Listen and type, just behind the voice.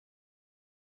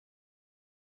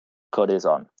code is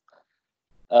on.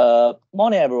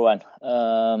 Morning, everyone.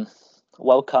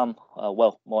 Welcome.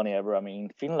 Morning, everyone in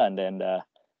Finland, and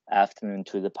afternoon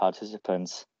to the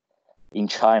participants in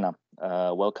China.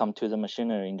 Welcome to the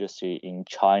machinery industry in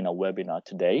China webinar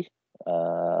today,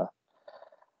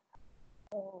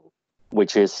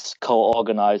 which is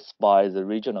co-organized by the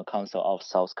Regional Council of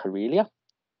South Karelia,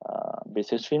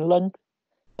 Business Finland,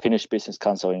 Finnish Business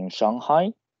Council in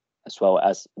Shanghai, as well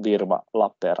as Wirma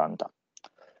Lappeenranta.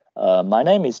 My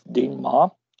name is Ding Ma,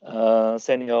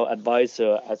 Senior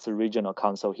Advisor at the Regional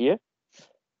Council here.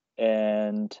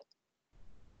 And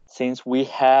since we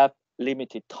have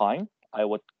limited time, I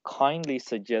would kindly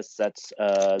suggest that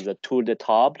the tour de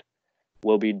table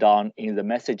will be done in the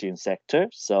messaging sector.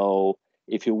 So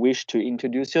if you wish to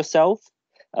introduce yourself,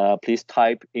 please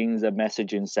type in the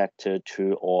messaging sector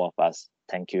to all of us.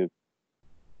 Thank you.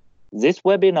 This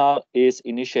webinar is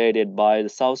initiated by the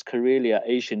South Karelia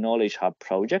Asian Knowledge Hub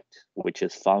project, which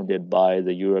is funded by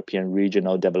the European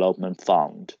Regional Development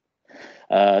Fund.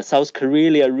 South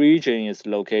Karelia region is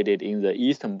located in the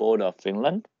eastern border of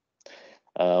Finland,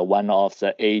 one of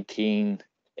the 18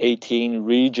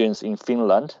 regions in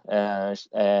Finland,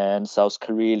 and South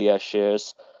Karelia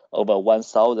shares over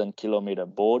 1,000 kilometer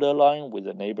borderline with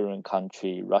the neighboring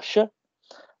country, Russia.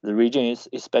 The region is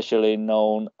especially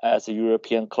known as a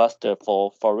European cluster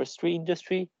for forestry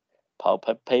industry, pulp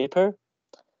and paper,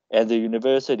 and the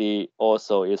university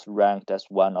also is ranked as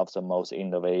one of the most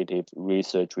innovative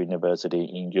research university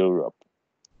in Europe.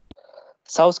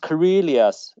 South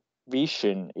Karelia's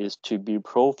vision is to be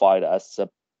profiled as a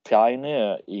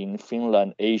pioneer in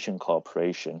Finland-Asian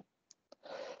cooperation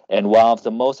and one of the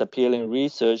most appealing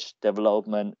research,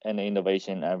 development, and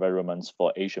innovation environments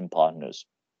for Asian partners.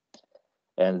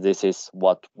 And this is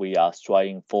what we are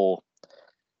striving for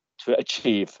to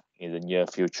achieve in the near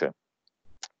future.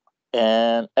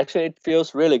 And actually, it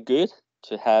feels really good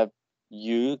to have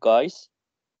you guys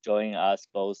join us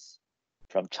both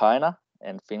from China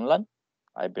and Finland.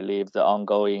 I believe the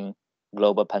ongoing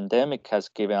global pandemic has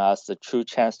given us the true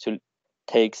chance to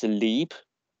take the leap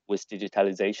with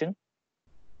digitalization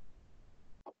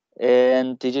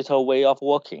and digital way of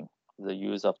working. The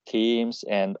use of Teams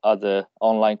and other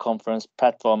online conference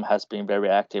platform has been very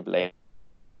active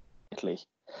lately.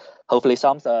 Hopefully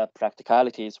some of the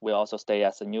practicalities will also stay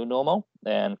as a new normal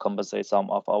and compensate some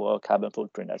of our carbon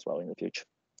footprint as well in the future.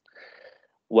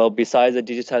 Well, besides the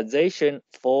digitalization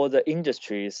for the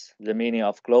industries, the meaning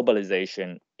of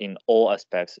globalization in all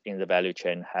aspects in the value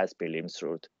chain has been lived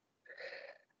through.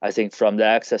 I think from the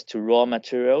access to raw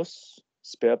materials,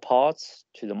 spare parts,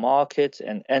 to the market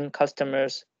and end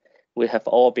customers, we have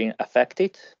all been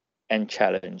affected and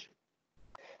challenged.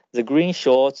 The green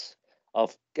shoots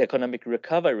of economic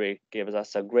recovery gives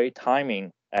us a great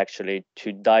timing actually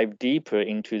to dive deeper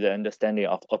into the understanding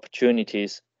of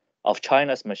opportunities of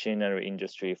China's machinery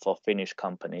industry for Finnish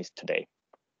companies today.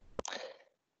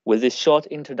 With this short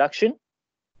introduction,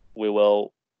 we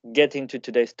will get into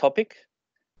today's topic,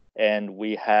 and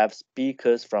we have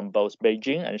speakers from both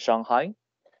Beijing and Shanghai,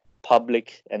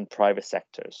 public and private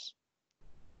sectors.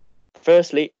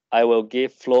 Firstly, I will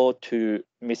give floor to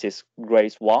Mrs.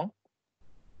 Grace Wang,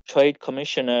 Trade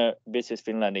Commissioner, Business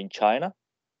Finland in China,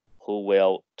 who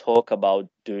will talk about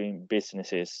doing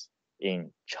businesses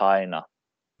in China.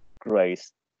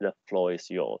 Grace, the floor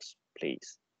is yours,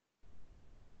 please.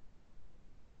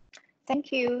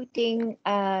 Thank you, Ding.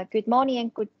 Good morning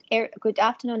and good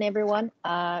afternoon, everyone.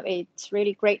 It's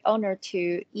really great honor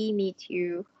to meet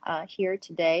you here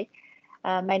today.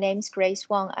 My name is Grace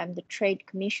Wang. I'm the Trade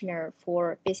Commissioner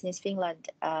for Business Finland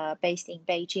based in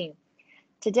Beijing.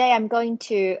 Today, I'm going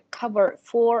to cover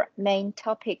 4 main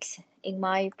topics in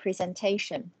my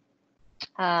presentation.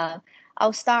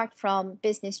 I'll start from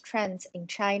business trends in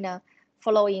China.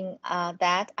 Following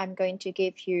that, I'm going to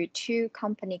give you 2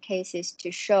 company cases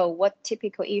to show what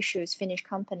typical issues Finnish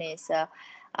companies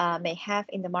may have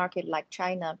in the market like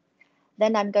China.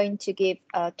 Then I'm going to give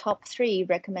top 3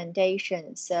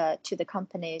 recommendations to the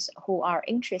companies who are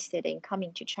interested in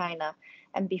coming to China.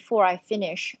 And before I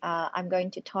finish, I'm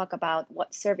going to talk about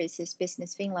what services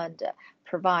Business Finland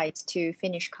provides to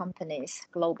Finnish companies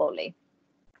globally.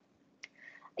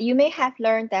 You may have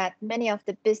learned that many of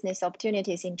the business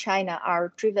opportunities in China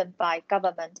are driven by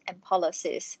government and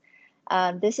policies.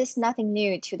 This is nothing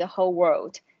new to the whole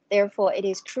world. Therefore, it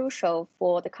is crucial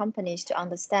for the companies to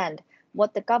understand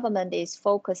what the government is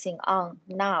focusing on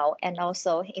now and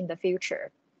also in the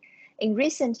future. In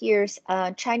recent years,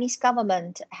 Chinese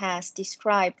government has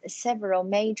described several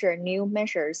major new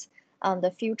measures on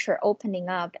the future opening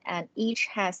up, and each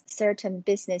has certain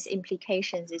business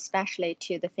implications, especially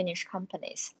to the Finnish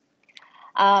companies.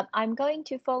 I'm going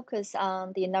to focus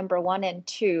on the number 1 and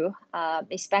 2,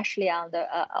 especially on the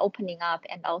opening up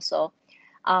and also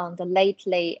on the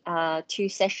lately 2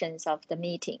 sessions of the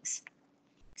meetings.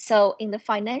 So in the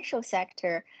financial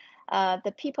sector,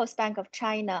 the People's Bank of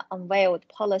China unveiled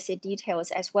policy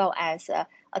details as well as a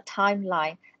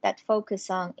timeline that focus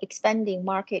on expanding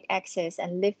market access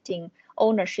and lifting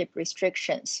ownership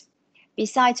restrictions.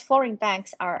 Besides, foreign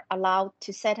banks are allowed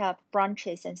to set up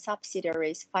branches and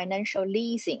subsidiaries, financial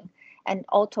leasing and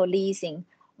auto leasing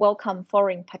welcome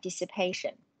foreign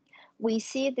participation. We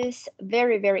see this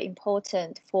very, very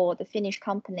important for the Finnish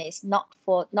companies, not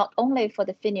only for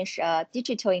the Finnish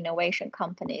digital innovation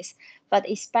companies, but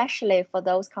especially for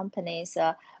those companies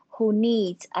who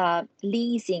need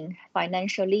leasing,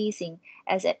 financial leasing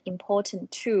as an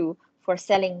important tool for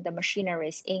selling the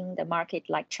machineries in the market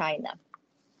like China.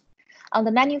 On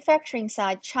the manufacturing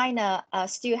side, China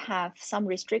still have some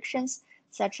restrictions,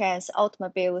 such as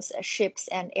automobiles, ships,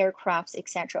 and aircrafts,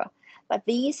 etc. But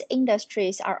these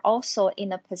industries are also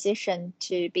in a position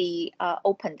to be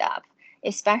opened up,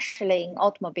 especially in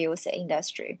automobiles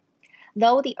industry.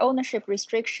 Though the ownership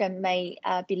restriction may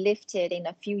be lifted in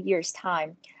a few years'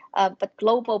 time, but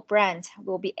global brands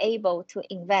will be able to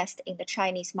invest in the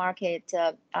Chinese market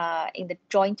in the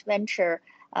joint venture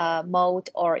mode,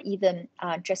 or even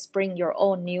just bring your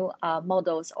own new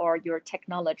models or your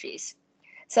technologies.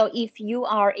 So if you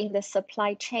are in the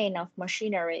supply chain of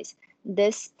machineries,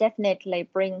 this definitely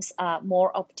brings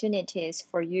more opportunities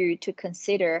for you to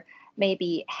consider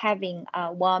maybe having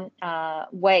one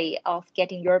way of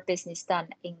getting your business done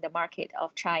in the market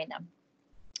of China.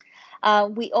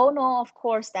 We all know, of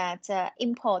course, that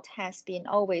import has been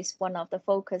always one of the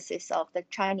focuses of the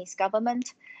Chinese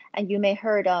government. And you may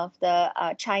heard of the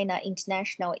China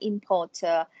International Import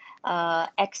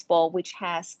Expo, which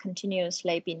has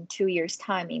continuously been 2 years'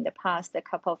 time in the past a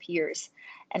couple of years.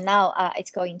 And now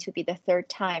it's going to be the 3rd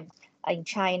time in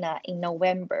China in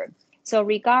November. So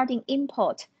regarding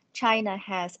import, China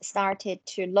has started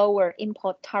to lower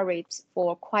import tariffs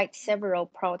for quite several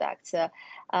products,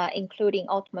 including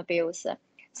automobiles.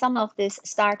 Some of this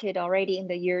started already in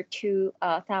the year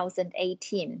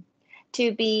 2018.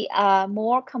 To be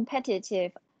more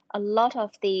competitive, a lot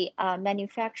of the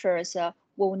manufacturers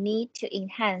will need to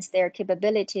enhance their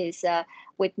capabilities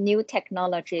with new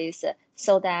technologies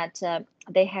so that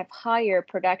they have higher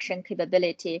production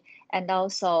capability, and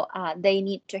also they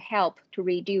need to help to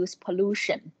reduce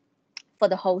pollution for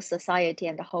the whole society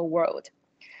and the whole world.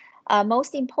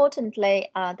 Most importantly,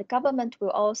 the government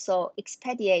will also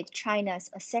expedite China's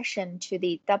accession to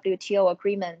the WTO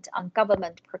agreement on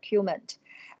government procurement.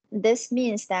 This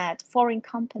means that foreign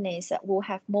companies will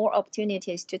have more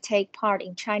opportunities to take part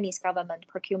in Chinese government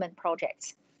procurement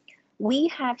projects. We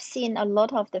have seen a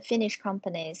lot of the Finnish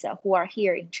companies who are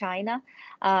here in China.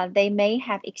 They may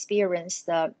have experienced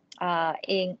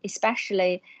in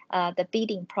especially the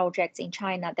bidding projects in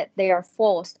China that they are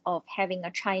forced of having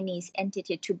a Chinese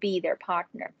entity to be their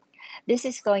partner. This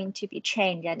is going to be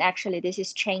changed, and actually this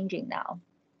is changing now.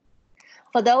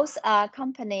 For those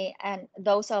company and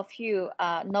those of you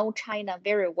know China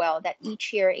very well, that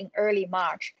each year in early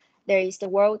March, there is the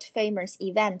world famous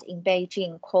event in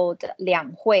Beijing called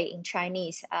Liang Hui in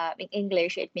Chinese. In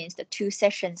English, it means the 2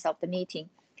 sessions of the meeting,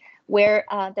 where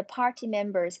the party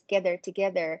members gather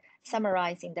together,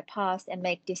 summarizing the past and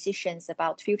make decisions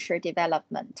about future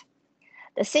development.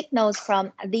 The signals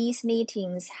from these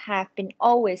meetings have been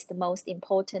always the most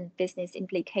important business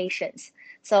implications.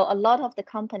 So a lot of the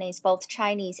companies, both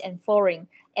Chinese and foreign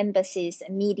embassies,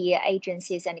 media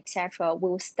agencies, and etc.,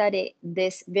 will study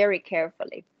this very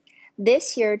carefully.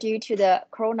 This year, due to the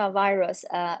coronavirus,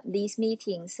 these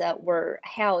meetings were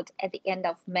held at the end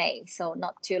of May, so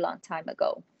not too long time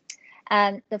ago.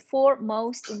 And the 4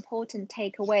 most important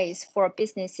takeaways for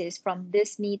businesses from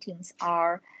these meetings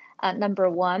are, number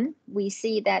 1, we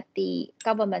see that the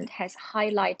government has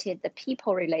highlighted the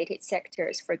people-related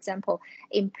sectors, for example,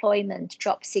 employment,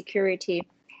 job security,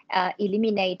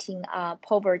 eliminating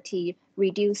poverty,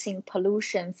 reducing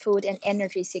pollution, food and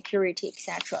energy security,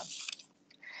 etc.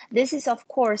 This is, of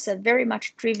course, very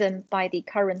much driven by the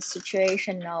current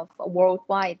situation of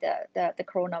worldwide, the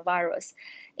coronavirus.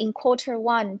 In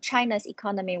Q1, China's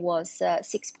economy was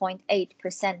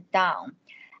 6.8% down.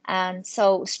 And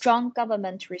so strong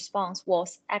government response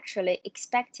was actually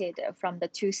expected from the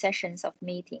 2 sessions of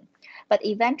meeting, but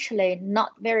eventually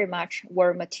not very much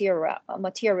were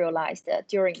materialized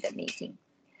during the meeting.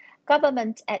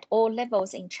 Governments at all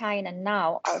levels in China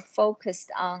now are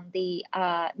focused on the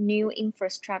new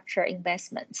infrastructure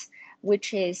investments,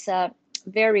 which is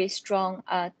very strong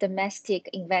domestic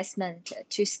investment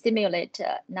to stimulate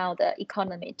now the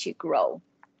economy to grow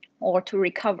or to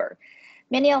recover.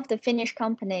 Many of the Finnish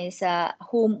companies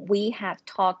whom we have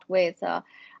talked with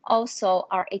also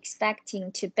are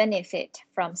expecting to benefit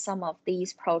from some of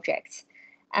these projects.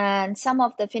 And some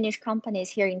of the Finnish companies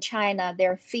here in China,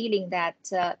 they're feeling that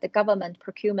the government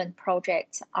procurement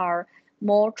projects are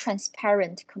more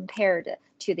transparent compared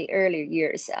to the earlier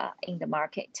years in the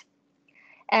market.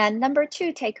 And number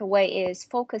two takeaway is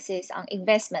focuses on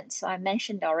investment. So I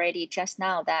mentioned already just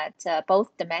now that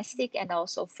both domestic and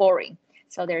also foreign.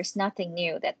 So there's nothing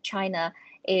new that China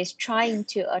is trying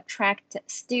to attract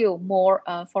still more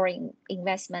foreign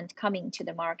investment coming to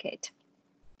the market.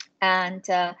 And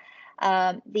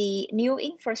the new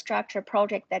infrastructure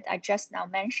project that I just now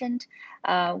mentioned,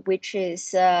 which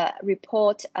is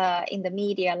report in the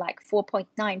media like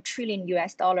 4.9 trillion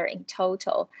US dollar in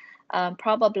total.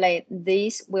 Probably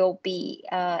this will be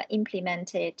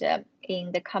implemented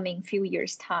in the coming few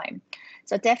years' time.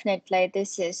 So definitely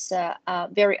this is a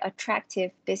very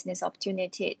attractive business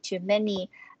opportunity to many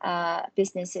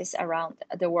businesses around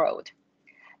the world.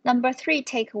 Number three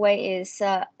takeaway is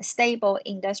stable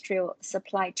industrial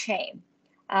supply chain.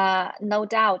 No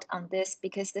doubt on this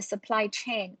because the supply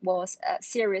chain was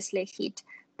seriously hit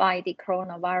by the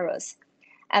coronavirus.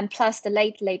 And plus the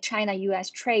lately China-US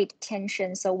trade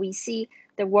tension. So we see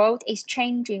the world is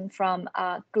changing from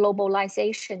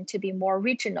globalization to be more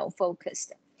regional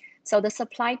focused. So the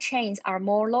supply chains are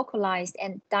more localized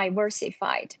and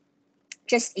diversified,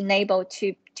 just enabled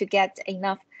to get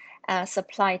enough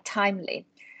supply timely.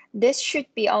 This should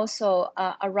be also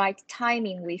a right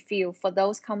timing, we feel, for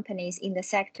those companies in the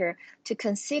sector to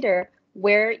consider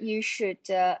where you should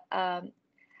to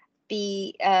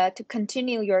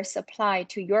continue your supply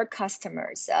to your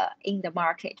customers in the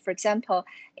market. For example,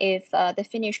 if the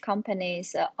Finnish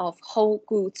companies of whole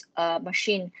goods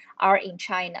machine are in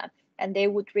China, and they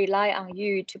would rely on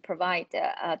you to provide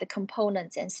the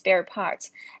components and spare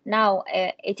parts. Now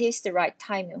it is the right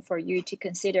timing for you to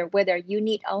consider whether you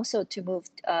need also to move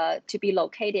to be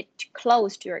located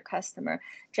close to your customer,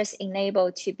 just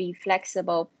enable to be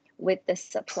flexible with the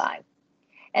supply.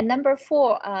 And number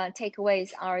four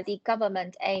takeaways are the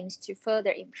government aims to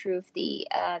further improve the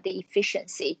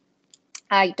efficiency.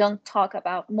 I don't talk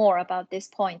more about this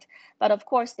point, but of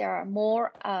course there are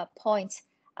more points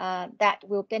that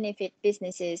will benefit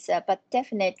businesses, but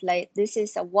definitely this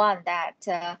is one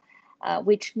that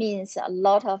which means a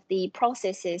lot of the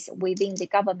processes within the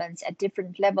governments at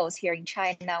different levels here in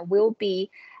China will be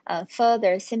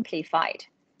further simplified.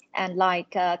 And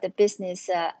like the business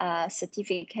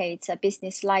certificates,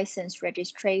 business license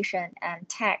registration and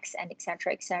tax and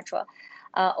etc.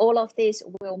 All of this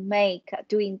will make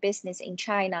doing business in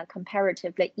China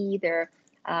comparatively easier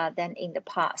than in the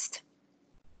past.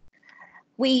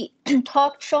 We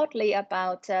talked shortly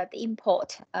about the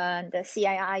import, and the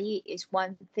CIIE is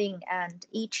one thing, and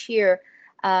each year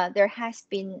there has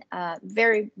been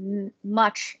very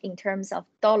much in terms of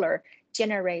dollar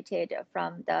generated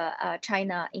from the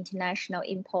China International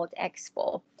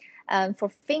Import-Export. For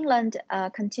Finland,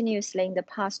 continuously in the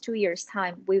past 2 years'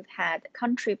 time, we've had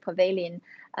country pavilion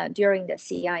during the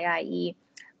CIIE,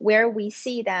 where we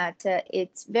see that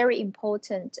it's very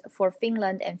important for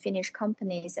Finland and Finnish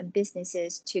companies and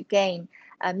businesses to gain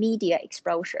media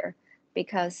exposure,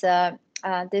 because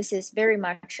this is very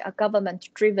much a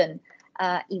government-driven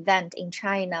event in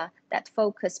China that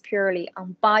focus purely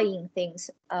on buying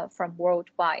things from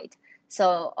worldwide.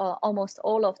 So almost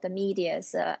all of the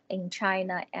medias in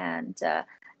China and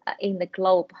in the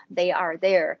globe, they are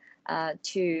there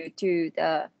to do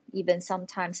the even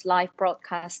sometimes live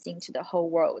broadcasting to the whole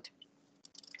world.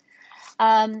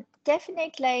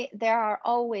 Definitely, there are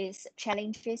always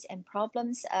challenges and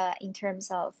problems in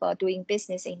terms of doing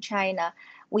business in China.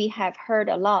 We have heard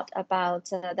a lot about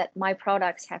that my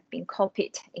products have been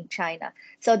copied in China.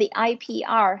 So the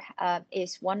IPR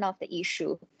is one of the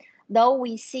issues. Though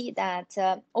we see that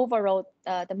overall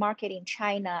the market in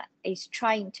China is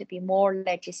trying to be more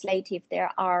legislative,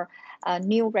 there are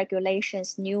new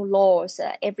regulations, new laws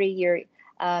every year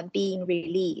being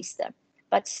released.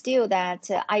 But still that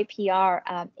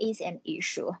IPR is an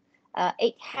issue.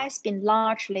 It has been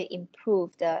largely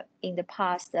improved in the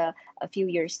past a few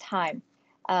years' time.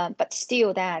 But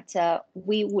still that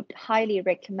we would highly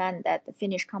recommend that the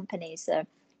Finnish companies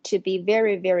to be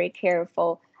very, very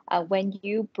careful when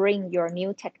you bring your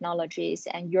new technologies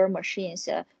and your machines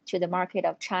to the market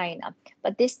of China.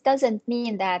 But this doesn't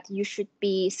mean that you should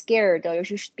be scared or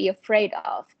you should be afraid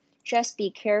of. Just be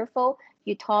careful.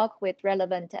 You talk with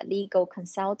relevant legal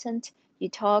consultant. You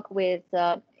talk with.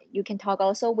 You can talk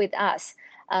also with us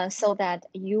so that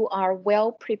you are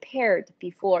well prepared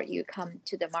before you come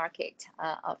to the market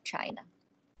of China.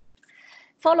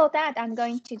 Follow that, I'm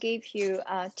going to give you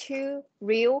two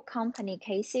real company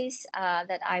cases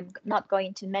that I'm not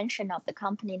going to mention of the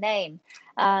company name.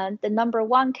 The number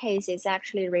one case is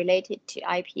actually related to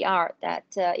IPR, that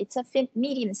it's a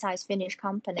medium-sized Finnish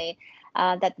company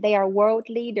that they are world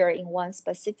leader in one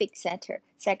specific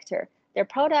sector. Their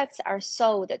products are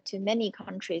sold to many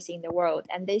countries in the world,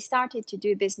 and they started to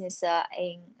do business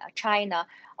in China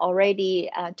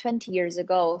already 20 years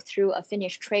ago through a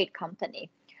Finnish trade company.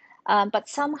 But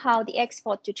somehow the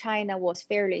export to China was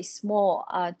fairly small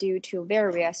due to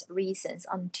various reasons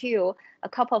until a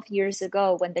couple of years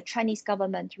ago when the Chinese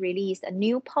government released a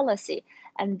new policy,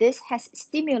 and this has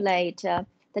stimulated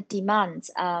the demands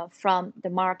from the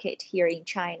market here in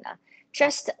China.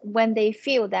 Just when they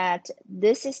feel that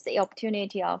this is the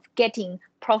opportunity of getting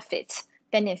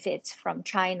benefits from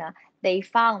China, they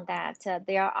found that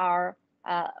there are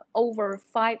over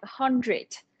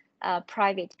 500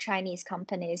 private Chinese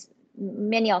companies.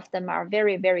 Many of them are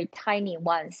very, very tiny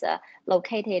ones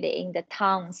located in the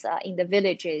towns, in the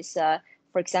villages,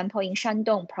 for example, in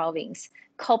Shandong province,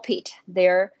 copied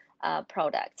their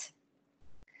products.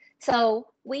 So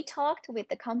we talked with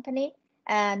the company,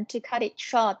 and to cut it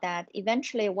short, that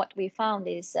eventually what we found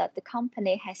is that the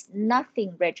company has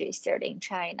nothing registered in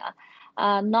China,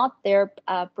 not their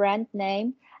brand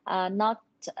name, not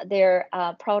their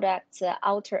product's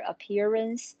outer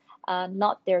appearance,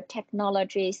 not their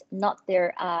technologies, not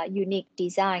their unique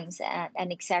designs,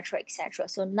 and etc., etc.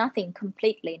 So nothing,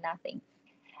 completely nothing.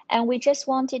 And we just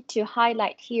wanted to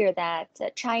highlight here that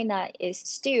China is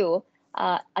still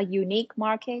a unique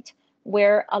market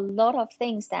where a lot of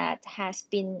things that has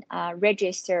been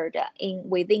registered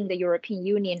within the European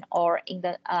Union or in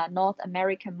the North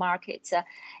American markets,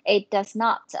 it does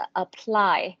not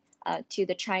apply to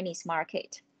the Chinese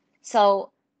market. So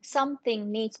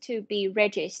something needs to be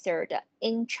registered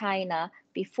in China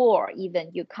before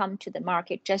even you come to the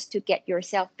market, just to get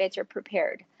yourself better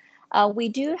prepared. We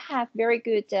do have very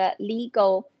good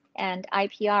legal and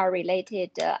IPR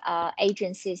related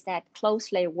agencies that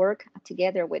closely work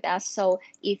together with us. So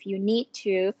if you need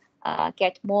to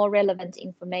get more relevant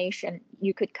information,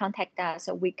 you could contact us,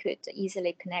 so we could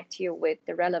easily connect you with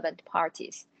the relevant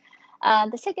parties.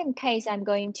 The second case I'm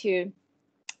going to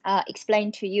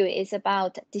explain to you is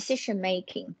about decision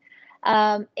making.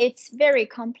 It's very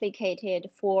complicated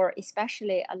for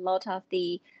especially a lot of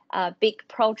the big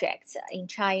projects in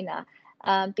China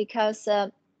because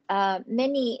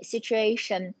many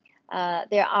situations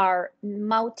there are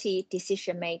multi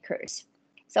decision makers.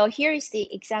 So here is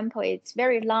the example. It's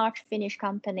very large Finnish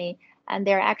company, and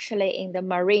they're actually in the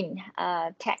marine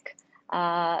tech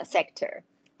sector.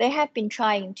 They have been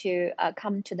trying to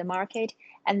come to the market,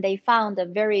 and they found a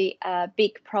very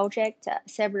big project,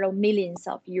 several millions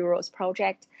of euros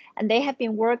project, and they have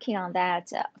been working on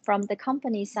that from the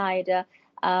company side.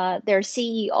 Their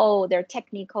CEO, their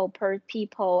technical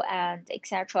people, and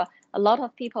etc. A lot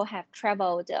of people have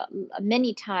traveled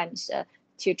many times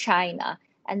to China,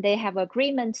 and they have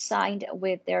agreement signed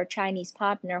with their Chinese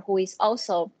partner, who is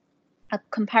also a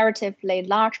comparatively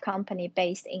large company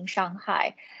based in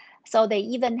Shanghai. So they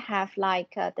even have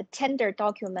like the tender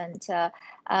document,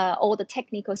 all the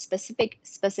technical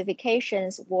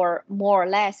specifications were more or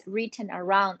less written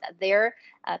around their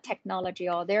technology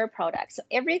or their products. So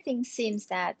everything seems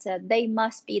that they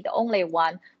must be the only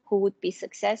one who would be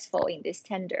successful in this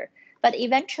tender. But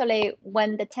eventually,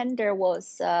 when the tender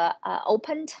was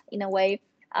opened, in a way,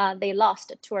 they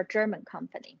lost to a German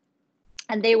company.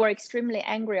 And they were extremely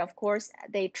angry, of course.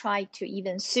 They tried to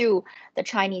even sue the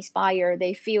Chinese buyer.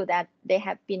 They feel that they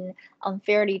have been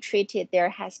unfairly treated. There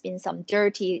has been some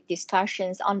dirty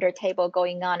discussions under table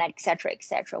going on, etc.,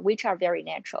 which are very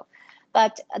natural.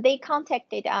 But they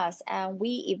contacted us, and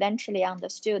we eventually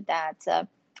understood that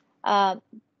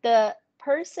the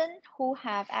person who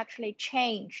have actually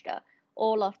changed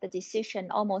all of the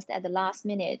decision almost at the last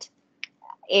minute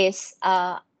is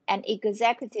an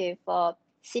executive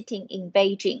sitting in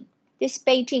Beijing. This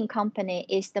Beijing company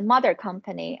is the mother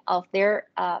company of their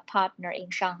partner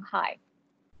in Shanghai.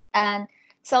 And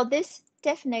so this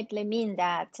definitely means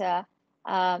that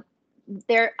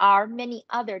there are many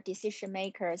other decision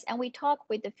makers. And we talk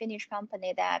with the Finnish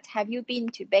company that, have you been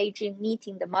to Beijing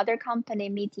meeting the mother company,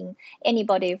 meeting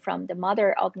anybody from the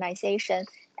mother organization?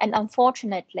 And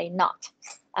unfortunately not.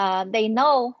 They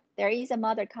know there is a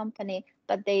mother company,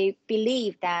 but they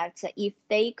believe that if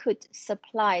they could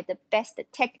supply the best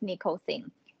technical thing,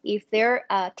 if their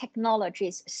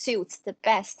technologies suits the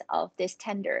best of this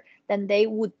tender, then they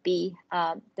would be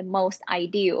the most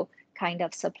ideal kind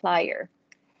of supplier.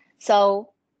 So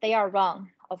they are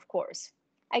wrong, of course.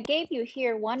 I gave you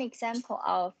here one example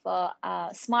of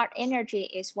smart energy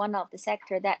is one of the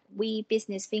sector that we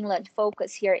Business Finland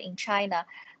focus here in China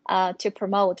to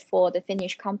promote for the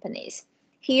Finnish companies.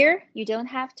 Here, you don't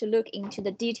have to look into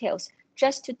the details,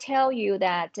 just to tell you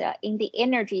that in the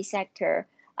energy sector,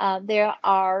 there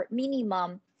are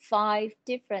minimum 5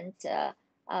 different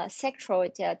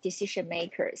sectoral decision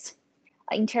makers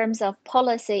in terms of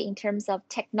policy, in terms of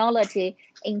technology,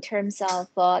 in terms of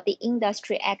the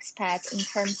industry experts, in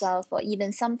terms of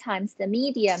even sometimes the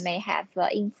media may have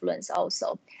influence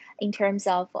also, in terms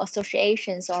of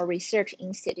associations or research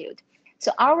institute.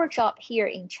 So our job here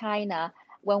in China,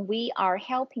 when we are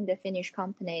helping the Finnish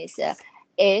companies,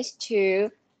 is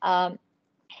to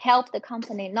help the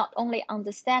company not only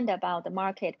understand about the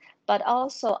market, but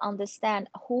also understand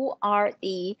who are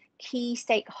the key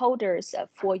stakeholders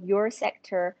for your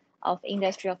sector of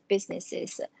industry of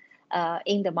businesses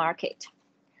in the market.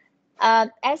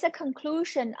 As a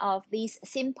conclusion of these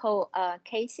simple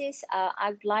cases,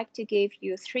 I'd like to give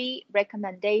you 3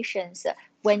 recommendations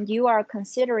when you are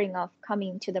considering of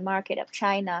coming to the market of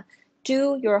China.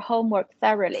 Do your homework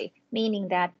thoroughly, meaning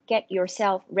that get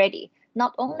yourself ready.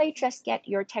 Not only just get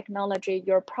your technology,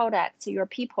 your products, your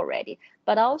people ready,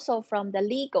 but also from the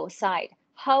legal side,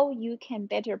 how you can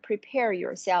better prepare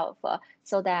yourself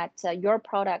so that your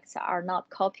products are not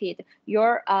copied,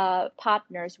 your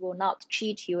partners will not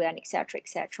cheat you, and etc.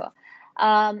 etc.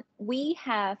 We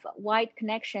have wide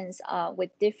connections with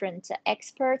different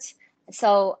experts.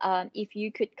 So if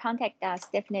you could contact us,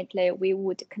 definitely we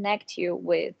would connect you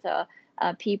with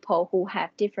people who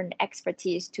have different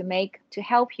expertise to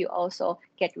help you also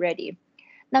get ready.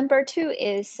 Number 2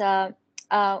 is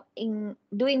in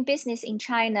doing business in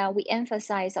China, we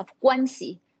emphasize of 关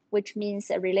系, which means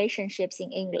relationships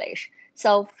in English.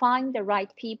 So find the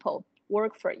right people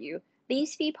work for you.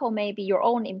 These people may be your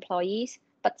own employees,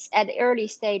 but at the early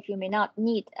stage, you may not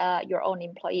need your own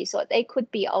employees. So they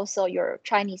could be also your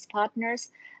Chinese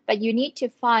partners, but you need to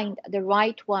find the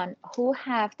right one who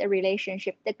have the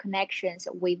relationship, the connections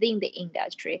within the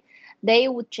industry. They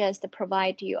would just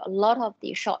provide you a lot of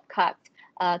the shortcuts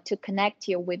to connect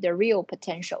you with the real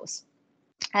potentials.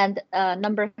 And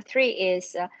number 3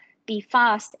 is be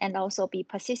fast and also be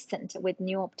persistent with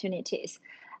new opportunities.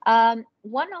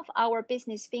 One of our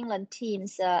Business Finland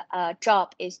team's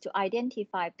job is to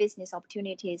identify business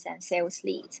opportunities and sales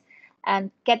leads and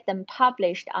get them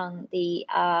published on the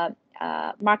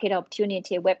market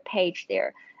opportunity webpage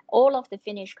there. All of the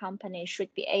Finnish companies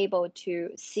should be able to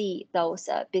see those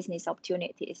business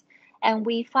opportunities. And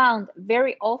we found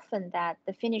very often that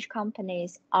the Finnish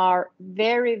companies are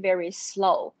very, very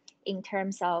slow in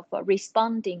terms of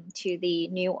responding to the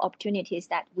new opportunities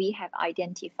that we have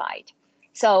identified.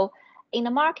 So in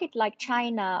a market like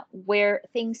China, where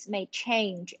things may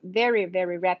change very,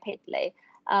 very rapidly,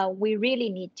 we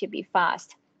really need to be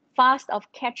fast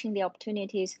of catching the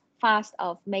opportunities, fast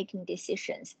of making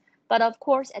decisions. But of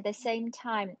course, at the same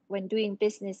time, when doing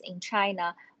business in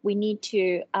China, we need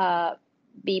to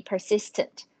be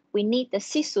persistent. We need the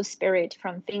sisu spirit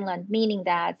from Finland, meaning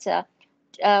that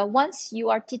once you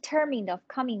are determined of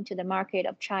coming to the market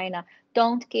of China,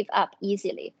 don't give up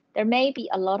easily. There may be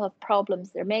a lot of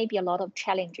problems, there may be a lot of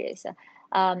challenges,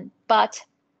 but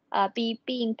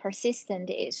being persistent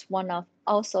is one of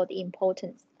also the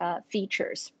important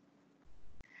features.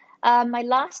 My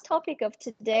last topic of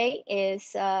today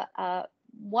is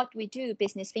what we do,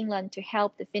 Business Finland, to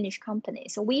help the Finnish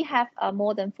companies. So we have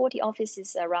more than 40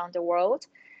 offices around the world,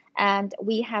 and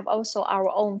we have also our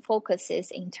own focuses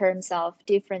in terms of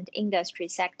different industry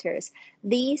sectors.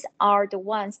 These are the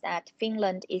ones that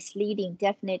Finland is leading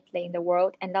definitely in the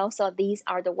world, and also these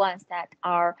are the ones that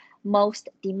are most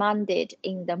demanded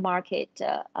in the market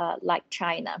like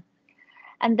China.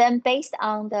 And then based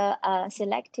on the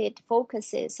selected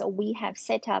focuses, we have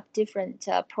set up different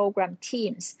program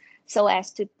teams so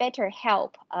as to better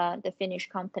help the Finnish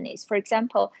companies. For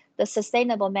example, the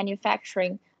sustainable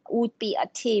manufacturing would be a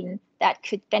team that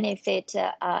could benefit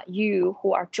you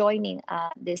who are joining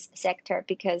this sector,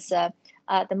 because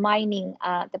the mining,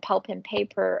 the pulp and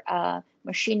paper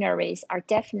machineries are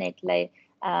definitely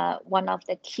one of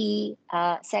the key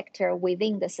sector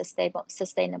within the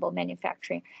sustainable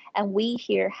manufacturing. And we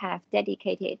here have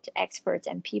dedicated experts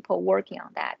and people working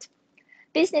on that.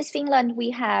 Business Finland, we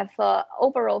have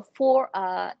overall 4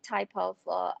 type of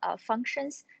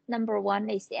functions. Number 1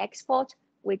 is the export,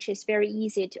 which is very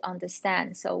easy to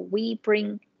understand. So we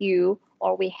bring you,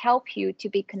 or we help you to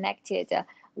be connected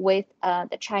with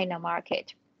the China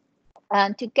market.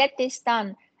 And to get this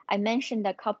done, I mentioned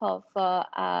a couple of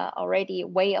already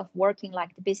way of working,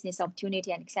 like the business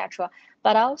opportunity and etc.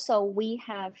 But also we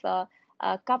have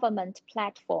government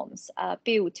platforms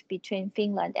built between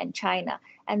Finland and China,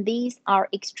 and these are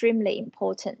extremely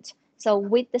important. So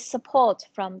with the support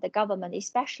from the government,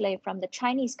 especially from the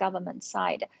Chinese government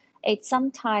side, it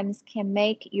sometimes can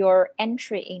make your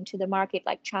entry into the market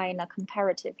like China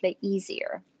comparatively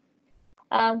easier.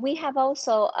 We have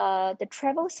also the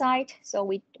travel side, so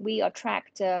we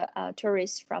attract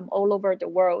tourists from all over the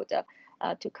world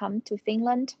to come to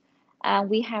Finland.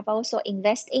 We have also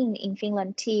invest in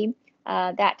Finland team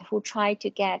that who try to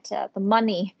get the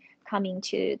money coming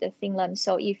to the Finland.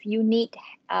 So if you need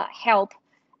help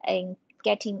in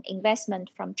getting investment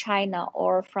from China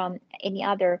or from any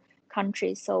other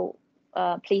country, so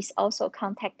please also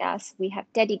contact us. We have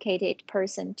dedicated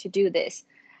person to do this.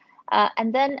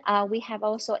 And then we have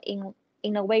also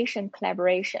innovation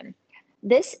collaboration.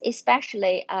 This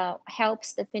especially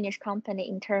helps the Finnish company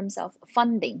in terms of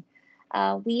funding.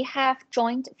 We have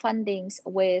joint fundings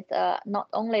with not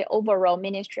only overall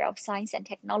Ministry of Science and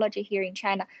Technology here in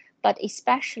China, but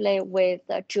especially with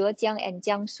Zhejiang and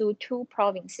Jiangsu, 2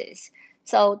 provinces.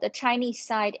 So the Chinese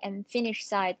side and Finnish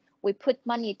side, we put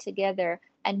money together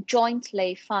and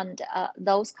jointly fund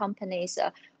those companies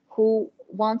who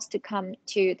wants to come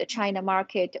to the China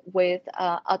market with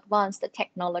advanced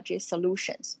technology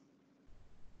solutions.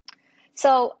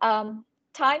 So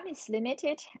time is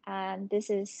limited, and this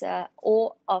is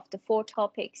all of the 4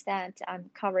 topics that I'm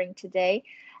covering today.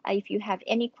 If you have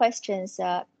any questions,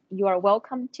 you are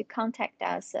welcome to contact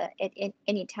us at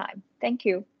any time. Thank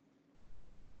you.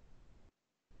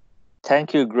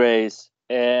 Thank you, Grace.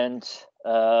 And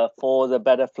for the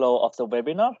better flow of the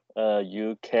webinar,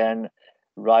 you can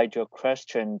write your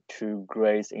question to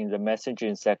Grace in the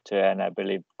messaging sector, and I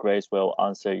believe Grace will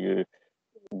answer you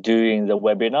during the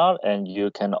webinar, and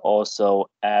you can also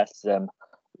ask them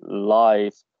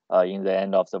live in the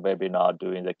end of the webinar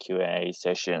during the Q&A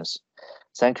sessions.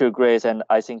 Thank you, Grace, and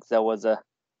I think that was a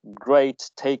great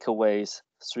takeaways,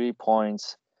 3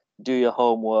 points. Do your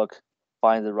homework,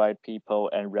 find the right people,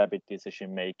 and rapid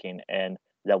decision making, and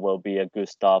that will be a good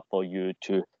start for you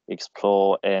to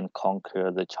explore and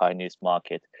conquer the Chinese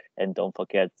market. And don't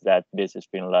forget that Business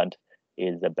Finland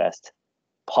is the best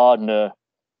partner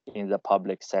in the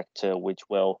public sector, which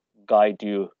will guide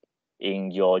you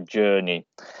in your journey.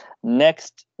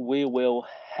 Next, we will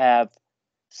have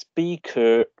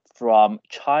speaker from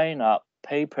China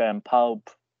Paper and Pulp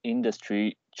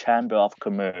Industry Chamber of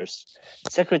Commerce.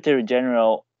 Secretary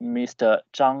General Mr.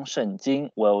 Zhang Shenjing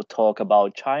will talk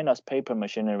about China's paper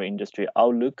machinery industry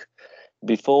outlook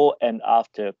before and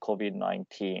after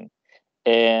COVID-19.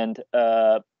 And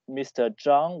Mr.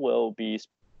 Zhang will be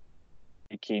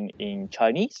speaking in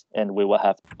Chinese, and we will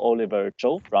have Oliver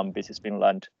Zhou from Business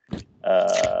Finland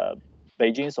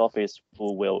Beijing's office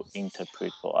who will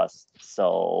interpret for us.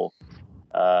 So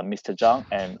Mr. Zhang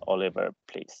and Oliver,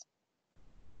 please.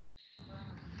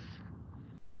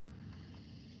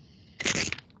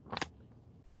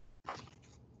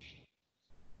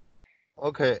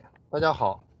 OK， 大家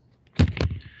好，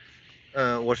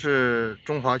我是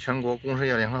中华全国工商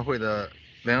业联合会的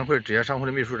委员会职业商会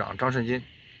的秘书长张胜金。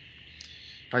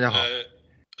大家好。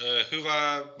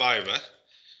Hyvää päivää.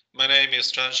 My name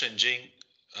is Zhang Shenjing.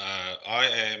 I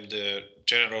am the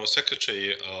General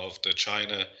Secretary of the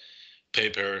China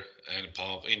Paper and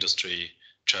Pulp Industry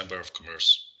Chamber of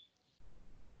Commerce.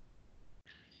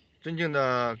 尊敬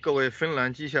的各位芬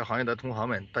兰机械行业的同行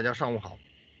们，大家上午好。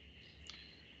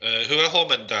Hyvää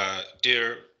huomenta,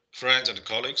 dear friends and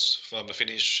colleagues from the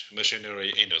Finnish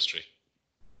machinery industry.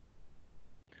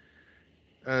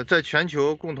 在全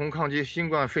球共同抗击新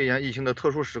冠肺炎疫情的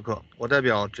特殊时刻，我代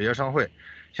表职业商会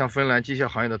向芬兰机械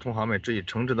行业的同行们致以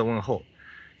诚挚的问候，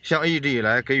向一直以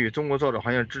来给予中国造纸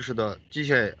行业支持的机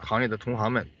械行业的同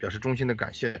行们表示衷心的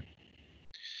感谢。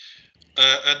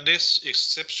At this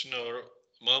exceptional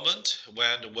moment,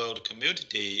 when the world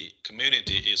community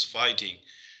is fighting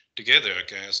together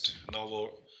against novel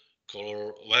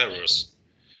coronavirus,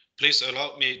 please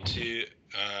allow me to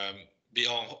be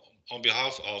on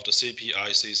behalf of the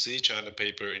CPICC China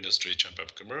Paper Industry Chamber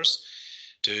of Commerce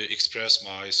to express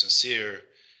my sincere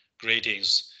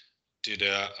greetings to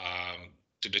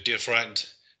the dear friend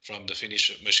from the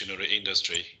Finnish machinery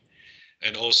industry,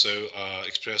 and also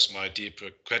express my deep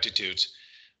gratitude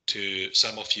to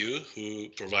some of you who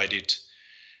provided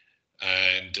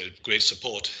and great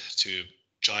support to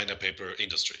China paper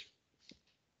industry.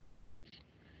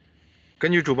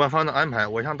 根据主办方的安排，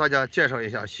我向大家介绍一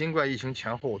下新冠疫情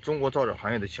前后中国造纸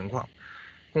行业的情况，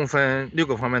共分6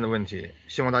个方面的问题，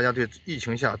希望大家对疫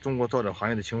情下中国造纸行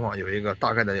业的情况有一个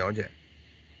大概的了解。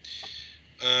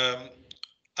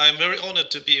I'm very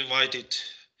honored to be invited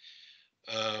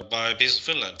by Business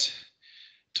Finland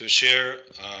to share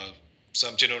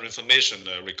some general information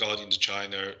regarding the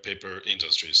China paper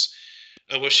industries.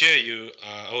 I will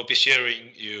be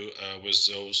sharing you with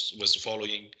the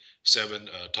following 7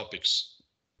 topics.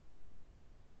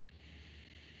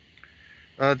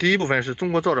 第一部分是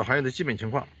中国造纸行业的基本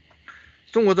情况。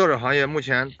中国造纸行业目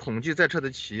前统计在册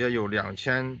的企业有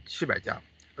2600家，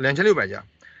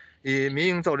以民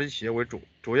营造纸企业为主，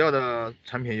主要的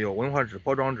产品有文化纸、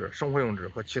包装纸、生活用纸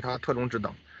和其他特种纸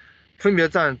等，分别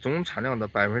占总产量的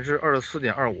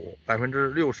24.25%、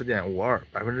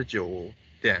60.52%、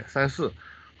9.34%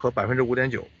和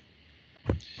5.9%。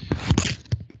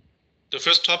The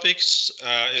first topic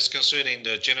is concerning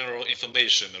the general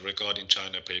information regarding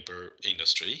China paper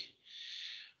industry.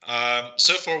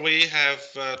 So far, we have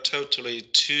totally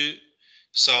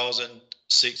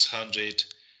 2,600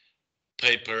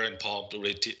 paper and pulp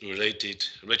related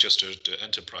registered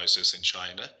enterprises in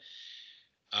China,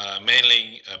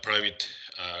 mainly private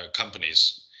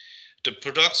companies. The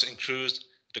products include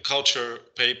the culture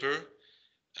paper,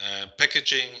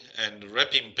 packaging and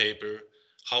wrapping paper,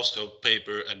 household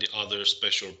paper, and the other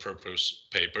special purpose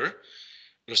paper,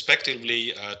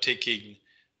 respectively taking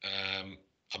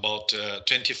about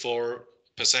 24%,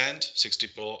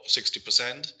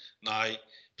 60%, 9%,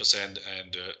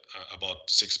 and about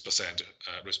 6%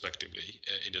 respectively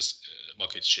in this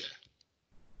market share.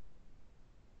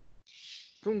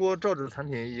 中国造纸产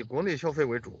品以国内消费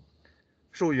为主，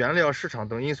受原料市场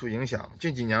等因素影响，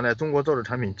近几年来中国造纸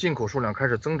产品进口数量开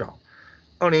始增长。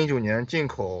2019年进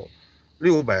口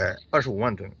625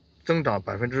万吨，增长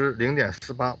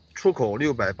0.48%，出口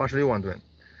686万吨，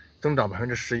增长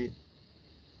11%。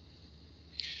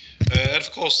And of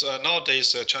course,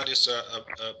 nowadays Chinese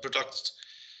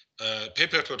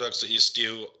paper products is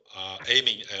still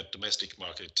aiming at domestic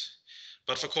market.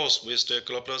 But of course, with the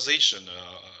globalization,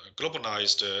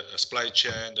 globalized supply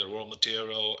chain, the raw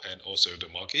material, and also the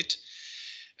market,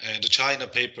 and the China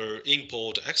paper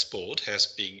import-export has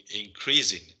been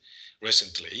increasing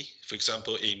recently. For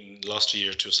example, in last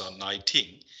year,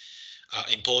 2019,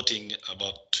 importing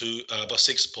about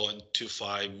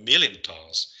 6.25 million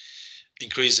tons,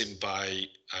 increasing by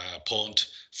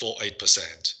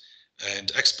 0.48%,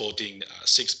 and exporting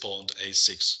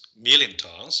 6.86 million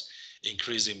tons,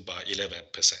 increasing by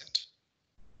 11%.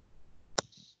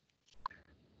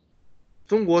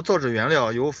 中国造纸原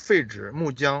料由废纸、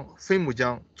木浆、非木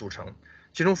浆组成，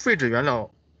其中废纸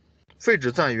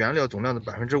占原料总量的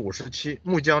57%，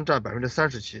木浆占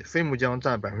37%，非木浆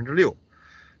占6%。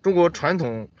中国传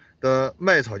统的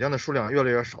麦草浆的数量越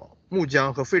来越少，木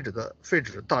浆和废纸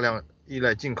大量依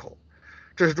赖进口，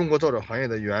这是中国造纸行业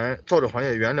原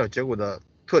料结构的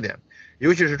特点。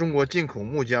尤其是中国进口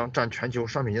木浆占全球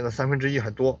商品间的1/3还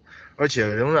多，而且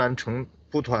仍然呈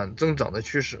不断增长的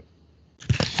趋势。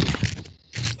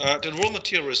The raw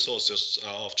material resources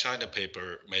of China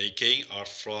paper making are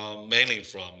mainly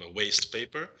from waste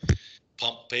paper,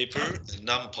 pulp paper, and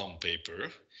non-pulp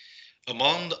paper.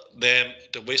 Among them,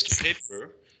 the waste paper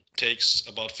takes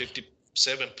about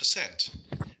 57%,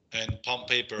 and pulp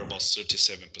paper about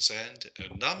 37%,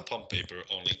 and non-pulp paper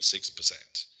only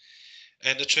 6%.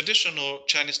 And the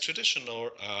Chinese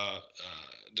traditional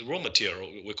the raw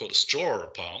material we call straw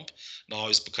pulp now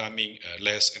is becoming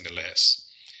less and less.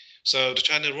 So the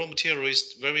China raw material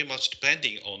is very much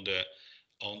depending on the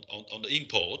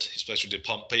import, especially the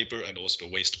pulp paper and also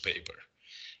the waste paper.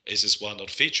 This is one of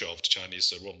the features of the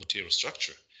Chinese raw material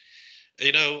structure.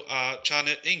 You know,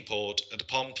 China import the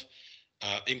pulp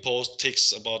import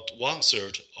takes about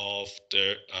 1/3 of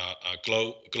the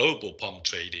global pulp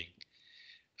trading,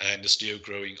 and still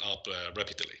growing up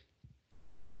rapidly.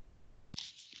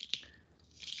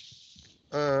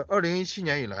 2017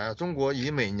年以来，中国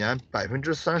以每年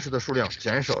30%的数量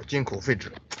减少进口废纸，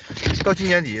到今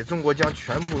年底，中国将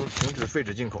全部停止废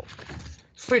纸进口，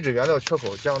废纸原料缺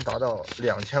口将达到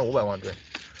2500万吨，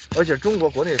而且中国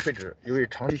国内废纸由于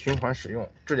长期循环使用，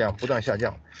质量不断下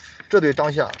降，这对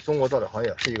当下中国造纸行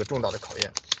业是一个重大的考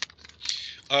验。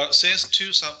Since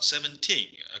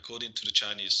 2017, according to the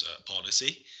Chinese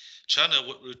policy, China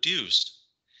would reduce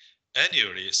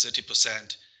annually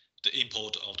 30% the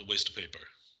import of the waste paper.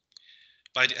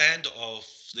 By the end of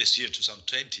this year,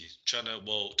 2020, China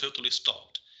will totally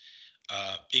stop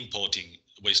importing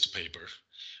waste paper,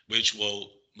 which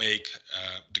will make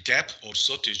the gap or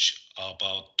shortage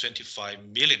about 25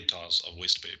 million tons of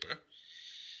waste paper.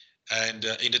 And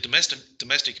in the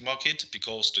domestic market,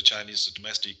 because the Chinese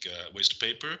domestic waste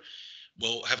paper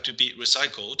will have to be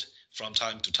recycled from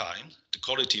time to time, the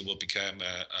quality will become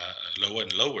lower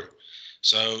and lower.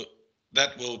 So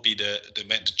that will be the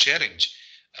main challenge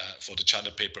for the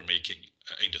China paper making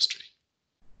industry.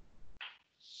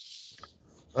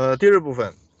 第二部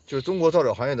分就是中国造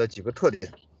纸行业的几个特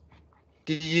点。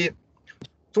第一，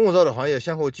中国造纸行业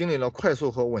先后经历了快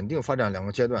速和稳定发展两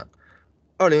个阶段。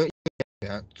2010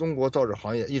年，中国造纸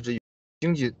行业一直与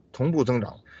经济同步增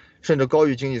长，甚至高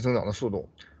于经济增长的速度。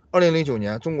2009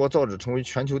年，中国造纸成为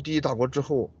全球第一大国之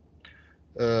后，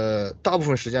大部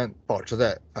分时间保持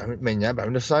在每年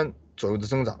3%左右的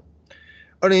增长。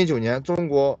2019年，中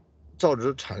国造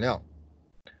纸产量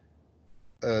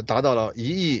达到了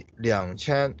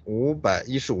1.2515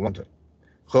亿吨，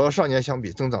和上年相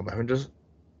比增长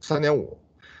3.5%。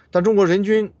但中国人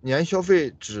均年消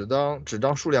费纸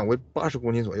张数量为80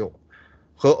公斤左右，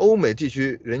和欧美地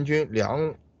区人均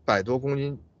200多公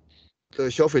斤的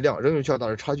消费量仍有较大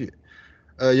的差距。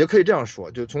也可以这样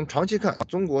说，就从长期看，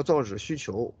中国造纸需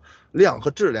求量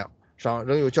和质量上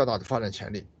仍有较大的发展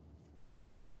潜力。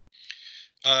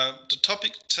The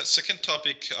second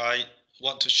topic, I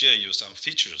want to share you some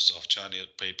features of China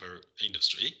paper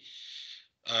industry.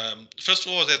 First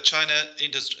of all, the China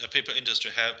paper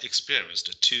industry have experienced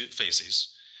two phases,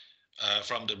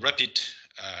 from the rapid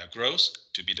growth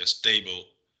to be the stable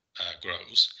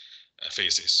growth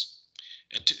phases.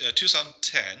 In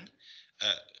 2010,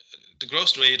 the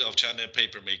growth rate of China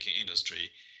paper making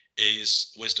industry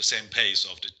is with the same pace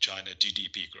of the China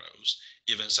GDP growth,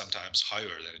 even sometimes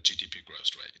higher than the GDP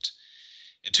growth rate.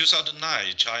 In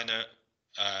 2009, China,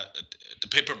 the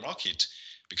paper market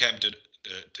became the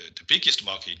biggest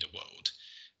market in the world,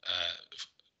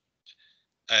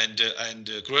 and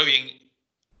growing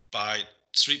by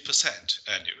 3%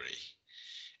 annually.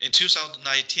 In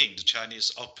 2019, the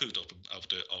Chinese output of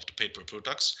the paper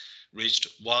products reached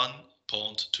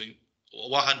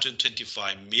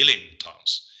 125 million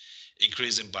tons,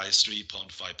 increasing by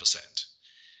 3.5%.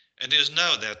 And there's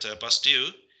now that, but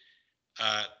still,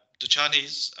 the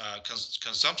Chinese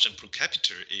consumption per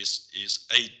capita is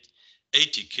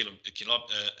 80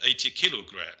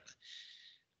 kilogram,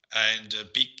 and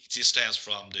big distance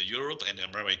from the Europe and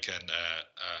American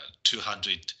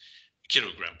 200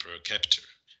 kilogram per capita.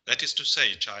 That is to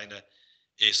say, China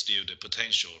is still the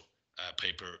potential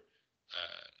paper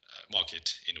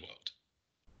market in the world.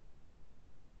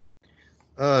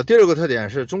 第二个特点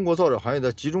是中国造纸行业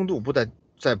的集中度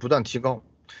在不断提高。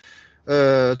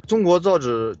中国造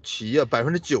纸企业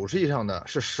90%以上的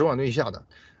是10万吨以下的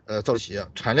造纸企业，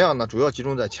产量呢主要集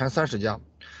中在前30家。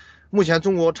目前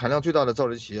中国产量最大的造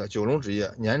纸企业九龙纸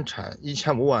业年产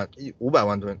1500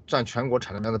万吨，占全国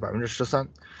产量的13%。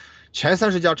前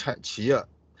30家企业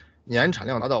年产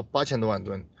量达到8000多万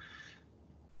吨。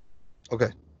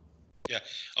Okay. Yeah.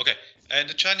 Okay. And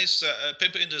the Chinese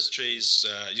paper industries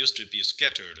used to be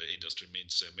scattered industry,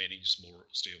 means many small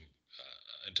still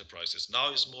enterprises.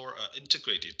 Now it's more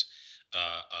integrated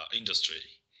industry.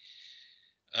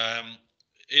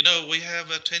 You know, we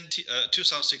have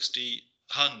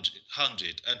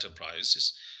 2,600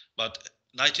 enterprises, but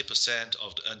 90%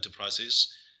 of the enterprises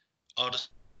are.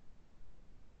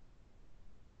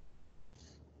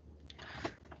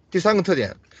 第三个特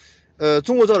点，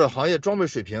中国造纸行业装备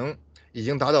水平已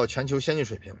经达到全球先进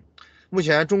水平。目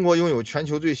前，中国拥有全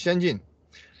球最先进、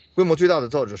规模最大的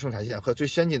造纸生产线和最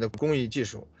先进的工艺技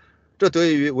术，这得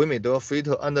益于维美德、福伊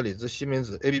特、安德里兹、西门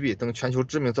子、ABB 等全球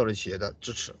知名造纸企业的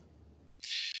支持。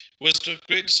With the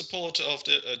great support of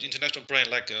the international brand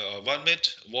like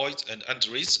Valmet, Voigt, and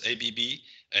Andritz, ABB,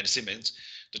 and Siemens,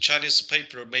 the Chinese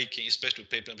paper making, especially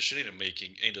paper machinery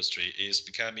making industry, is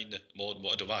becoming more and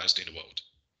more advanced in the world.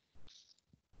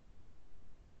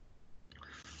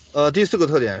 第四个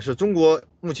特点是中国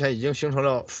目前已经形成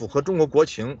了符合中国国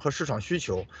情和市场需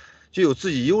求、具有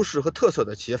自己优势和特色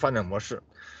的企业发展模式。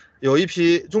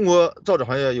中国造纸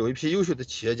行业有一批优秀的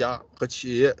企业家和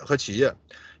企业，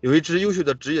有一支优秀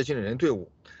的职业经理人队伍，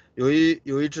有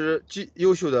一支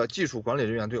优秀的技术管理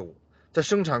人员队伍，在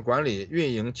生产管理、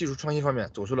运营、技术创新方面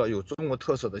走出了有中国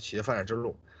特色的企业发展之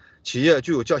路。企业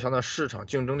具有较强的市场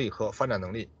竞争力和发展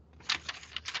能力。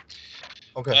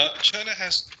Okay. China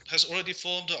has already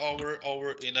formed our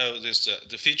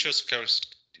the features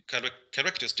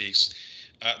characteristics.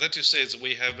 That is says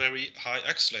we have very high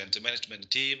excellent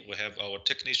management team. We have our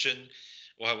technician,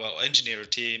 we have our engineer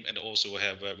team, and also we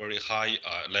have a very high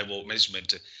level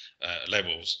management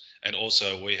levels. And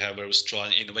also we have very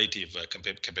strong innovative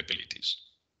capabilities.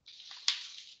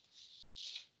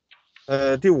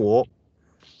 第五，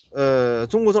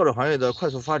中国造纸行业的快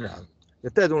速发展也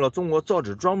带动了中国造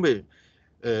纸装备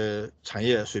产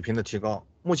业水平的提高。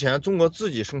目前中国自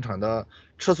己生产的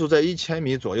车速在1000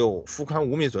米左右、幅宽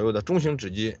5米左右的中型纸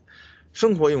机、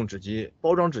生活用纸机、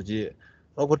包装纸机，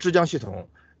包括制浆系统，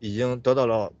已经得到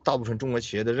了大部分中国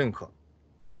企业的认可。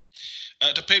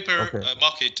The paper Okay.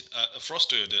 market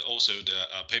fostered also the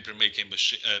paper making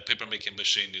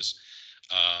machine is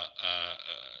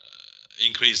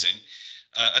increasing.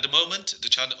 At the moment, the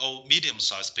China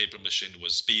medium-sized paper machine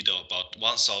was speed of about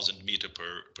 1,000 meter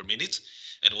per minute,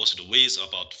 and also the weight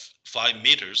about 5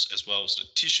 meters, as well as the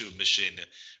tissue machine,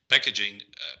 packaging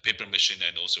paper machine,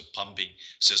 and also pumping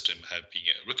system have been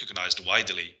recognized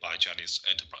widely by Chinese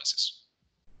enterprises.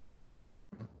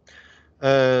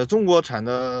 中国产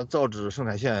的造纸生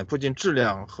产线不仅质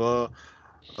量和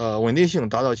稳定性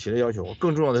达到企业要求，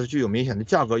更重要的是具有明显的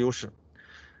价格优势。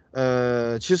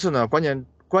其次呢，关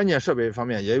键设备方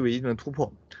面也有一定的突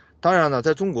破。当然呢，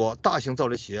在中国，大型造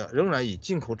纸企业仍然以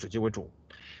进口纸机为主。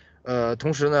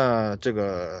同时呢，这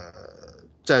个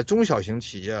在中小型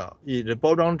企业以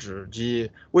包装纸机、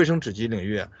卫生纸机领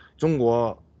域，中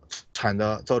国产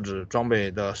的造纸装备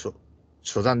的所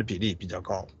占的比例比较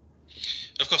高。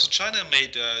Of course, China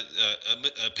made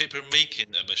paper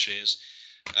making machines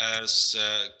has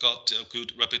got a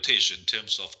good reputation in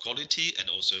terms of quality and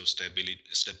also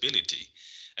stability.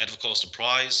 And of course, the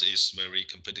price is very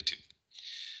competitive.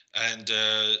 And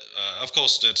of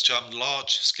course, the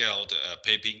large-scale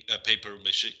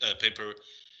paper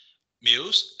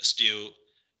mills still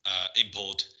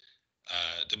import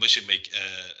the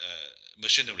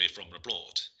machinery from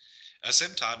abroad. At the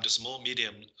same time, the small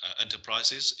medium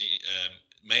enterprises,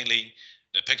 mainly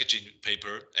the packaging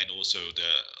paper and also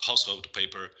the household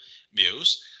paper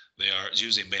mills, they are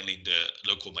using mainly the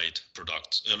local made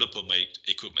products, local made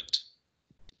equipment.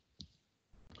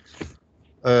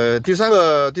 第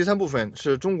三部分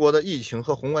是中国的疫情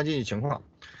和宏观经济情况。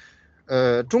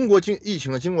中国疫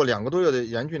情呢，经过2个多月的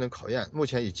严峻的考验，目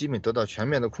前已基本得到全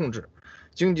面的控制，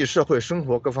经济社会生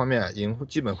活各方面已经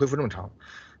基本恢复正常。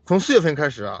从4月份开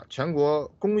始啊，全国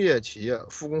工业企业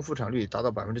复工复产率达到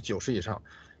90%以上，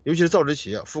尤其是造纸企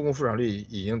业复工复产率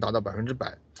已经达到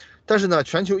100%。但是呢，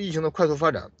全球疫情的快速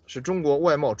发展使中国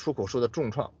外贸出口受到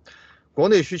重创，国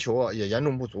内需求啊也严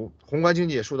重不足，宏观经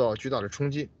济也受到巨大的冲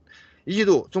击。一季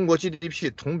度中国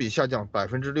GDP 同比下降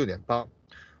6.8%。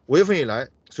5月份以来，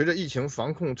随着疫情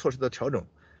防控措施的调整，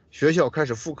学校开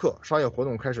始复课，商业活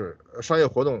动开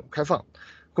放，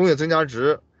工业增加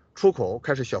值、出口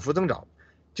开始小幅增长，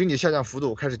经济下降幅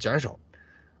度开始减少。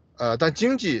但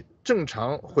经济正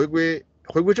常回归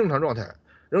正常状态，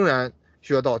仍然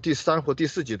需要到第3或第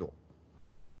4季度。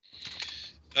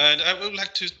And I would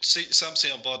like to say something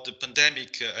about the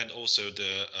pandemic and also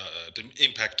the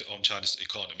impact on China's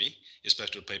economy,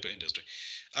 especially the paper industry.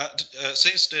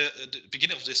 Since the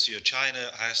beginning of this year,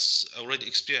 China has already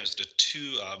experienced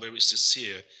 2 very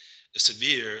severe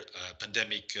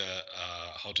pandemic,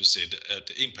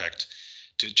 the impact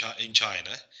in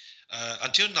China.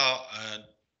 Until now,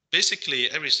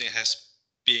 basically everything has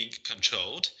been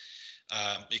controlled.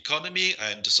 Economy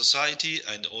and society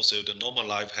and also the normal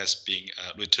life has been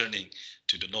returning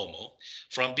to the normal.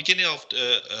 From beginning of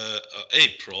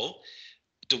April,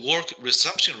 the work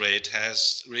resumption rate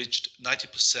has reached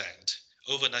 90%,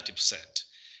 over 90%.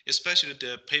 Especially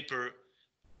the paper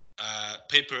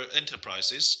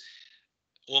enterprises,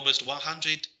 almost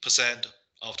 100%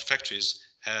 of the factories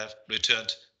have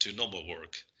returned to normal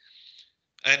work.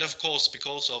 And of course,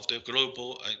 because of the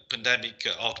global pandemic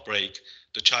outbreak,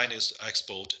 the Chinese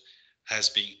export has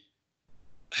been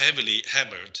heavily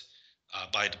hammered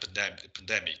by the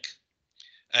pandemic.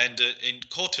 And in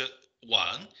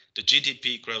Q1, the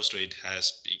GDP growth rate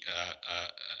has been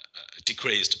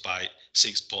decreased by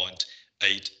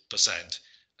 6.8%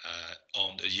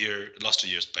 on the last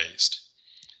year's base.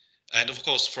 And of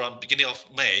course, from beginning of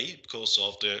May, because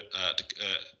of the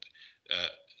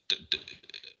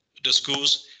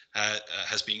schools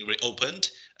has been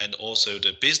reopened, and also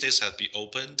the business has been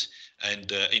opened, and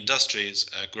the industry's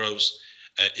growth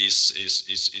is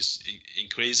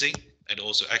increasing, and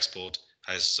also export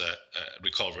has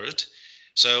recovered.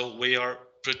 So we are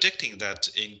predicting that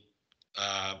in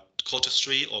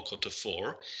Q3 or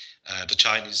Q4, the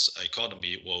Chinese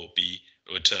economy will be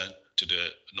returned to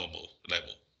the normal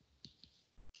level.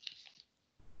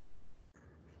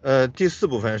 第4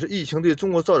部分是疫情对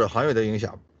中国造纸行业的影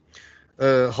响。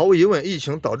毫无疑问，疫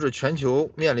情导致全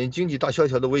球面临经济大萧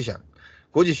条的危险，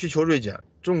国际需求锐减，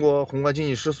中国宏观经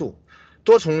济失速，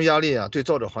多重压力啊，对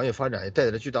造纸行业发展也带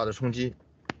来了巨大的冲击。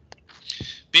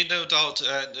Be no doubt,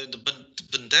 the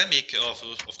pandemic of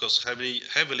course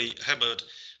heavily hammered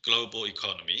global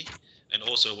economy, and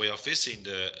also we are facing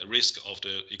the risk of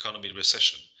the economic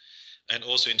recession, and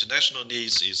also international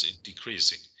needs is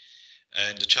decreasing,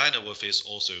 and China will face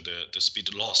also the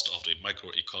speed loss of the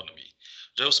microeconomy.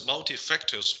 Those multi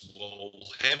factors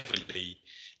will heavily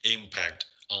impact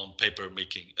on paper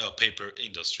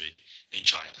industry in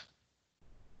China?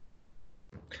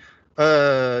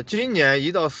 今年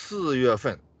1到4月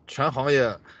份，全行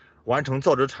业完成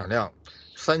造纸产量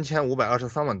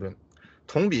3523万吨，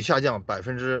同比下降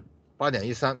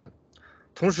8.13%。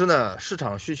同时呢，市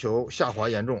场需求下滑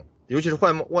严重，尤其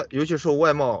受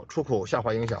外贸出口下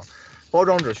滑影响，包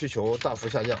装纸需求大幅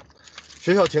下降，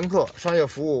学校停课，商业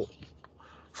服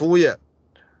务业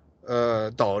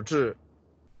导致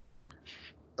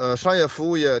商业服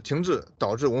务业停滞，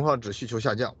导致文化纸需求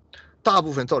下降，大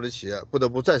部分造纸企业不得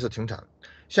不再次停产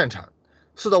限产。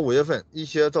4到5月份，一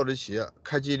些造纸企业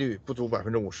开机率不足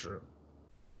50%。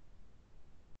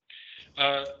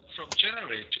From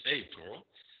January to April,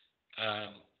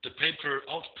 the paper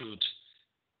output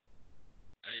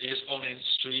is only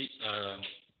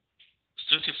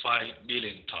 35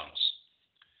 million tons,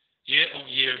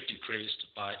 year-on-year decreased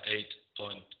by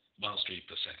 8.13%.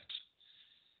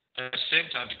 At the same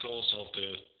time, because of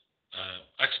the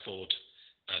export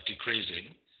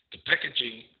decreasing, the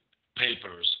packaging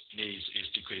papers needs is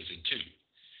decreasing too.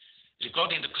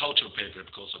 Regarding the cultural paper,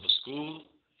 because of the school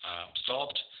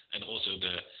stopped, and also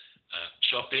the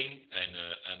shopping and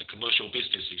the commercial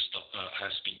businesses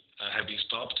have been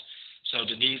stopped, so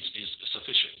the needs is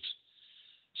sufficient.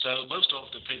 So most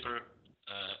of the paper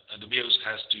and the mills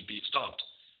has to be stopped,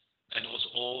 and also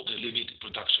all the limited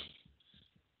production.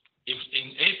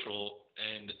 In April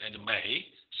and May,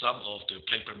 some of the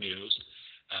paper mills,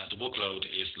 the workload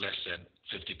is less than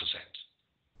 50%.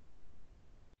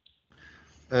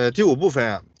 第5部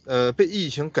分被疫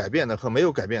情改变的和没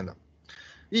有改变的。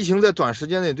疫情在短时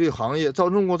间内对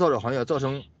中国造纸行业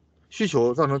需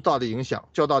求造成较大的影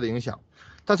响，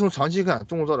但从长期看，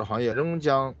中国造纸行业仍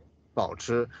将保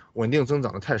持稳定增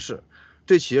长的态势，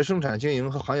对企业生产经营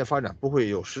和行业发展不会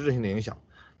有实质性的影响。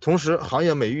同时，行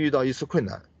业每遇到一次困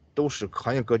难，都使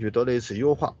行业格局得了一次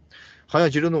优化，行业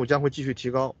集中度将会继续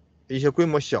提高，一些规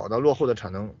模小的落后的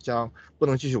产能将不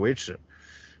能继续维持。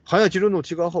行业集中度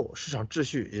提高后，市场秩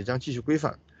序也将继续规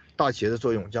范，大企业的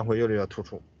作用将会越来越突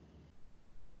出。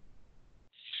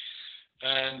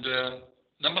And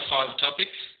number 5 topic,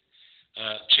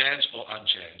 change or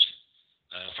unchanged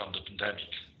from the pandemic.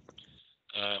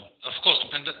 Of course, the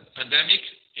pandemic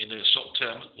in the short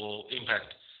term will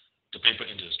impact the paper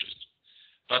industry.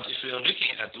 But if we are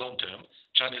looking at long term,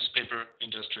 Chinese paper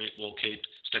industry will keep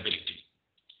stability.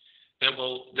 There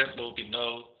will be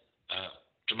no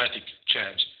dramatic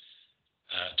change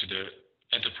to the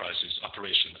enterprise's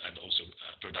operation and also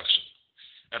production.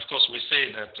 Of course, we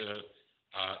say that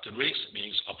the risk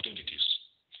means opportunities.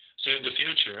 So in the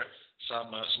future,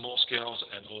 some small scales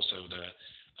and also the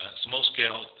small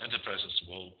scale enterprises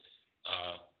will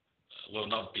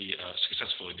not be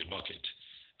successful in the market,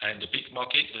 and the big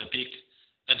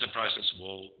enterprises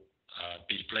will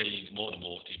be playing more and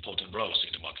more important roles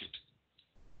in the market.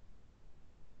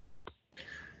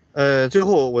 最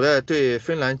后我再对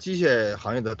芬兰机械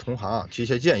行业的同行提一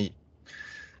些建议。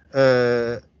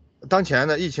当前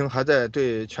呢，疫情还在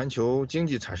对全球经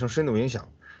济产生深度影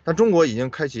响，但中国已经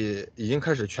开始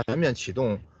全面启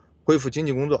动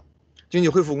经济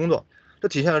恢复工作，这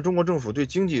体现了中国政府对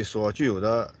经济所具有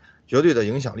的绝对的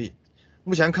影响力。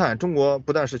目前看，中国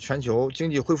不但是全球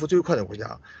经济恢复最快的国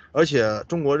家，而且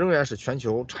中国仍然是全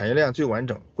球产业链最完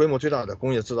整、规模最大的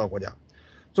工业制造国家。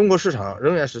中国市场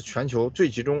仍然是全球最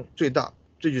集中、最大、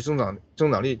最具增长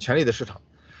力潜力的市场。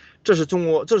这是中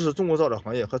国造纸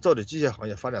行业和造纸机械行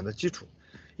业发展的基础，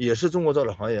也是中国造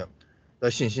纸行业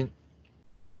的信心。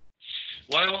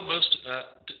While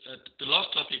the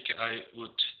last topic I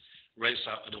would raise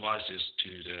some advices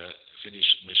to the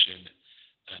Finnish machine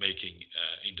making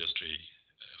industry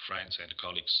friends and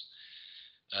colleagues.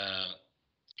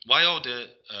 While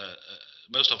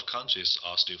most of countries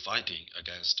are still fighting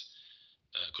against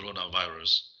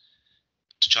coronavirus,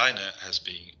 China has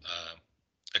been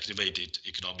activated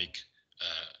economic,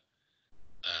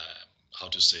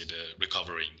 the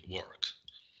recovering work.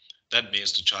 That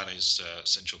means the Chinese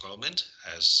central government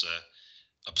has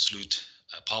absolute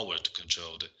power to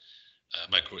control the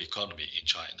macroeconomy in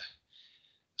China.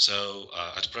 So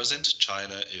at present,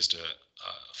 China is the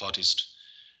fastest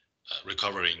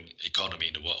recovering economy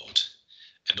in the world.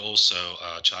 And also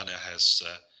China has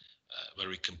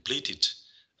very completed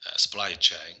supply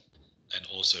chain and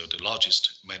also the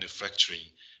largest manufacturing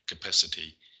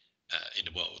capacity in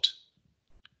the world.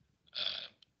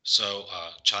 So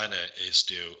China is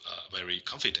still very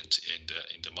confident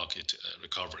in the market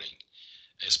recovering,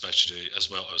 especially as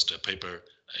well as the paper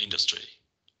industry.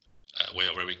 We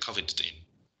are very confident in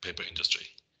paper industry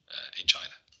in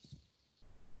China.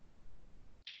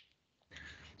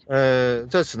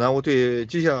 在此呢，我对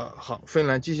芬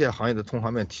兰机械行业的同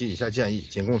行们提以下建议，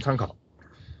仅供参考。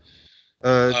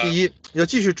第一，要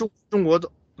继续中国的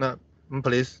那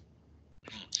，please。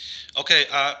Okay.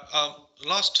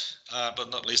 Last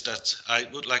but not least, that I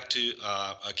would like to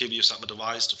give you some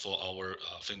advice for our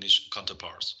Finnish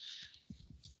counterparts.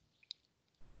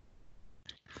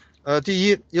 第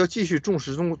一，要继续重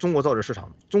视中国造纸市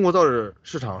场。中国造纸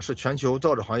市场是全球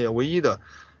造纸行业唯一的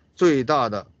最大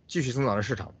的继续增长的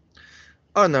市场。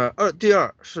第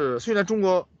二是，虽然中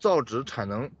国造纸产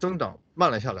能增长慢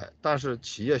了下来，但是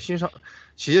企业新上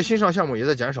项目也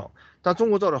在减少，但中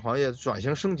国造纸行业转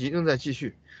型升级仍在继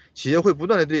续，企业会不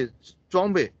断的对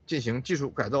装备进行技术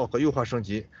改造和优化升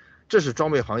级，这是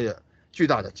装备行业巨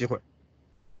大的机会。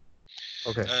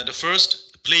Okay. The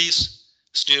first, please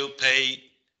still pay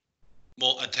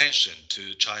more attention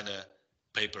to China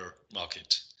paper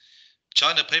market.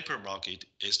 China paper market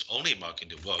is the only market in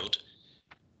the world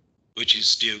which is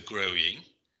still growing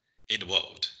in the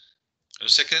world. And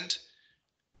second,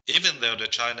 even though the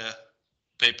China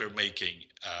paper making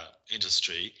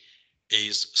industry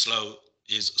is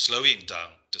slowing down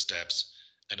the steps,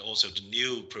 and also the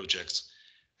new projects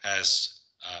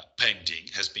are pending,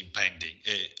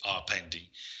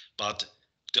 but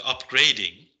the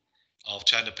upgrading of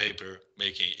China paper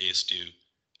making is still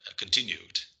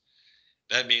continued.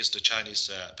 That means the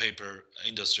Chinese paper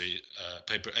industry,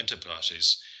 paper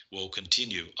enterprises will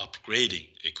continue upgrading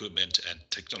equipment and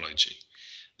technology.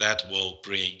 That will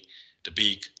bring the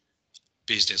big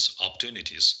business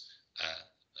opportunities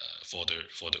for the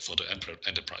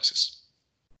enterprises.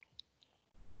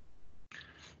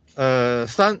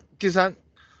 第三，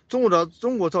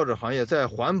中国造纸行业在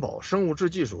环保、生物质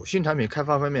技术、新产品开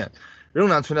发方面仍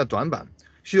然存在短板，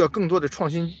需要更多的创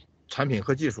新产品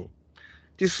和技术。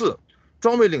第四，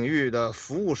装备领域的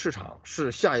服务市场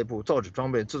是下一步造纸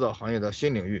装备制造行业的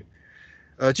新领域。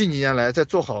近几年来，在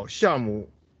做好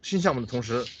新项目的同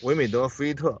时，维美德、福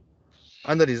伊特、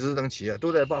安德里兹等企业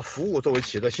都在把服务作为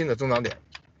企业的新的增长点。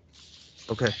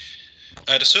Okay.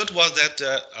 The third one that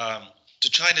the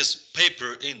Chinese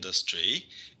paper industry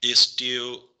is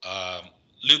still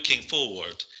looking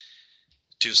forward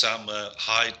to some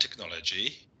high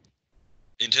technology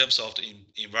in terms of the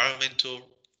environmental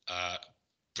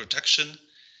protection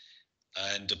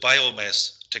and the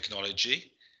biomass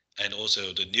technology, and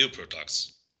also the new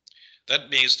products. That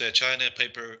means that China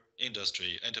paper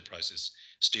industry enterprises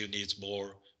still needs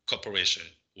more cooperation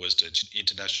with the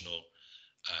international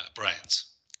brands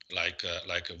like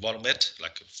Walmart,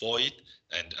 like Void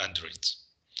and Android.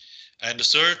 And the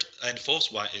third and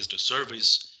fourth one is the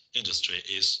service industry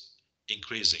is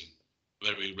increasing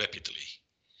very rapidly.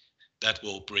 That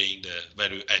will bring the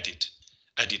value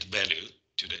added value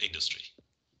to the industry.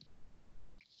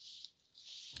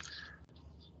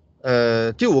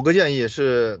 第五个建议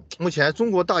是，目前中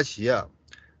国大企业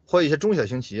或一些中小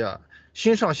型企业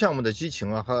新上项目的激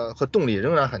情和动力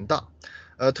仍然很大。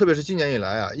特别是今年以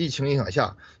来疫情影响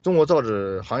下，中国造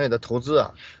纸行业的投资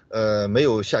没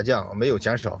有下降，没有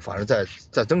减少，反而在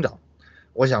增长。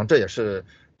我想这也是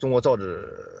中国造纸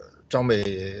装备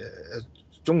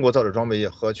业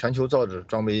和全球造纸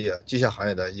装备业机械行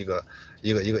业的一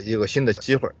个新的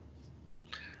机会。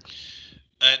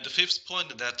And the fifth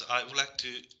point that I would like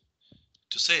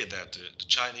to say that the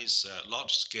Chinese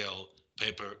large-scale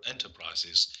paper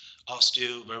enterprises are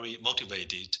still very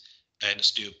motivated and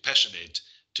still passionate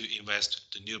to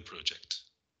invest the new project,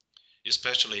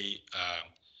 especially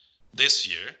this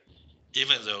year,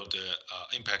 even though the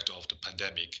impact of the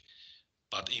pandemic,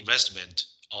 but investment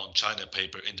on China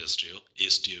paper industry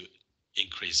is still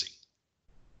increasing.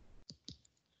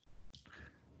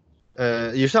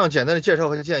 以上简单的介绍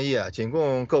和建议仅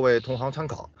供各位同行参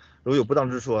考，如有不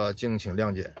当之处敬请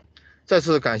谅解。再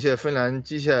次感谢芬兰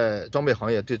机械装备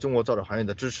行业对中国造纸行业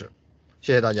的支持，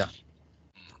谢谢大家。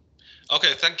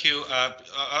Okay, thank you.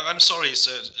 I'm sorry,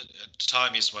 sir, the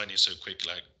time is running so quick,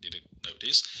 I didn't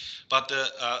notice. But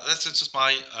that's just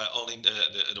my only the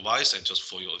advice and just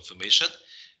for your information.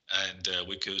 And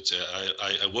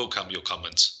I welcome your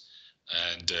comments.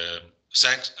 And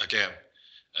thanks again,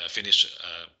 Finnish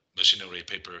machinery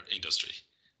paper industry.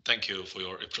 Thank you for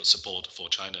your support for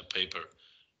China paper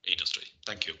industry.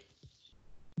 Thank you.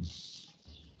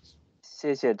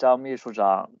 谢谢张秘书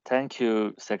长. Thank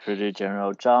you, Secretary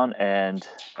General Zhang and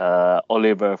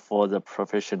Oliver for the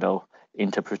professional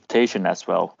interpretation as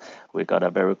well. We got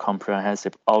a very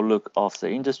comprehensive outlook of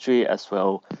the industry as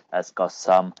well as got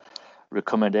some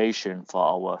recommendation for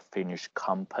our Finnish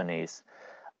companies.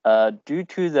 Due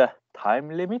to the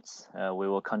time limits, we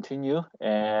will continue,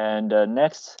 and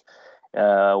next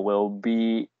will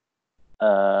be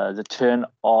the turn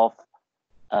of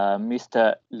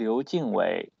Mr. Liu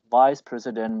Jingwei, Vice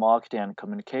President, Marketing and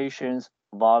Communications,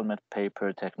 Valmet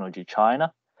Paper Technology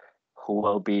China, who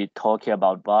will be talking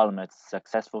about Valmet's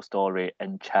successful story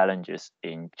and challenges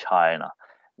in China.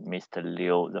 Mr.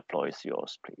 Liu, the floor is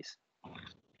yours, please.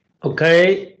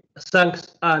 Okay,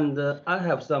 thanks. And I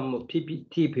have some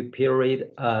PPT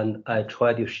prepared, and I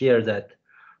try to share that.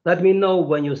 Let me know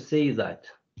when you see that.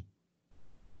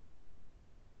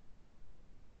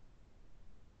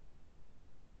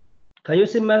 Can you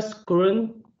see my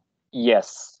screen?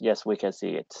 Yes, we can see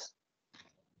it.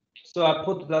 So I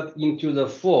put that into the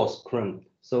full screen,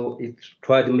 so it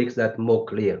try to make that more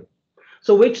clear.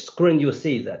 So which screen you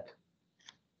see that?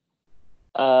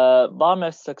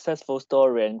 Valmet's successful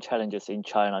story and challenges in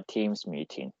China Teams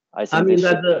meeting. I mean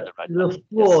that the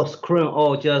full screen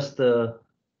or just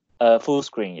full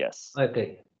screen, yes.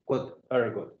 Okay, good,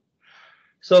 very good.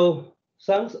 So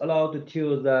thanks a lot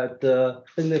to that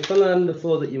Business Finland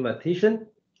for the invitation,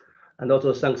 and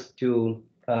also thanks to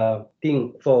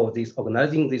Dean for this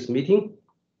organizing this meeting,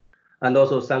 and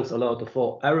also thanks a lot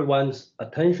for everyone's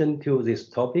attention to this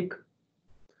topic.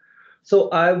 So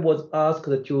I was asked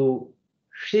to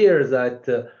share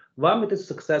that Valmet's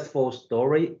successful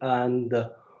story and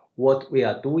what we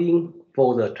are doing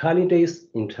for the challenges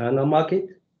in China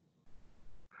market.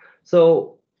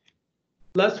 So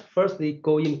let's firstly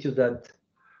go into that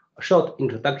short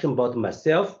introduction about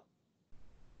myself.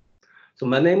 So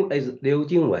my name is Liu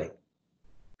Jingwei.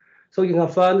 So you can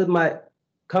find my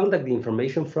contact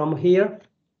information from here.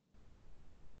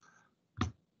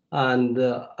 And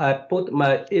I put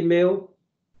my email,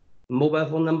 mobile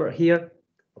phone number here.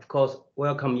 Of course,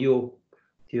 welcome you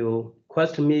to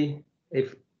question me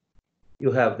if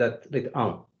you have that later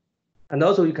on. And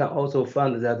also you can also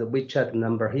find that WeChat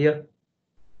number here.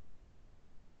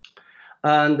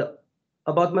 And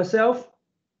about myself,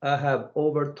 I have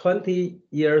over 20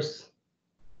 years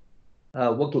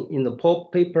working in the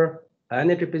pulp, paper,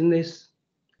 energy business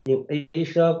in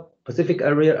Asia, Pacific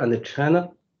area, and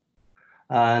China,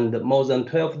 and more than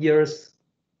 12 years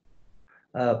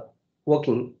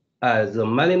working as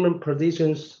management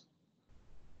positions,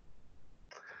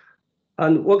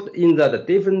 and worked in the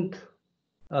different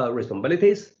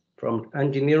responsibilities from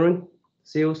engineering,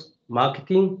 sales,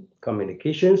 marketing,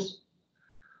 communications,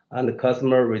 and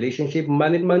customer relationship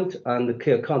management and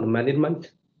key account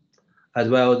management, as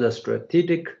well as the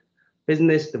strategic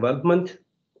business development.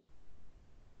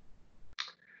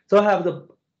 So I have the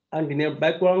engineer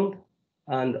background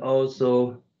and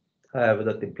also have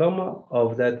the diploma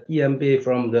of that EMBA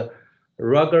from the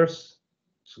Rutgers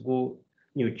School,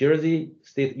 New Jersey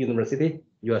State University,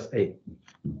 USA.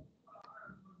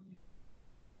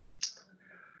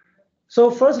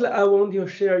 So firstly, I want to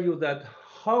share you that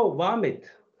how Valmet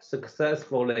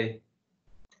successfully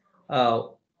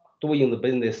doing the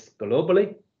business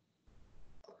globally.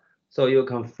 So you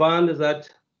can find that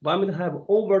Valmet have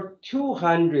over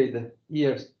 200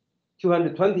 years,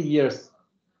 220 years,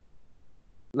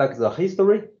 like the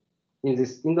history in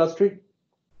this industry.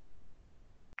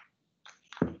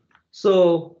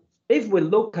 So if we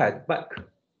look at back,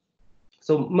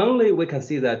 so mainly we can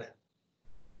see that,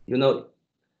 you know,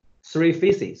 three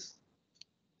phases.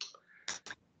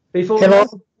 Before hello.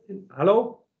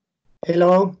 Hello.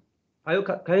 Hello.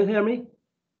 Can you hear me?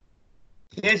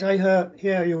 Yes, I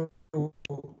hear you.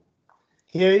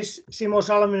 Here is Simo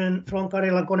Salminen from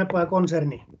Karjalan Konepaja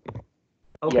Konserni.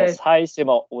 Okay. Yes, hi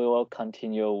Simo. We will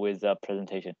continue with the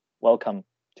presentation. Welcome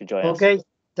to join us. Okay,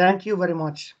 thank you very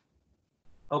much.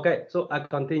 Okay, so I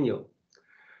continue.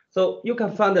 So you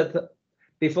can find that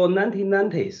before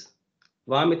 1990s,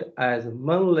 Valmet as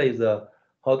mainly the,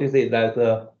 how to say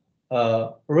that,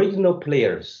 regional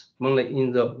players, mainly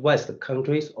in the West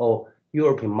countries or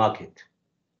European market.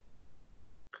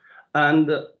 And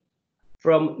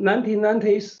from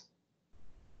 1990s,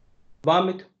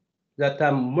 Valmet that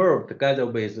time merged together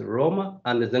with Roma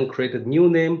and then created new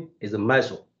name is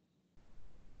Metso.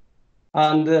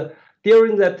 And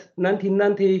during that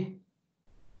 1990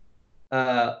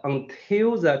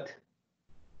 until that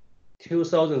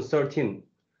 2013,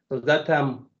 so that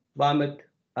time Valmet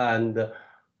and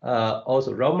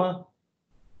also Roma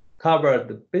covered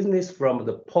the business from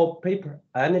the pulp, paper,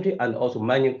 energy, and also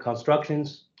mining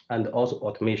constructions and also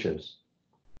automations.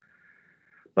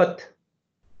 But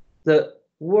the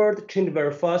world changed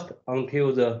very fast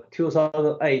until the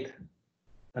 2008,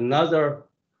 another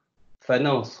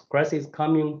finance crisis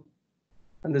coming.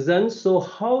 And then, so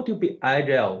how to be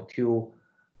agile to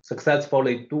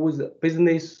successfully do the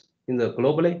business in the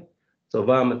globally? So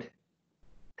Valmet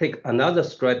take another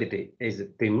strategy is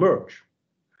demerge.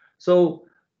 So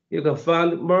you can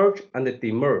find merge and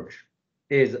demerge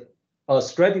is a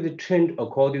strategy change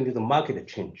according to the market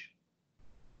change.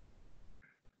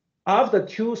 After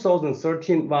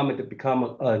 2013, Valmet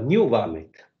became a new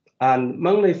Valmet and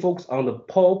mainly focus on the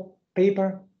pulp,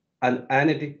 paper, and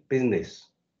energy business.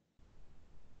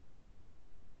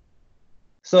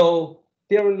 So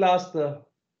during last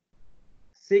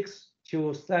 6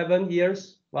 to 7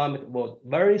 years, Valmet was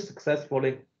very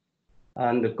successfully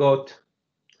and got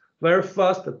very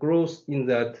fast growth in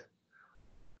that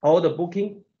order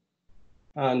booking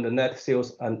and the net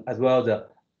sales and as well the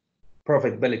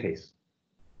profitabilities.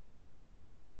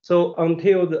 So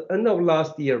until the end of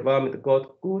last year, Valmet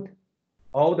got good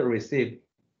order received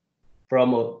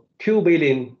from 2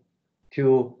 billion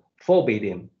to 4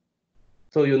 billion.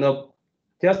 So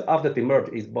just after the merge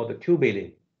is about 2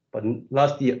 billion, but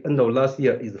last year, end of last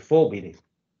year is 4 billion.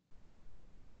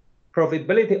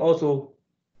 Profitability also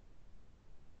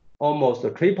almost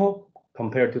triple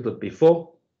compared to the before.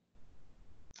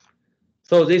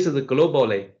 So this is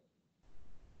globally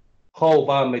how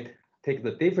Valmet take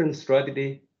the different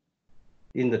strategy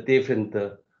in the different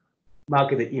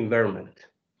market environment.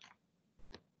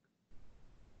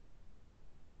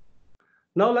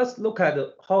 Now let's look at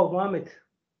how Valmet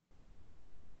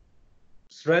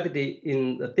strategy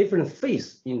in the different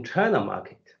phase in China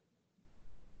market.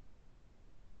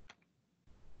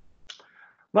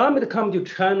 Valmet come to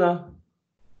China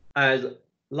as a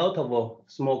lot of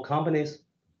small companies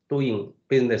doing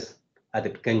business at the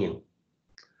beginning.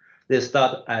 They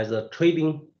start as a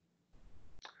trading.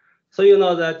 So you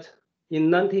know that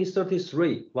in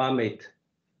 1933, Valmet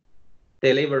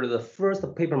delivered the first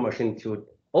paper machine to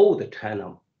old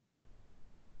China.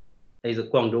 Is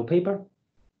Guangzhou paper.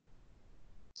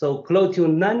 So close to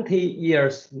 90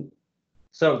 years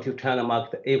served to China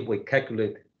market if we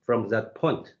calculate from that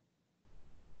point.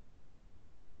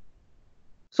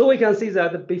 So we can see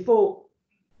that before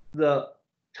the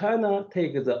China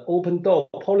take the open door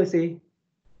policy,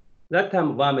 that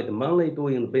time Valmet mainly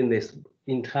doing business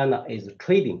in China is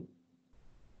trading.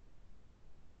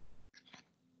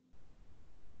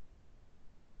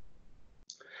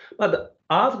 But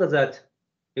after that,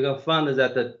 you can find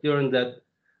that during that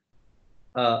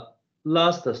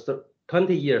last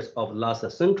 20 years of last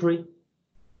century,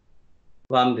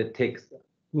 Valmet takes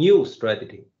new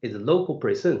strategy, is local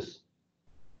presence.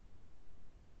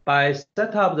 By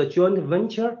set up the joint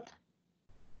venture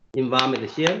in Valmet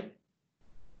Xi'an,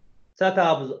 set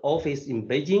up the office in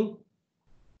Beijing,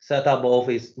 set up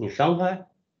office in Shanghai.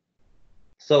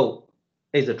 So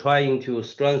it's trying to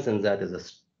strengthen that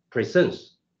the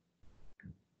presence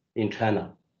in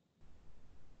China.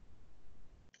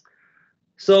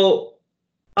 So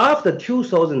after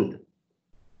 2000,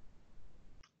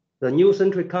 the new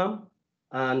century come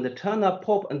and the China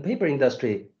pulp and paper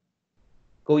industry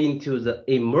go into the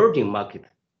emerging market.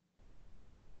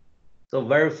 So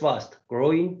very fast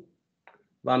growing,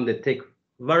 Valmet take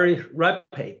very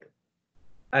rapid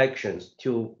actions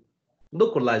to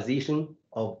localization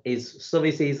of its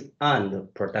services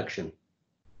and production.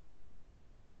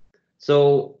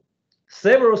 So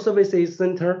several services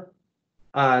center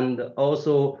and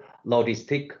also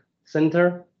logistic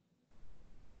center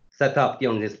set up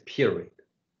during this period.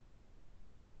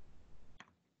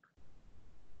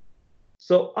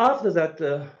 So after that,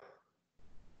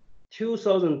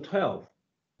 2012,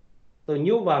 the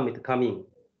new Valmet coming.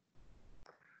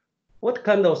 What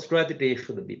kind of strategy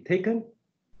should be taken?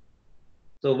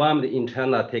 So Valmet in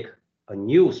China take a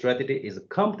new strategy is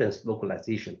competence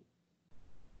localization.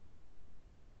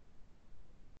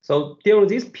 So during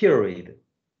this period,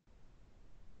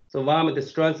 so Valmet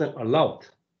strengthened a lot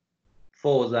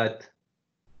for that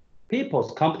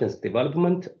people's competence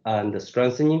development and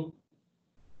strengthening.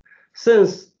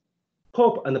 Since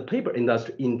pulp and paper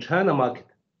industry in China market,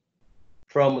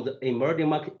 from the emerging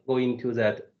market going to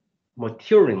that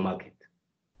maturing market.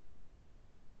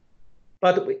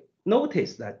 But we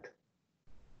notice that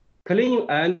clean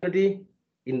energy,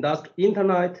 industry,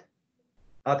 internet,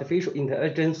 artificial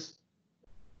intelligence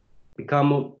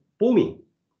become booming.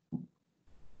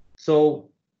 So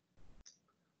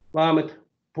Valmet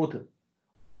put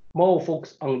more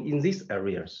focus on in these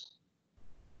areas.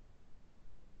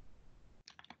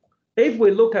 If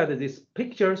we look at these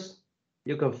pictures,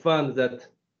 you can find that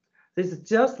this is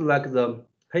just like the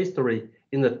history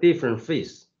in the different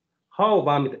phase, how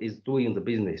Valmet is doing the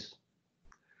business,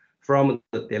 from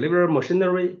the delivery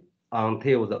machinery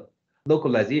until the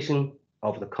localization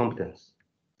of the competence.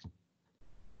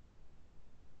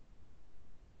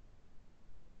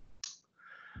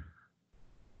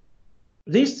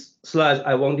 This slide,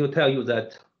 I want to tell you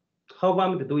that how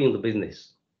Valmet doing the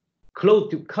business,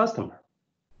 close to customer.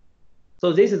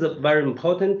 So this is very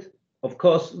important of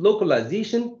course,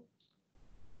 localization.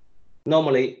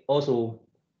 Normally, also,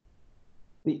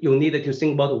 you need to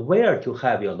think about where to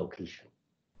have your location.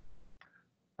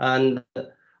 And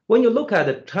when you look at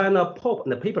the China pulp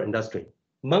and the paper industry,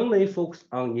 mainly focus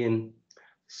on in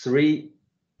 3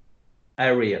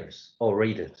 areas or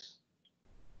regions.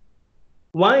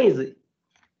 One is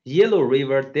Yellow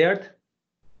River Delta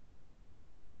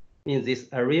in this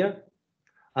area.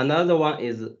 Another one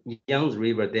is Yangtze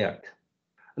River Delta.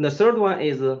 And the third one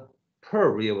is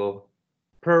Pearl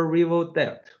River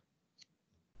Delta.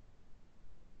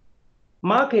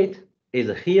 Market is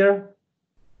here.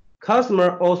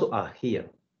 Customer also are here.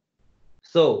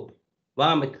 So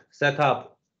Valmet set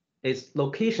up its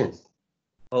locations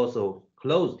also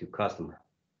close to customer.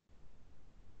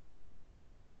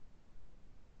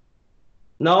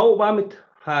 Now Valmet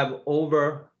have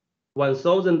over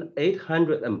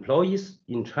 1,800 employees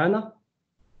in China.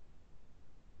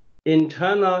 In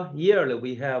China, yearly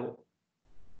we have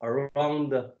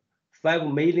around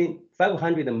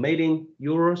 500 million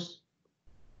euros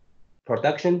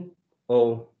production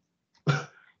or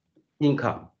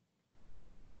income.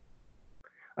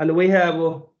 And we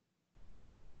have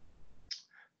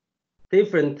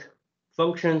different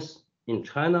functions in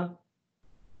China,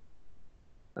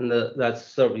 and that's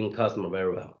serving customer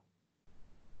very well.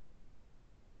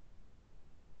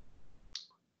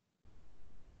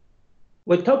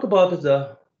 We talk about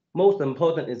the most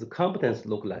important is competence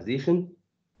localization.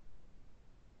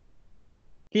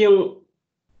 Here,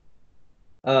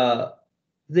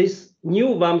 this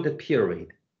new Valmet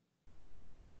period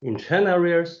in China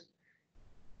areas,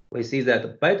 we see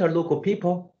that better local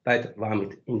people, better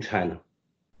Valmet in China.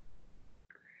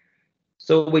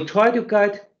 So we try to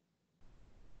get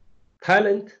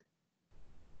talent,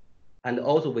 and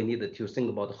also we need to think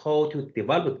about how to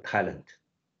develop talent.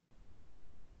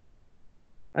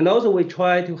 And also we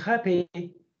try to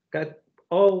get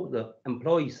all the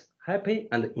employees happy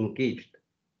and engaged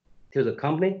to the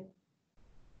company.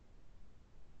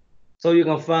 So you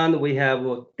can find we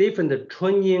have different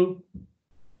training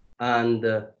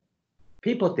and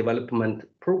people development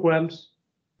programs.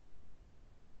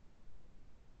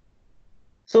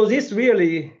 So this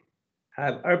really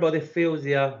have everybody feels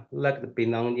they are like the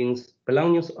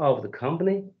belongings of the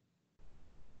company.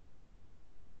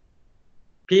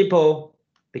 People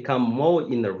become more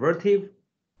innovative.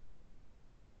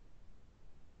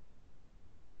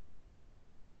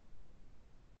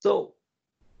 So,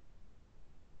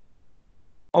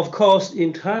 of course,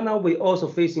 in China, we also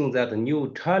facing that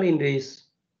new challenges,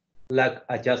 like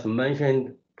I just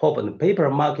mentioned, pulp and paper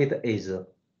market is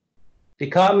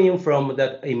becoming from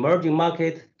that emerging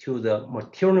market to the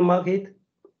mature market.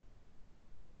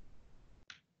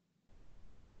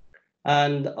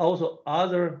 And also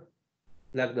other,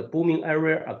 like the booming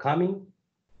area are coming.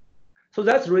 So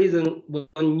that's the reason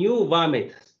when new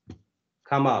Valmet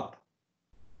come up,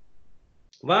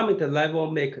 Valmet level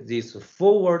make this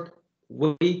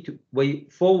way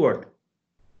forward,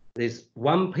 this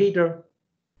one pager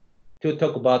to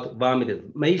talk about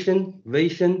Valmet mission,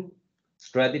 vision,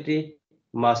 strategy,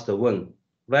 master win,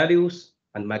 values,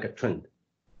 and mega trend.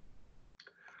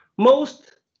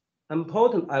 Most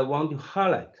important I want to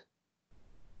highlight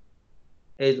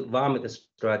is Valmet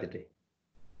strategy.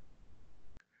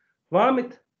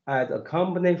 Valmet as a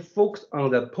company focused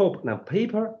on the pulp and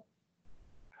paper,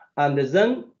 and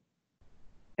then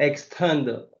extend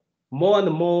more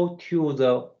and more to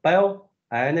the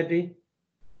bioenergy,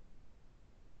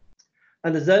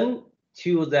 and then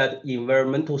to that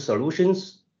environmental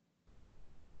solutions,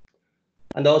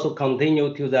 and also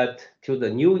continue to the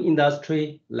new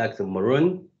industry like the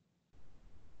marine.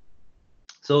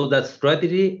 So that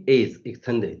strategy is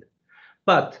extended,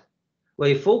 but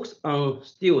we focus on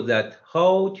still that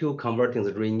how to converting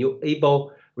the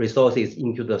renewable resources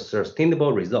into the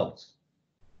sustainable results.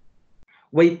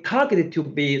 We targeted to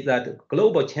be that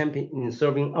global champion in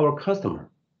serving our customer.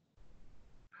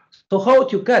 So how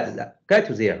to get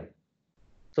to there?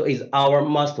 So it's our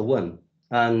must win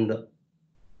and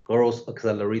growth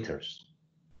accelerators.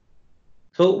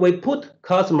 So we put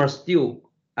customer still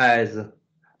as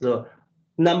the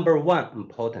 #1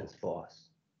 importance for us.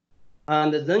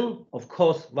 And then, of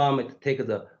course, Valmet take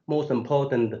the most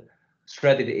important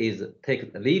strategy is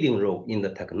take the leading role in the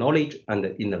technology and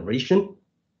the innovation.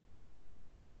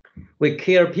 We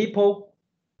care people.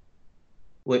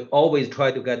 We always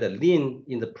try to get a lean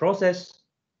in the process.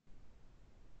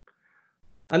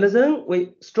 And then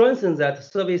we strengthen that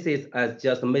services, as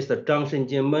just Mr. Zhang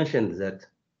Shenjin mentioned, that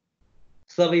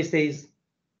services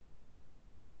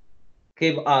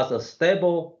give us a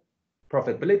stable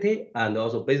profitability and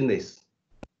also business.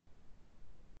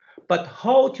 but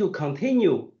how to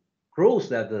continue growth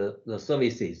that the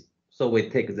services. So we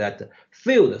take that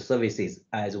field services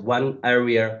as one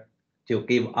area to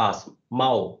give us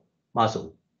more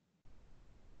muscle.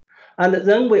 And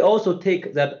then we also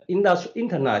take that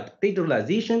internet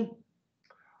digitalization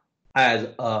as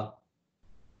a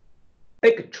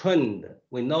big trend.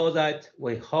 We know that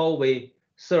how we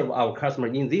serve our customer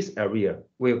in this area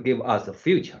will give us a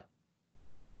future.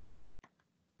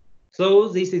 So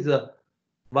this is a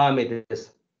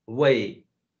Valmet's way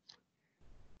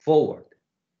forward.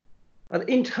 And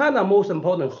in China, most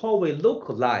important, how we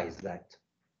localize that.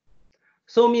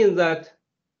 So means that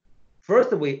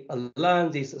first we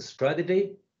align this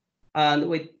strategy and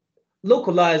we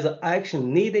localize the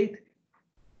action needed,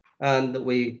 and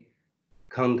we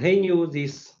continue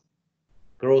this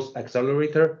growth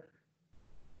accelerator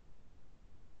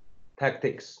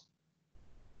tactics.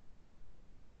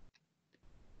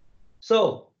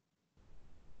 So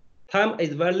time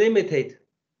is very limited.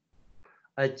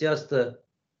 I just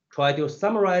try to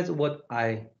summarize what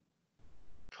I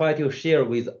try to share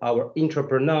with our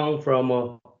entrepreneur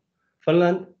from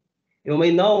Finland. You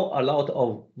may know a lot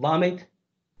of Valmet,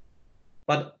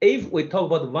 but if we talk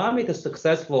about Valmet's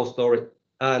successful story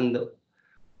and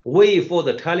way for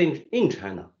the challenge in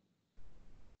China,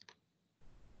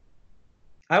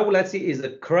 I would like to see is the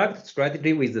correct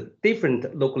strategy with a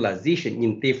different localization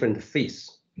in different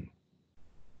phases.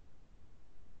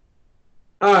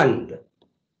 And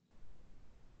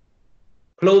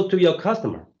close to your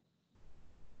customer.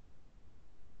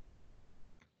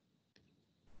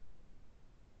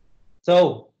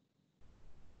 So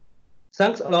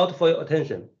thanks a lot for your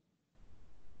attention.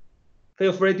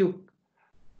 Feel free to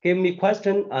give me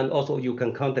question, and also you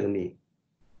can contact me.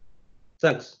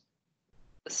 Thanks.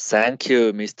 Thank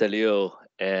you, Mr. Liu,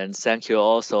 and thank you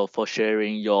also for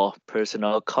sharing your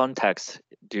personal context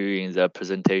during the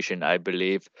presentation. I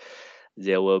believe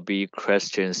there will be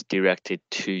questions directed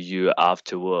to you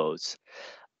afterwards.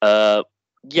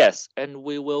 Yes, and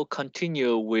we will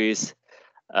continue with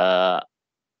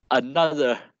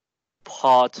another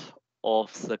part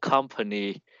of the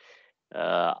company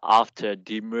after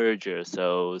the merger.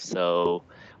 So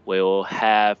we'll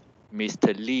have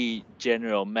Mr. Li,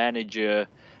 General Manager,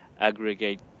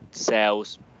 Aggregate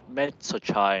Sales, Metso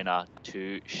China,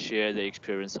 to share the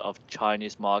experience of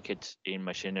Chinese market in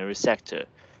machinery sector.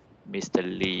 Mr.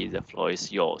 Li, the floor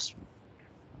is yours.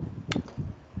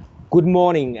 Good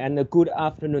morning and good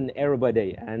afternoon,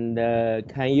 everybody. And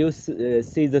can you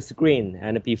see the screen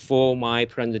and before my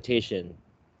presentation?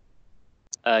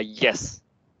 Yes.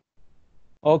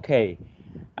 Okay.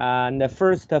 And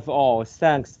first of all,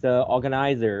 thanks the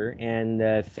organizer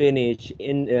and Finnish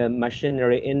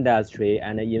machinery industry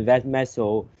and invest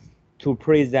Metso to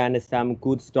present some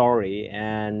good story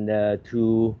and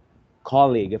to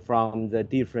colleague from the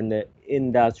different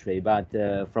industry, but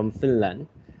from Finland.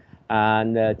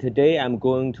 And today I'm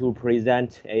going to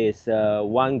present is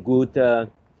one good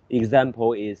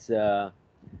example is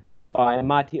by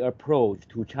multi approach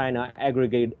to China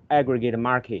aggregate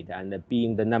market and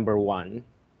being the number one.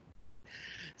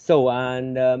 So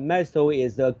and Metso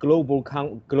is a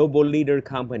global leader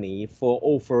company for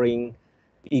offering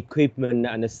equipment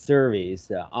and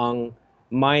service on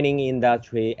mining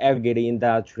industry, aggregate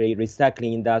industry,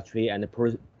 recycling industry, and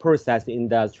process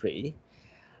industry.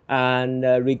 And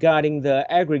regarding the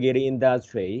aggregate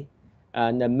industry,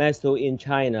 and Metso in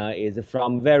China is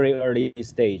from very early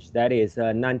stage. That is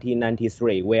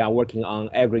 1993. We are working on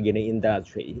aggregate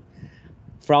industry.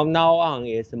 From now on,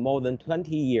 it's more than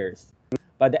 20 years.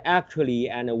 But actually,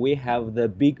 and we have the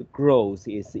big growth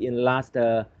is in last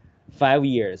 5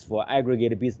 years for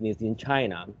aggregate business in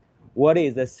China. What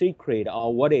is the secret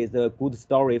or what is the good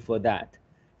story for that?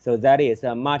 So that is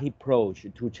a multi-approach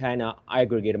to China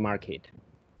aggregate market.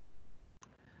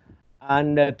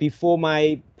 And before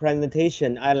my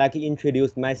presentation, I'd like to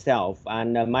introduce myself.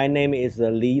 And my name is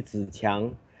Li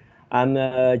Ziqiang. I'm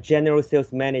a General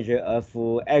Sales Manager of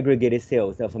Aggregate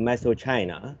Sales of Metso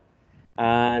China.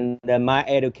 And my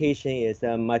education is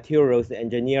Materials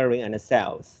Engineering and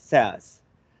Sales.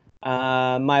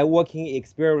 My working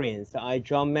experience, I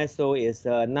joined Metso is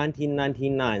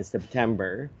 1999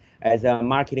 September as a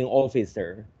marketing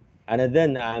officer. And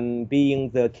then I'm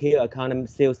being the key account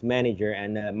sales manager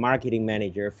and marketing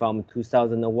manager from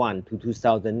 2001 to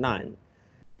 2009.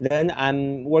 Then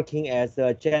I'm working as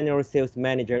a general sales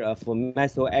manager of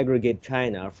Metso Aggregate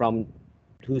China from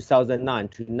 2009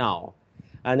 to now.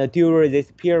 And during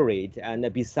this period,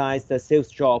 and besides the sales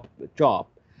job,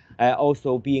 I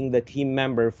also being the team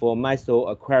member for Metso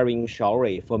acquiring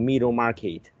Shaori for middle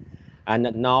market, and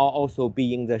now also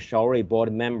being the Shaori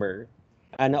board member.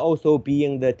 and also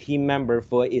being the team member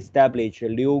for established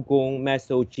Liugong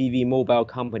Metso GV mobile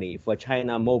company for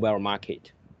China mobile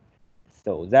market.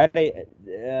 So that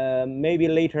maybe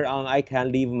later on I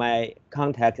can leave my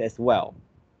contact as well.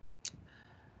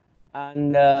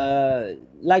 And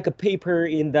like a paper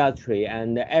industry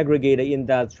and aggregate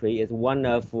industry is one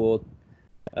of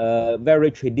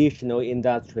very traditional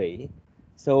industry.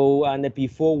 So and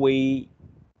before we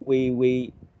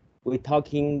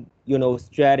talking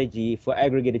strategy for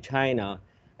aggregate China,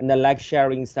 and I like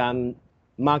sharing some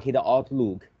market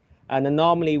outlook. And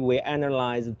normally we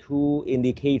analyze two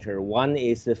indicators. One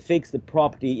is the fixed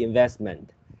property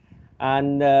investment.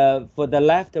 And for the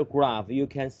left graph, you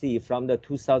can see from the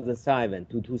 2007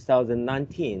 to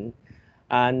 2019,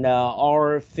 and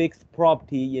our fixed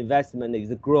property investment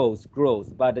is growth,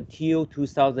 but till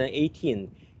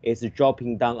 2018, it's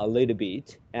dropping down a little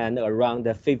bit and around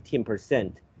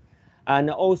 15%.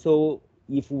 And also,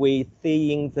 if we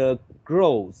seeing the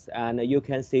growth, and you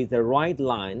can see the right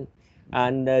line,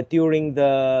 and between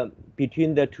the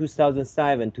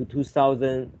 2007 to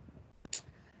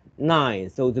 2009,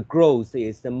 so the growth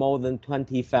is more than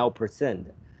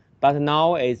 25%. But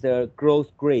now the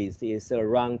growth rate is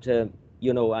around, and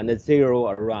zero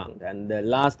around, and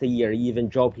last year even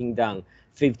dropping down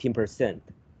 15%.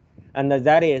 And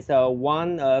that is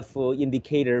one of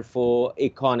indicator for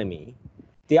economy.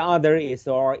 The other is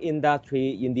our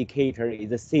industry indicator is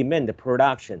the cement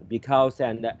production, because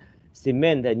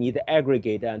cement need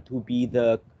aggregate and to be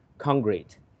the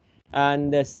concrete.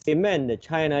 And cement,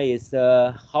 China is,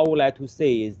 how would I like to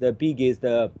say, is the biggest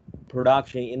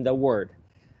production in the world.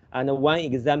 And one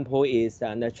example is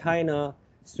China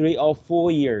 3 or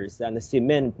 4 years, and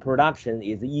cement production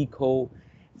is equal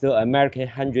to American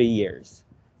 100 years.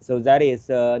 So that is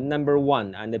number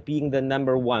one, and being the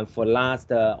number one for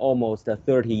last almost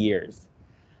 30 years.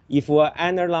 If we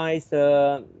analyze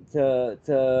the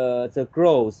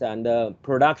growth and the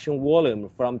production volume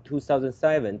from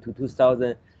 2007 to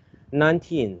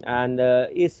 2019, and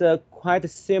it's quite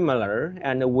similar,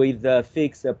 and with the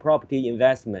fixed property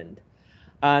investment,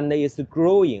 and it's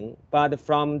growing, but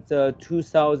from the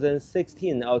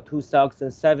 2016 or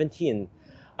 2017,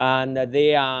 and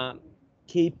they are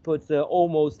keep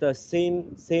almost the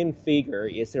same figure.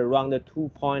 Is around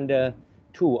 2.2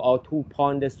 or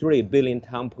 2.3 billion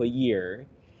ton per year,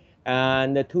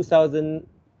 and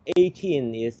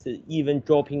 2018 is even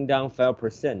dropping down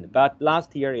 5%. But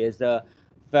last year is a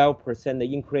 5%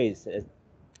 increase.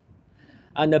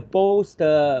 And both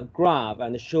the graph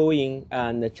and showing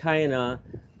and China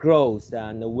growth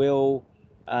and will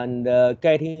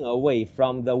getting away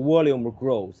from the volume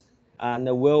growth, and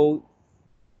will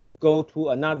go to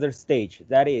another stage,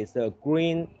 that is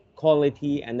green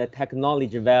quality and the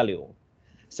technology value.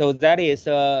 So that is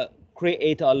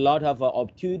create a lot of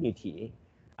opportunity,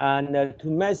 and to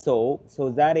Metso,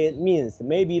 so that it means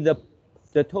maybe the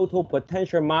total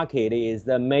potential market is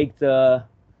make the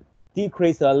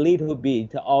decrease a little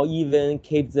bit or even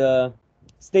keep the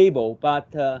stable, but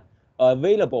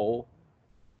available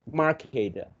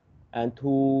market and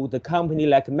to the company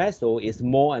like Metso is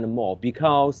more and more,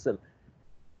 because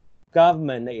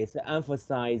government is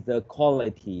emphasize the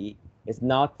quality, it's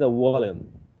not the volume.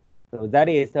 So that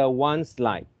is one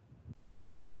slide.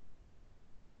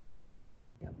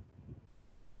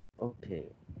 Okay.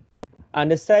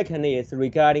 And the second is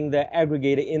regarding the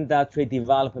aggregate industry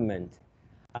development.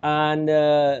 And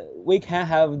we can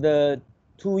have the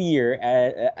 2 year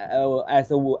as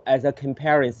a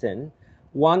comparison.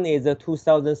 One is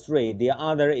 2003, the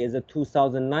other is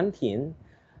 2019.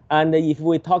 And if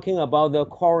we're talking about the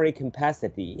quarry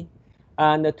capacity,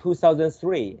 and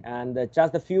 2003, and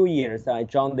just a few years I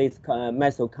joined this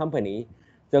Metso company,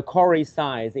 the quarry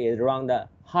size is around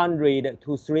 100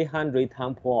 to 300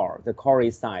 ton per hour, the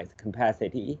quarry size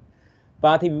capacity.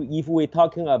 But if we're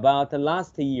talking about the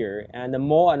last year, and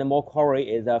more quarry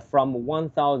is from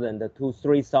 1,000 to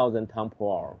 3,000 ton per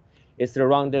hour. It's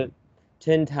around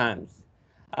 10 times.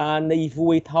 And if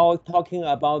we talking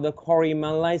about the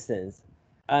quarryman license,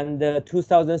 and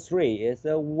 2003 is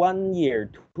 1 year,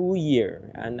 2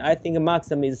 year, and I think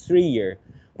maximum is 3 years,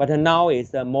 but now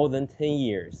it's more than 10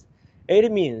 years.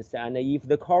 It means, and if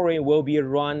the quarry will be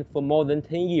run for more than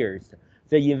 10 years,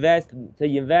 the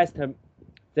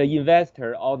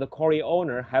investor or the quarry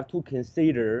owner have to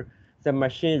consider the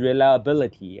machine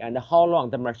reliability and how long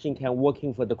the machine can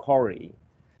working for the quarry.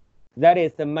 That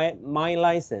is the mine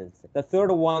license. The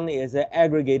third one is the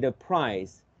aggregated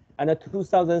price. And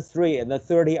 2003 is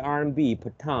 30 RMB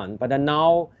per ton. But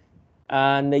now,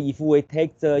 and if we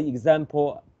take the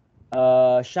example,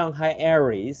 Shanghai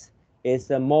areas, is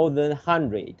more than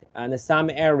 100, and some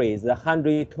areas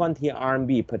 120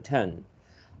 RMB per ton.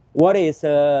 What is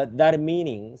that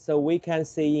meaning? So we can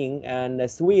see in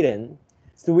Sweden,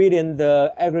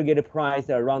 the aggregate price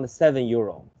around 7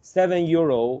 euro. 7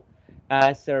 euro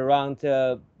as around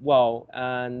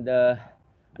and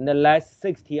the less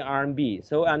 60 RMB.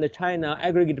 So and the China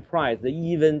aggregate price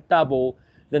even double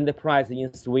than the price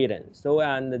in Sweden. So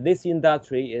and this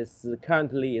industry is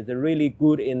currently a really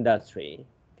good industry.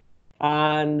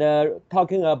 And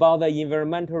talking about the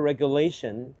environmental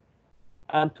regulation,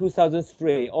 in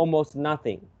 2003 almost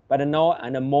nothing, but now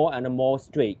and more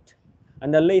strict.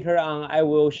 And later on, I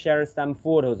will share some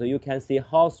photos so you can see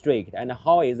how strict and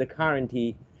how is the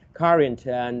current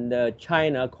and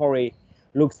China Korea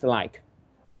looks like.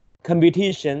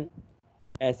 Competition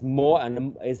is more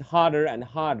and is harder and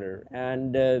harder.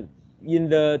 And in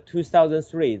the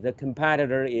 2003, the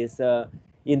competitor is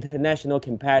international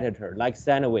competitor like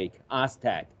Sandvik,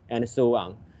 Aztec, and so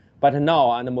on. But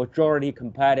now, and the majority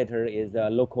competitor is a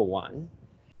local one.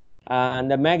 And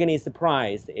the manganese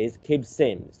price is keep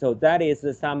same. So that is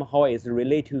somehow is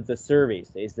related to the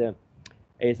service.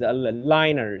 Is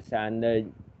liners and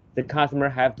the customer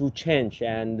have to change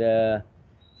and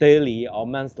daily or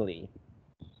monthly.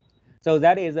 So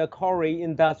that is a Korea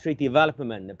industry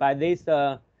development. By this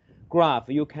graph,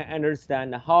 you can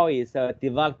understand how is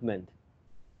development.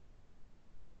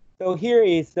 So here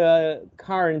is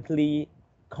currently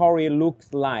Korea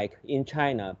looks like in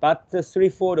China, but the 3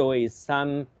 photo is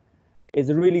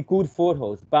really good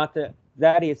photos, but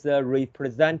that is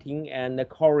representing and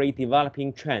Korea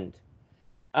developing trend.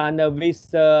 And with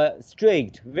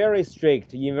very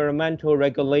strict environmental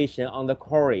regulation on the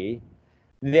Korea,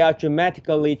 they are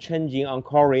dramatically changing on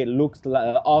Korea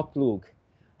outlook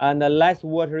and less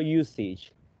water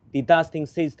usage, dedusting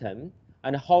system,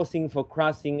 and housing for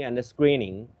crossing and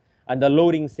screening, and the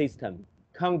loading system,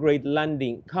 concrete land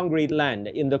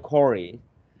in the quarry.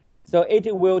 So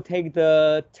it will take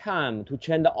the time to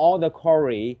change all the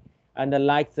quarry and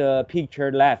like the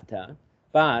picture left,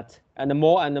 but and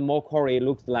more quarry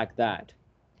looks like that.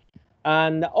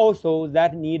 And also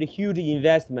that need huge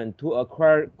investment to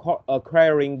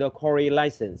acquiring the quarry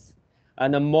license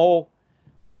and more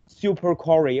super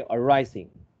quarry arising.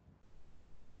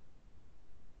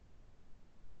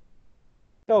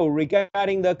 So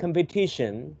regarding the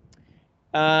competition,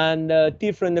 and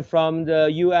different from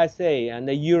the USA and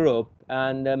the Europe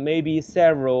and maybe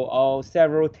several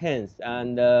tens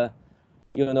and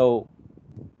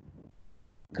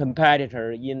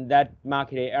competitor in that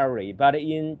market area. But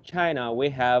in China, we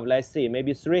have, let's see,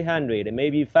 maybe 300,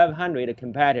 maybe 500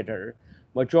 competitor.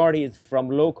 Majority is from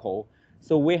local.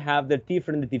 So we have the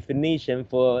different definition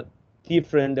for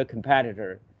different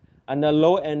competitor. And the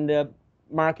low-end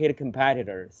market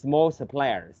competitor, small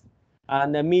suppliers,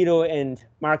 and the middle-end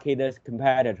market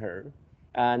competitor.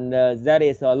 And that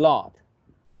is a lot.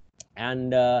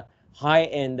 And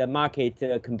high-end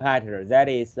market competitor, that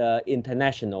is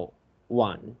international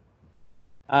one.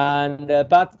 And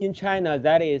but in China,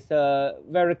 that is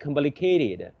very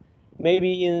complicated.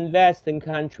 Maybe in Western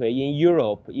country, in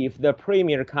Europe, if the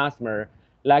premier customer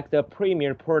like the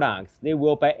premier products, they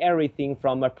will buy everything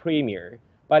from a premier.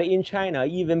 But in China,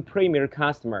 even premier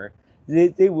customer,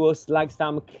 they will select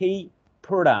some key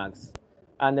products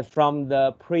and from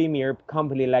the premier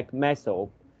company like Metso,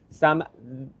 some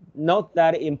not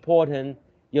that important,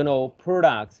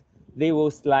 products, they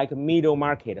will select middle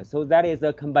market. So that is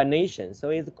a combination. So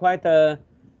it's quite a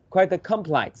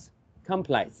complex.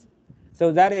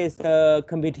 So that is a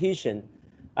competition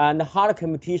and hard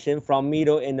competition from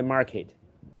middle in the market.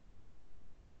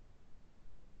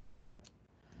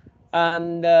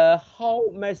 And how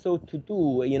Metso to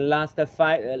do in last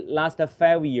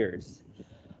 5 years,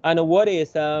 and what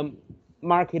is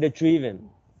market driven?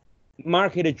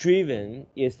 Market driven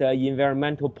is the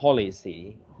environmental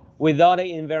policy. Without an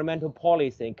environmental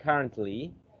policy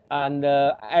currently, and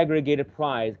the aggregate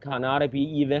price cannot be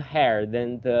even higher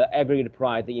than the aggregate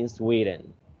price in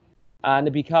Sweden.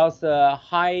 And because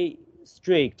high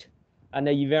strict and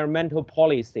environmental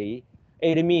policy,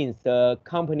 it means the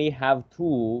company have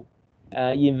to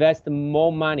invest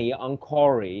more money on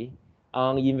quarry,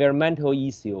 on environmental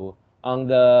issue, on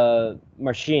the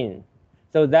machine.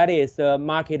 So that is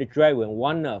market driven,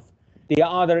 one of. The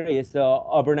other is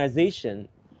urbanization.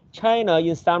 China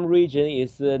in some region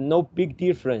is no big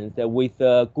difference with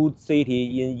a good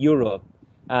city in Europe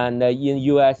and in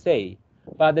USA.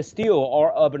 But still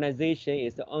our urbanization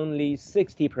is only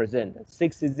 60%,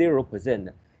 60%.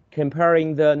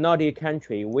 Comparing the Nordic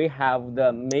country, we have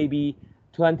the maybe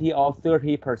 20 or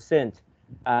 30%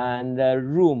 and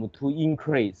room to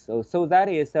increase. So that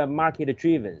is market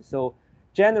driven. So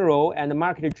general and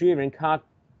market driven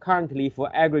currently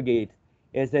for aggregate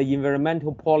is the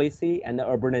environmental policy and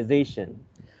urbanization.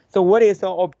 So what is the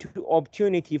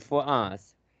opportunity for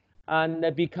us?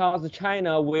 And because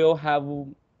China will have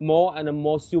more and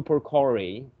more super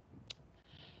quarry,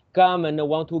 government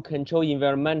want to control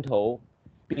environmental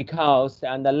because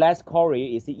and the less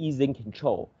quarry is easy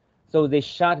control. So they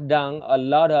shut down a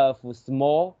lot of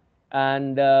small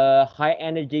and high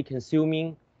energy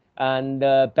consuming and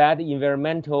bad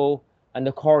environmental and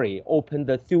the quarry, open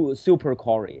the super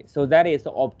quarry. So that is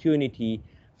the opportunity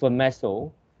for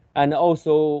Metso. And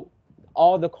also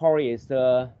all the quarry is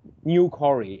new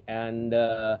quarry and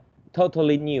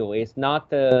totally new. It's not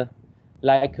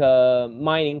like a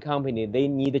mining company. They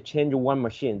need to change one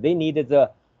machine. They need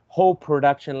the whole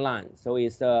production line. So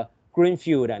it's a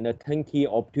greenfield and a turnkey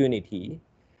opportunity.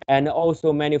 And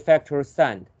also manufacture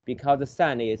sand, because the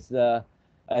sand is a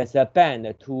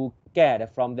banned to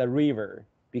get from the river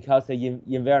because the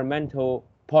environmental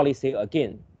policy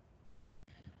again.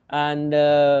 And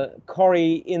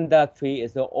quarry industry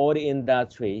is the old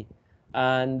industry,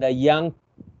 and the young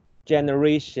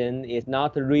generation is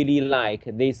not really like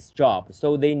this job.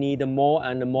 So they need more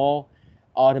and more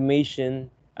automation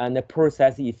and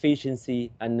process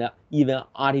efficiency and even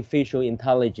artificial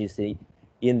intelligence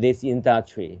in this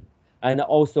industry, and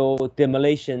also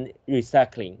demolition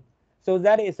recycling. So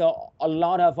that is a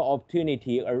lot of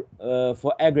opportunity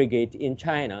for aggregate in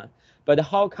China. But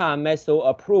how can Metso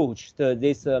approach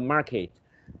this market?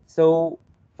 So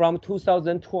from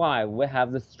 2012, we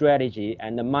have the strategy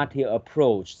and the market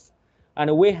approach.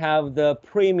 And we have the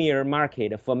premier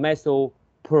market for Metso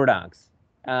products.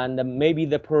 And maybe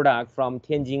the product from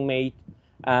Tianjin made,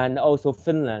 and also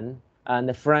Finland,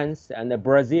 and France, and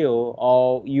Brazil,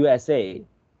 or USA.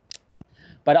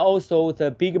 But also the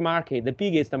big market, the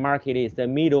biggest market is the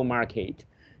middle market.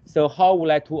 So how would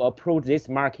I like to approach this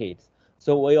market?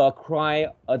 So we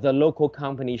acquired the local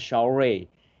company Xiaorui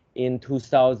in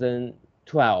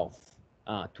 2012.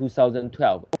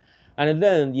 And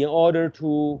then in order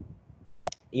to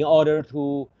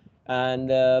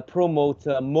promote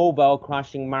mobile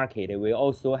crushing market, we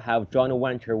also have joint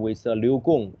venture with Liu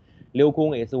Gong. Liu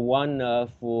Gong is one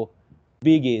of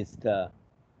biggest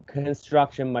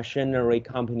construction machinery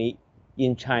company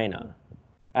in China.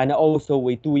 And also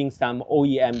we're doing some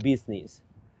OEM business.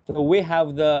 So we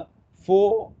have the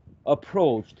full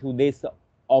approach to this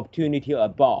opportunity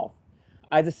above.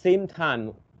 At the same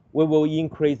time, we will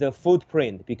increase the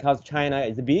footprint because China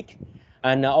is big.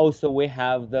 And also we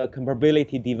have the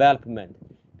capability development,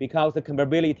 because the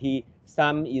capability,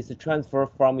 some is transferred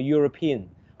from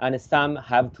European and some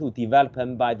have to develop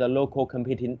them by the local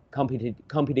competence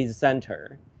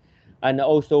center. And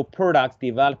also product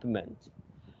development.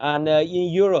 And in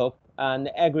Europe, an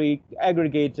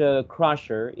aggregate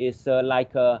crusher is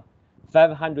like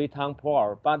 500 tons per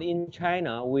hour. But in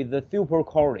China, with the super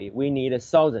quarry, we need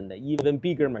 1,000, even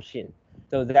bigger machine.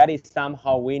 So that is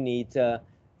somehow we need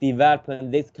developing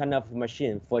this kind of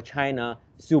machine for China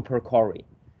super quarry.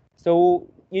 So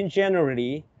in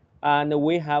generally, and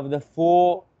we have the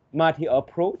full multi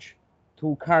approach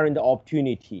to current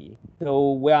opportunity.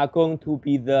 So we are going to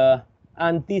be the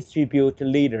undistributed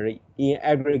leader in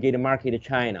aggregate market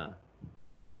China.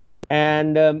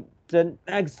 And the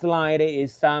next slide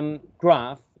is some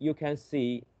graph. You can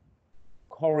see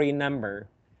quarry number.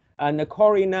 And the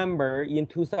quarry number in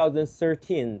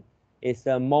 2013 is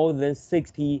more than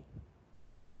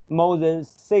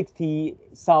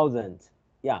 60,000.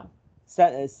 Yeah,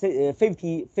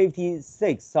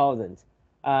 56,000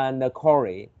 and the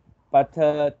quarry. But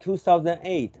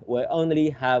 2008, we only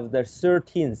have the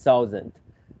 13,000.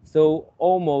 So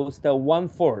almost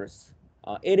 1/4.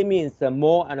 It means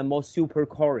more and more super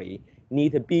quarry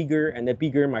need a bigger and a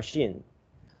bigger machine.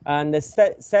 And the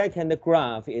second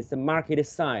graph is the market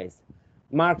size.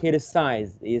 Market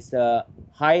size is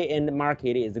high-end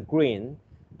market is green,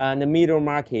 and the middle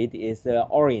market is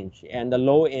orange, and the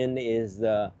low end is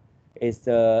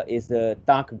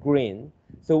dark green.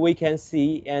 So we can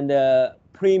see, and the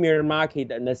premier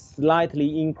market and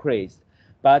slightly increased,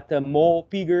 but more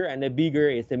bigger and bigger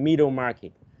is the middle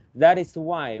market. That is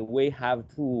why we have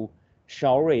to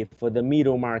Xiaorui for the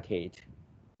middle market,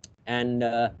 and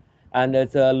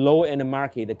the low end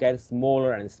market gets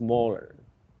smaller and smaller.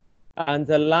 And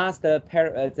the last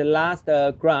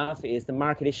graph is the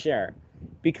market share,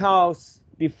 because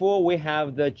before we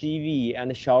have the GV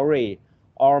and Xiaorui,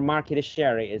 our market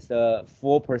share is 4%,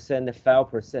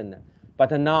 5%,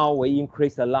 but now we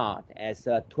increase a lot as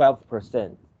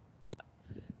 12%.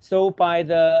 So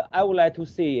I would like to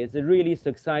say it's a really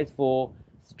successful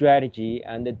strategy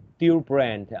and a dual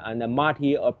brand and a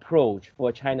multi approach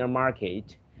for China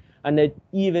market. And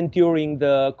even during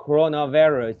the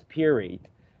coronavirus period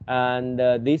and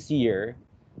this year,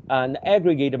 an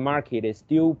aggregate market is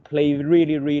still play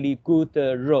really good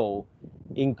role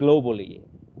in globally.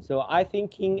 So I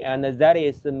thinking, and that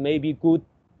is maybe good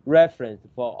reference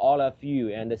for all of you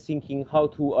and thinking how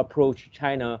to approach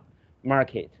China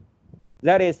market.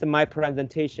 That is my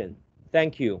presentation.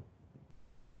 Thank you.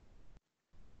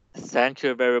 Thank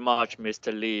you very much,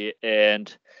 Mr. Lee.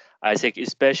 And I think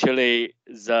especially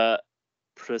the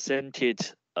presented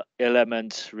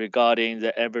element regarding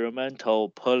the environmental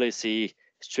policy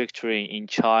structuring in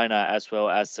China, as well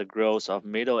as the growth of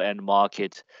middle-end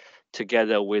market,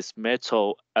 together with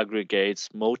Metso aggregates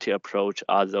multi-approach,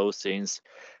 are those things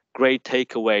great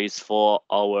takeaways for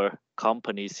our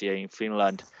companies here in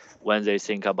Finland when they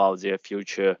think about their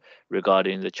future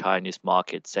regarding the Chinese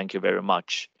market. Thank you very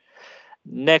much.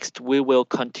 Next, we will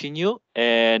continue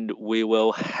and we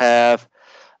will have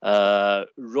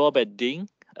Robert Ding,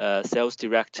 sales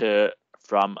director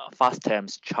from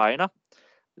Fastams China,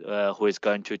 who is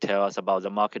going to tell us about the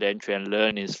market entry and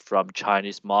learnings from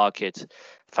Chinese market.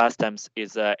 Fastams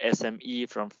is a SME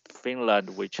from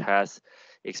Finland, which has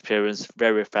experienced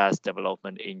very fast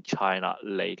development in China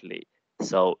lately.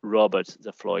 So, Robert,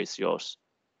 the floor is yours.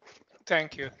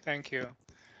 Thank you. Thank you.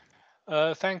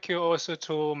 Thank you also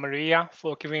to Maria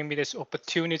for giving me this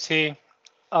opportunity.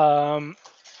 I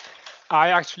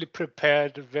actually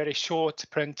prepared a very short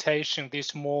presentation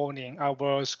this morning. I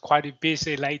was quite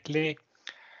busy lately.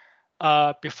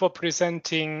 Before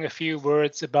presenting a few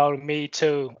words about me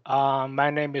too, my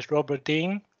name is Robert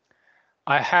Ding.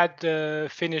 I had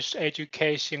finished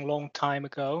education a long time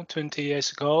ago, 20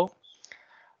 years ago.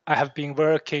 I have been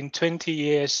working 20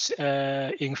 years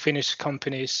in Finnish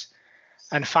companies,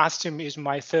 and Fastams is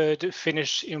my third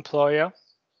Finnish employer.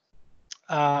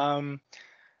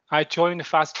 I joined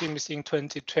Fastams in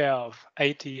 2012,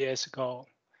 8 years ago.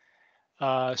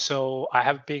 So I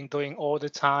have been doing all the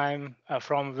time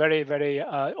from very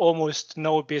almost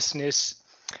no business,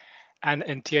 and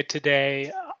until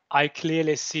today, I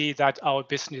clearly see that our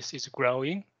business is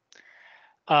growing.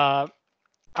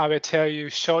 I will tell you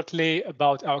shortly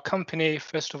about our company.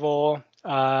 First of all,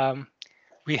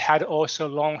 we had also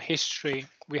long history.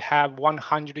 We have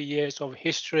 100 years of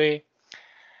history,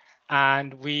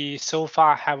 and we so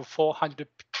far have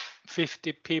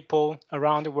 450 people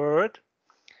around the world.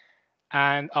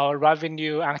 And our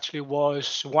revenue actually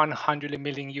was 100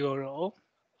 million euro.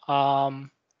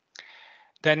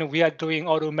 Then we are doing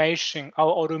automation.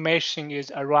 Our automation is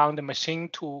around the machine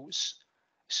tools.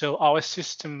 So our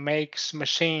system makes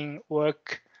machine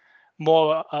work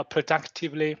more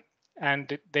productively,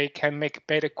 and they can make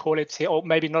better quality, or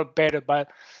maybe not better,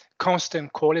 but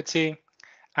constant quality,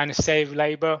 and save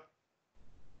labor.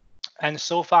 And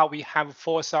so far we have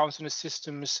 4,000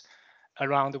 systems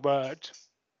around the world.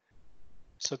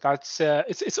 So that's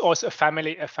it's also a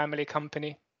family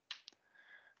company.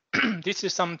 This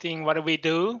is something what we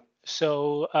do.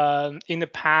 So in the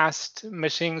past,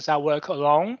 machines are work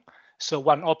alone. So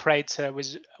one operator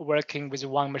was working with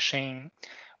one machine.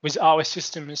 With our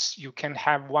systems, you can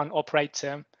have one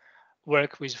operator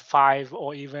work with 5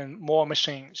 or even more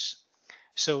machines.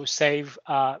 So save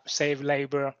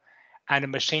labor, and the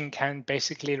machine can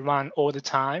basically run all the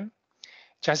time.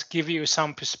 Just give you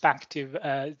some perspective,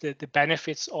 the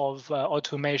benefits of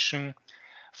automation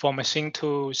for machine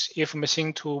tools. If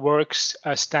machine tool works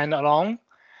standalone,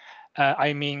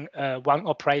 I mean one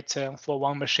operator for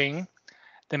one machine,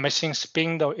 the machine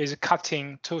spindle is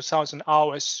cutting 2,000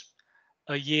 hours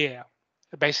a year.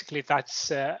 Basically, that's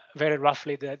very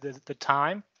roughly the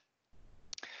time.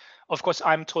 Of course,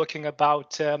 I'm talking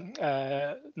about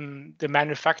the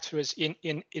manufacturers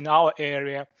in our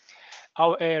area.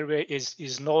 Our area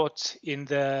is not in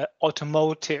the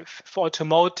automotive. For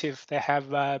automotive, they have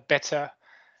better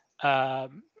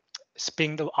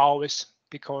spindle hours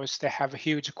because they have a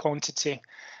huge quantity.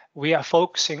 We are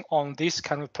focusing on this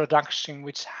kind of production,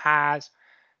 which has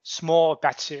small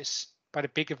batches, but a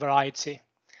big variety.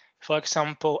 For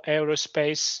example,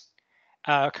 aerospace,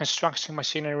 construction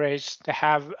machineries, they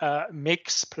have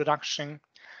mixed production.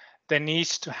 They need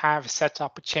to have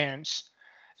setup chains.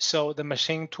 So the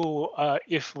machine tool,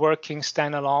 if working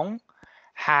standalone,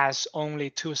 has only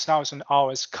 2,000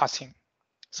 hours cutting.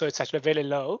 So it's actually very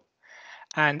low.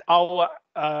 And our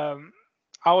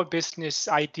business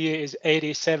idea is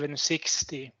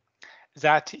 8760.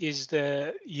 That is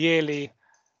the yearly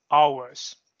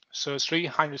hours. So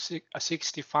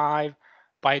 365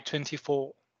 by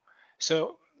 24.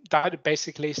 So that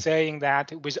basically saying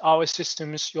that with our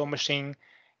systems, your machine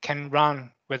can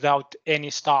run without any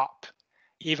stop,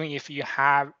 even if you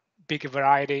have big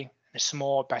variety and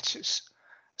small batches.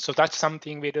 So that's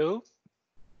something we do.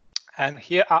 And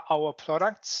here are our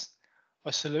products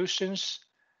or solutions.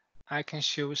 I can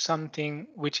show something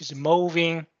which is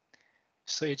moving,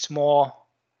 so it's more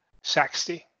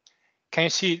sexy. Can you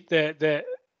see the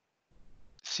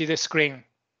screen?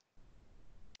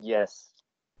 Yes.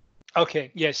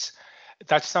 Okay, yes,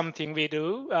 that's something we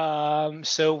do.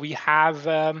 So we have,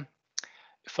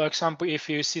 for example, if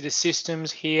you see the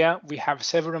systems here, we have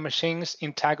several machines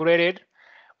integrated.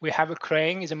 We have a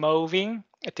crane is moving,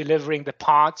 delivering the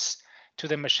parts to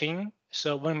the machine.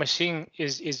 So when machine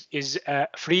is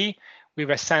free, we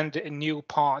will send a new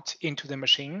part into the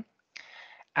machine.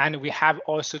 And we have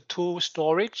also tool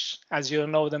storage. As you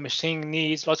know, the machine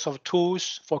needs lots of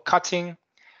tools for cutting.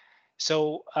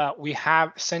 So we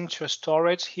have central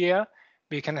storage here.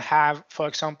 We can have, for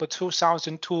example,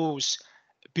 2,000 tools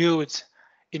built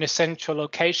in a central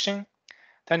location.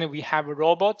 Then we have a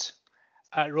robot.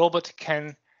 A robot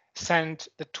can send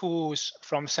the tools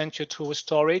from central tool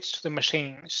storage to the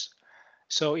machines.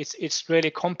 So it's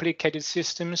really complicated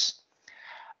systems.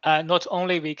 Not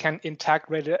only we can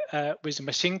integrate with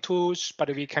machine tools,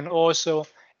 but we can also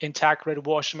integrate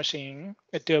wash machine,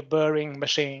 a deburring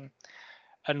machine.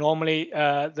 Normally,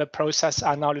 the process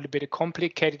are now a little bit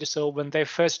complicated. So when they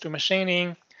first do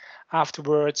machining,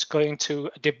 afterwards going to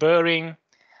deburring,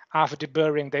 after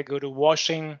deburring they go to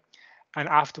washing, and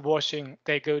after washing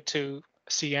they go to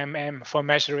CMM for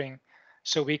measuring.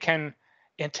 So we can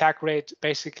integrate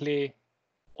basically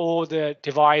all the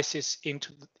devices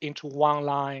into one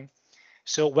line.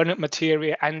 So when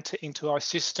material enter into our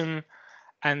system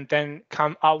and then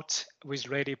come out with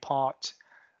ready part.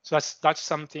 So that's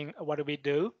something what we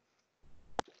do.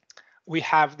 We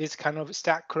have this kind of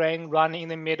stack crane running in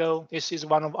the middle. This is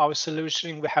one of our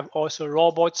solutions. We have also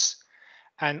robots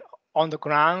and on the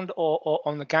ground or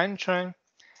on the gantry.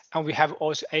 And we have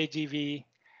also AGV.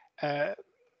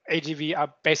 AGV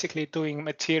are basically doing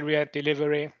material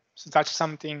delivery. So that's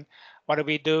something what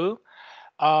we do.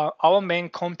 Our main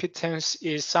competence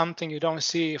is something you don't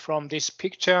see from this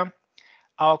picture.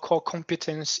 Our core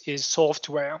competence is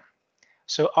software.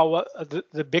 So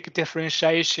the big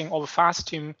differentiation of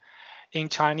Fastim in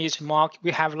Chinese market,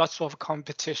 we have lots of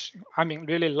competition. I mean,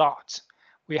 really lots.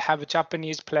 We have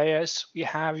Japanese players, we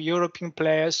have European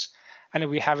players, and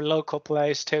we have local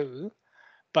players too.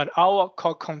 But our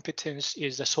core competence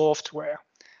is the software.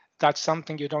 That's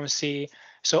something you don't see.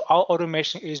 So our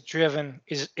automation is driven,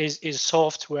 is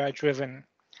software driven.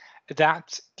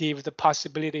 That gives the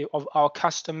possibility of our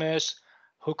customers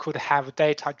who could have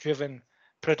data driven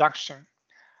production.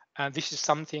 And this is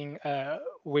something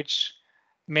which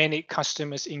many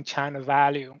customers in China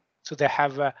value. So they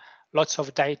have lots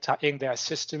of data in their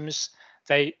systems.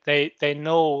 They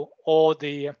know all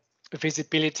the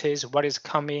visibilities, what is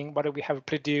coming, what we have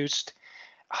produced,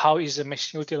 how is the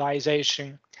machine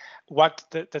utilization, what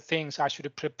the things I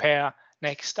should prepare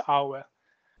next hour.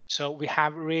 So we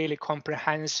have really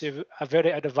comprehensive, a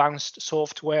very advanced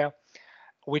software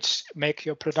which make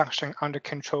your production under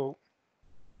control.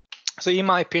 So in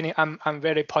my opinion, I'm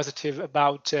very positive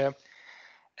about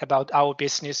our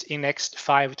business in next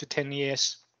 5 to 10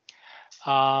 years.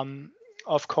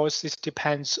 Of course, this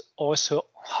depends also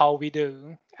how we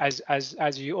do.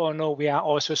 As you all know, we are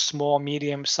also small,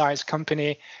 medium-sized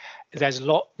company. There's a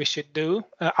lot we should do.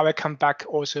 I will come back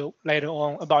also later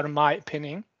on about my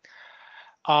opinion.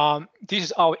 This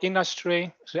is our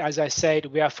industry. So as I said,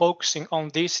 we are focusing on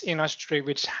this industry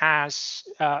which has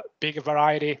big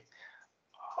variety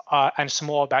and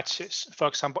small batches. For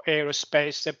example,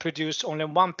 aerospace, they produce only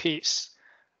one piece,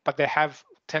 but they have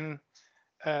 10.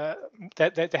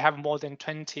 They have more than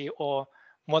 20 or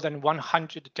more than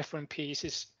 100 different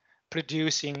pieces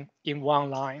producing in one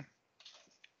line.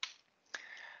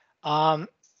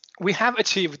 We have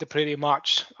achieved pretty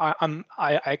much.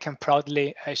 I can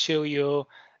proudly show you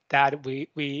that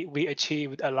we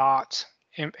achieved a lot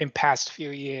in past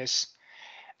few years.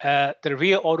 The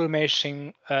real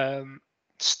automation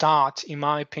start, in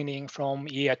my opinion, from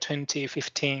year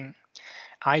 2015.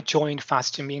 I joined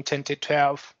Fastim in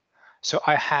 2012, so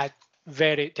I had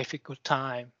very difficult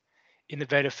time in the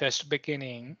very first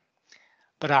beginning,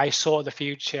 but I saw the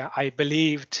future. I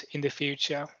believed in the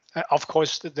future. Of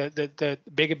course, the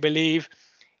big belief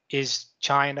is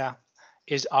China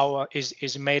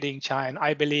is made in China.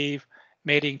 I believe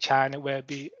made in China will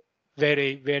be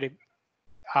very, very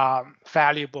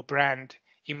valuable brand.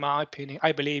 In my opinion,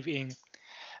 I believe in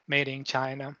made in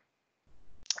China,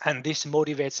 and this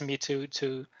motivates me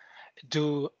to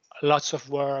do lots of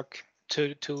work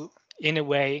to in a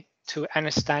way to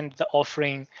understand the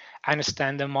offering,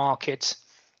 understand the market,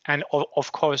 and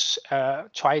of course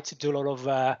try to do a lot of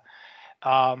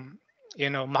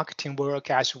marketing work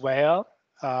as well.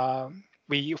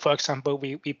 For example,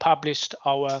 we published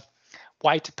our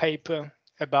white paper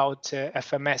about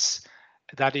FMS,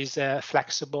 that is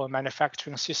flexible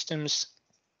manufacturing systems.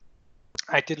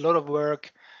 I did a lot of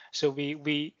work, so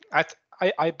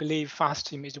I believe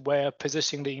Fastim is well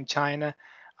positioned in China.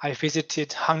 I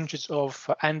visited hundreds of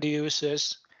end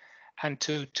users and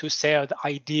to sell the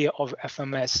idea of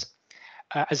FMS.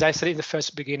 As I said in the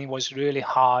first beginning, was really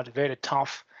hard, very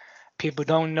tough. People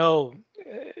don't know.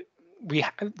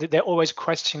 They always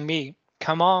question me.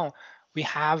 Come on, we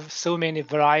have so many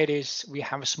varieties. We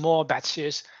have small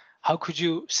batches. How could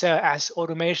you sell as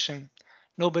automation?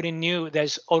 Nobody knew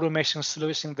there's automation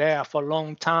solution there for a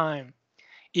long time.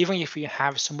 Even if we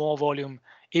have small volume,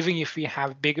 even if we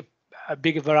have a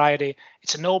big variety,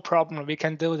 it's no problem. We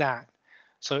can do that.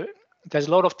 So there's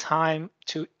a lot of time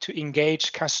to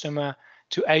engage customer,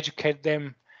 to educate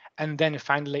them, and then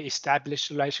finally establish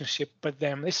a relationship with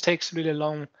them. This takes really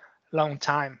long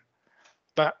time.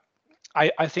 But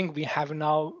I think we have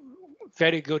now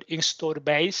very good installed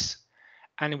base,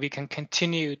 and we can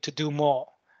continue to do more.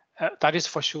 That is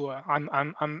for sure.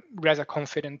 I'm rather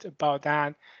confident about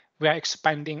that. We are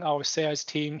expanding our sales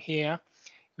team here.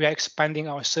 We are expanding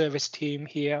our service team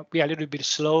here. We are a little bit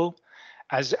slow,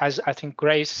 as I think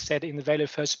Grace said in the very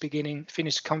first beginning.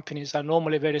 Finnish companies are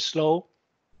normally very slow,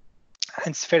 and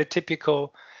it's very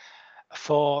typical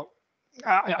for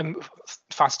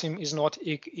Fastim is not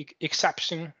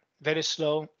exception. Very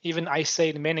slow. Even I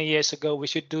said many years ago we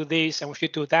should do this and we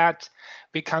should do that.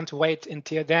 We can't wait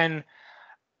until then.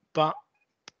 But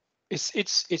it's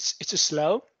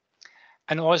slow.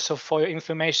 And also for your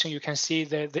information, you can see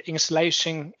the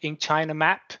installation in China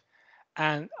map,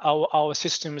 and our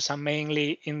systems are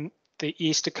mainly in the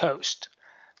East Coast.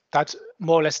 That's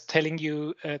more or less telling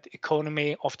you the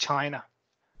economy of China.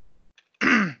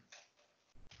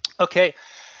 Okay,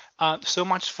 so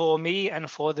much for me and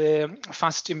for the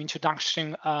Fastim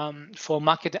introduction. For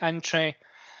market entry,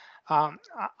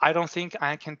 I don't think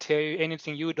I can tell you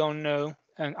anything you don't know,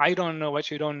 and I don't know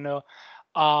what you don't know.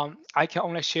 I can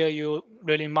only share you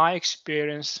really my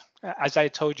experience. As I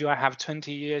told you, I have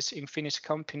 20 years in Finnish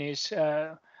companies,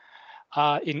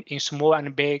 in small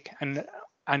and big, and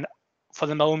for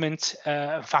the moment,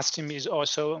 Fastim is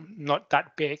also not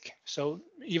that big. So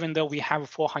even though we have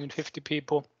 450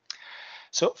 people,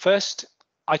 so first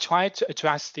I try to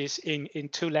address this in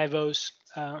two levels.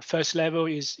 First level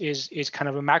is kind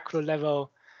of a macro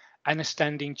level,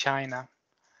 understanding China.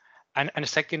 And the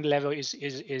second level is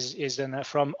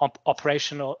from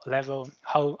operational level,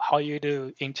 how you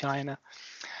do in China.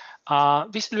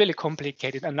 This is really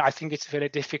complicated, and I think it's very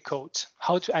difficult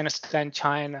how to understand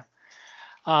China.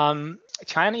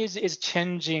 China is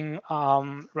changing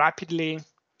rapidly.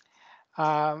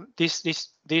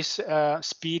 This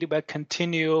speed will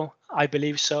continue, I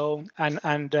believe so,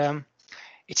 and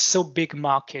it's so big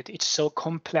market, it's so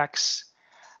complex,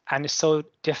 and it's so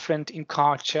different in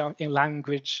culture, in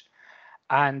language.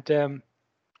 And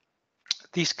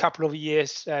these couple of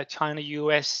years,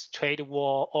 China-US trade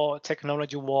war or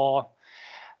technology war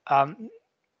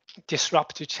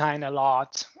disrupted China a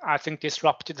lot. I think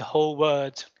disrupted the whole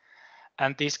world.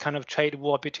 And this kind of trade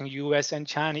war between US and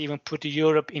China even put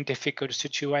Europe in difficult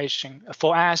situation.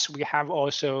 For us, we have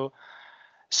also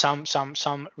some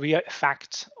real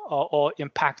effect or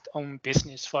impact on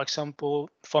business. For example,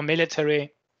 for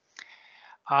military,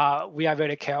 we are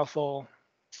very careful.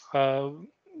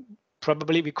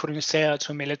 Probably we couldn't sell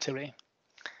to military.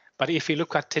 But if you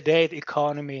look at today, the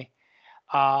economy,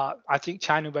 I think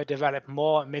China will develop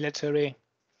more military.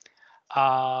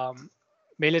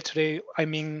 Military, I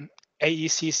mean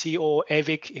AECC or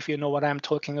AVIC, if you know what I'm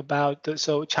talking about.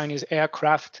 So Chinese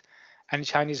aircraft and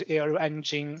Chinese air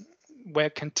engine will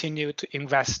continue to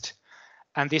invest.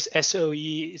 And this SOE,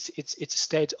 it's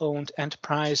state-owned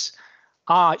enterprise,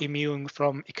 are immune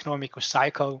from economic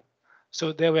cycle.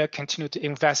 So they will continue to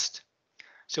invest.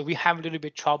 So we have a little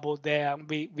bit trouble there.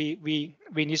 We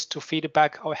need to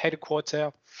feedback our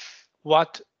headquarters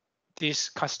what this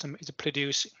customer is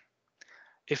producing.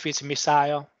 If it's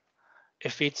missile,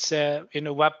 if it's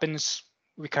weapons,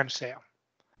 we can sell.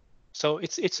 So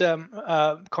it's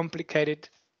complicated,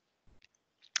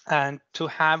 and to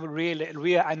have real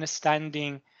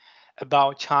understanding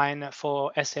about China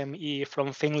for SME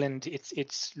from Finland,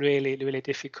 it's really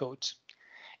difficult.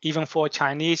 Even for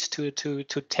Chinese to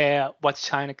tell what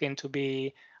China going to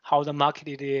be, how the market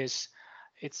it is,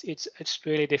 it's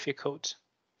really difficult.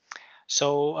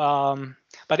 So,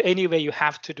 but anyway, you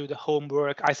have to do the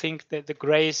homework. I think that the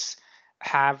Grace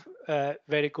have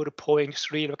very good points,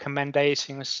 3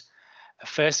 recommendations.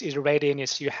 First is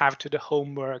readiness. You have to do the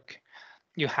homework.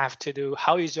 You have to do,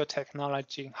 how is your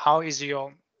technology? How is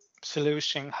your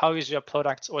solution? How is your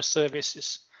products or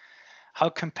services? How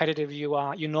competitive you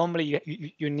are? You normally,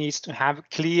 you need to have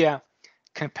clear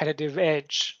competitive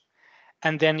edge.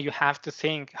 And then you have to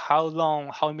think how long,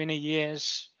 how many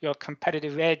years your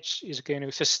competitive edge is going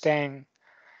to sustain.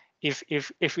 If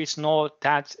it's not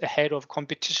that ahead of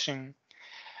competition,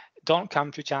 don't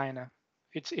come to China.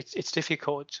 It's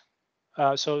difficult.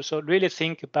 So really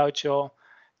think about your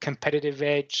competitive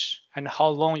edge and how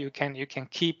long you can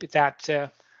keep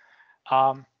that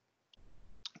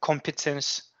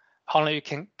competence, how long you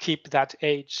can keep that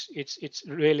edge. It's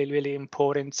really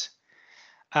important.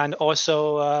 And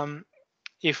also,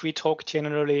 if we talk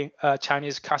generally,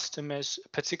 Chinese customers,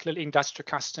 particularly industrial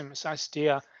customers, are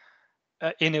still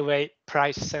in a way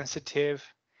price sensitive,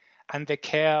 and they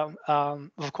care.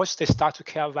 Of course, they start to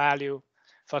care value.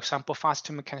 For example,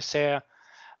 Fastimo can sell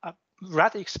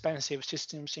rather expensive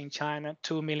systems in China,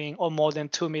 2 million or more than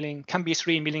 2 million, can be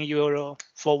 3 million euro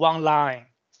for one line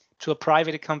to a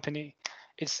private company.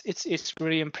 It's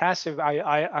really impressive,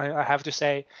 I have to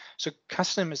say. So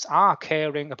customers are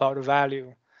caring about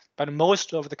value, but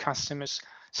most of the customers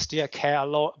still care a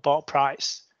lot about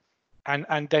price,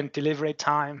 and then delivery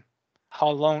time. How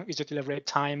long is the delivery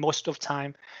time? Most of the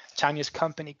time, Chinese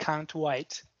company can't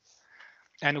wait.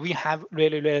 And we have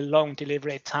really long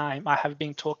delivery time. I have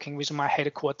been talking with my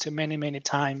headquarters many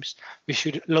times. We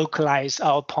should localize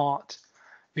our part.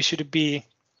 We should be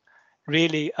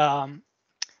really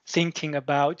thinking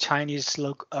about Chinese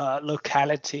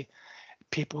locality.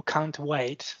 People can't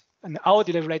wait. And our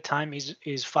delivery time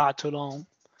is far too long.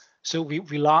 So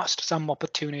we lost some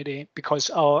opportunity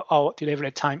because our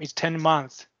delivery time is 10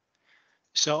 months.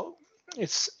 So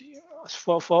it's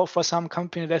for some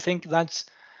companies, I think that's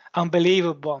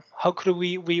unbelievable. How could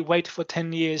we wait for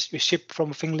 10 years? You ship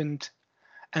from Finland,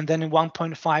 and then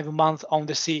 1.5 months on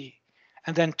the sea,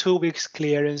 and then 2 weeks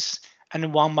clearance,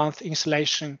 and 1 month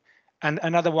installation, and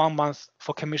another 1 month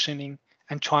for commissioning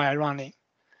and trial running.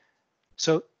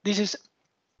 So this is,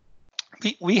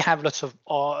 we have lots of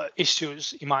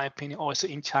issues, in my opinion, also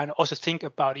in China. Also think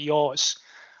about yours.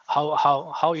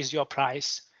 How is your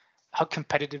price? How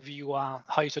competitive you are?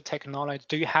 How is your technology?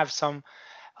 Do you have some?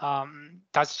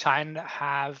 Does China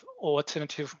have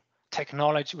alternative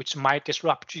technology which might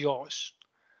disrupt yours?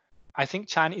 I think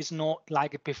China is not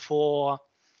like before.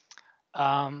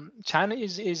 China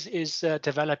is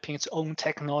developing its own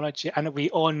technology, and we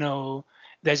all know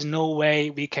there's no way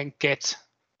we can get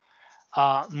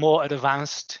more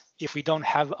advanced if we don't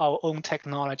have our own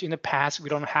technology. In the past, we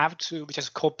don't have to. We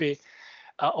just copy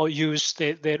or use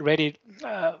the ready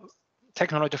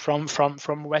technology from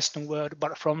Western world.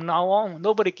 But from now on,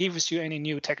 nobody gives you any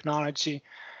new technology,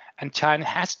 and China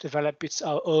has developed its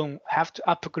own. Have to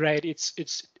upgrade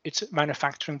its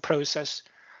manufacturing process.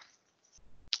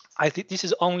 I think this is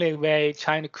the only way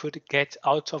China could get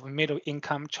out of middle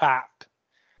income trap.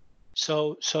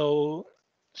 So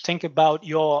think about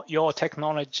your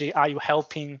technology. Are you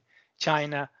helping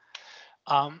China?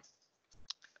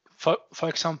 For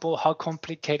example, how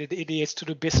complicated it is to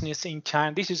do business in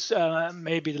China. This is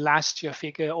maybe the last year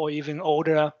figure or even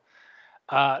older,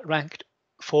 ranked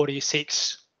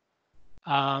 46.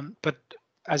 But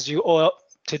as you all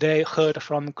today heard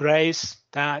from Grace,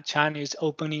 that China is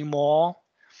opening more.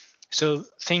 So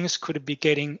things could be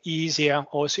getting easier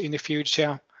also in the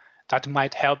future. That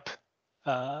might help,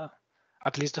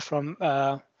 at least from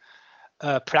a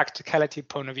practicality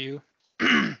point of view.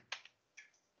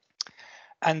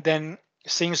 And then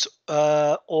since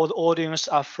all the audience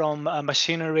are from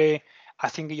machinery, I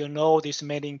think you know this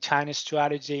Made in China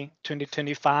strategy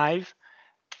 2025.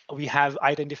 We have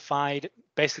identified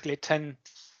basically 10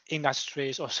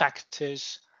 industries or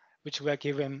sectors which were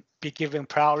be given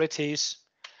priorities.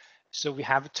 So we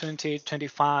have 20,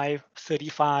 25,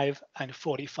 35, and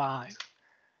 45.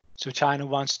 So China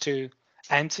wants to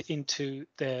enter into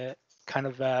the kind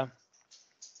of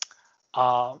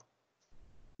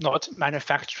not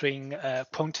manufacturing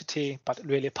quantity, but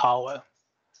really power,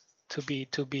 to be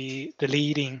the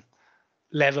leading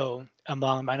level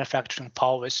among manufacturing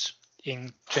powers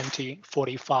in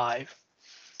 2045.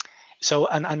 So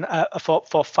and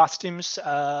for Fastims,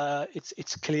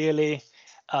 it's clearly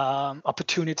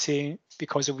opportunity,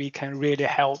 because we can really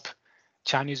help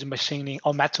Chinese machining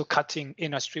or metal cutting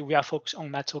industry. We are focused on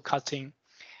metal cutting,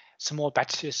 small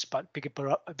batches but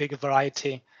big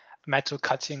variety metal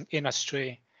cutting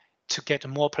industry, to get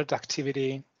more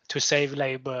productivity, to save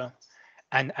labor,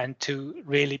 and to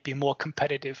really be more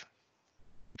competitive.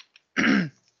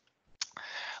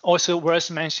 Also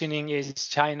worth mentioning is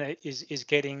China is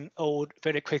getting old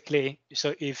very quickly.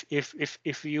 So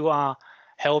if you are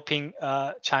helping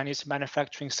Chinese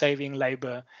manufacturing saving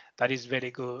labor, that is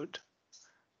very good,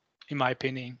 in my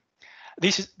opinion.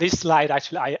 This slide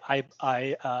actually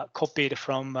I copied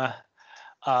from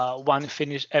one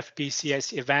Finnish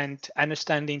FBCS event.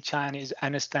 Understanding China is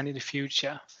understanding the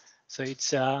future. So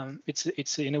it's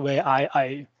in a way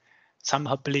I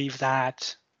somehow believe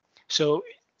that. So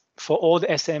for all the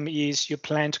SMEs you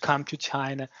plan to come to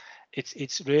China,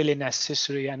 it's really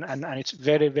necessary and it's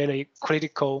very, very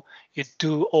critical. You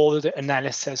do all the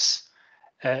analysis,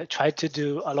 try to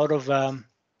do a lot of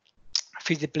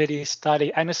feasibility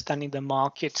study, understanding the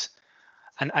market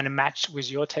and match with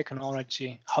your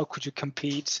technology. How could you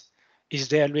compete? Is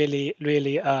there really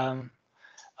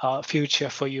future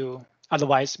for you?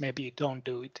 Otherwise, maybe you don't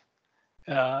do it.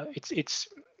 It's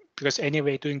because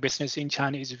anyway, doing business in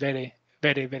China is very,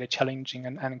 very challenging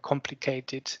and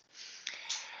complicated.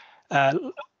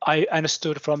 I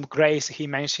understood from Grace, he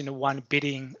mentioned one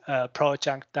bidding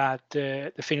project that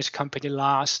the Finnish company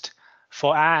lost.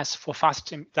 For us, for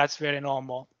fasting, that's very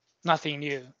normal, nothing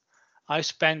new. I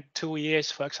spent 2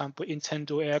 years, for example, in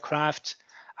Chengdu aircraft.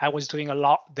 I was doing a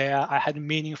lot there. I had a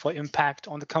meaningful impact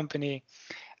on the company,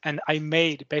 and I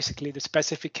made basically the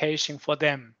specification for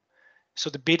them. So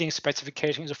the bidding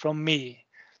specification is from me,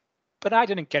 but I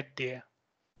didn't get there.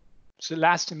 So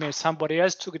last minute, somebody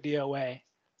else took the away.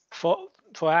 For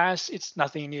us, it's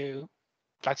nothing new.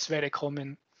 That's very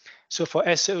common. So for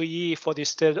SOE, for the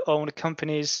state-owned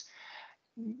companies,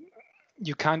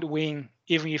 you can't win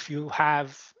even if you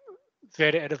have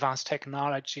very advanced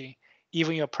technology.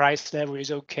 Even your price level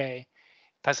is okay,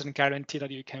 doesn't guarantee that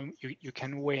you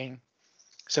can win.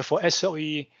 So for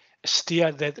SOE,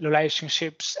 still the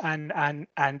relationships and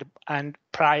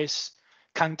price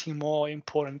counting more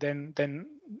important than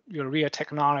your real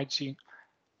technology,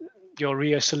 your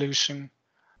real solution.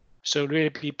 So really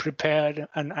be prepared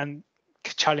and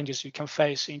challenges you can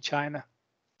face in China.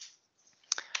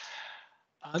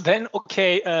 Then,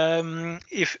 okay,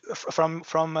 if from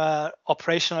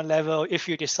operational level, if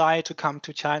you decide to come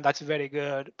to China, that's very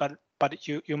good. But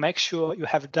you make sure you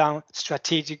have done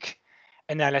strategic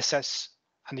analysis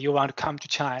and you want to come to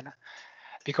China,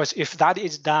 because if that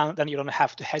is done, then you don't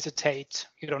have to hesitate.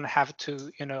 You don't have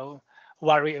to,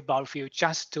 worry about if you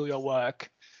just do your work.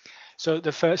 So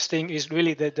the first thing is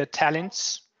really the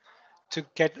talents. To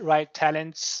get right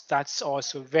talents, that's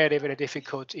also very, very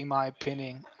difficult in my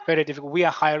opinion. Very difficult. We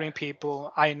are hiring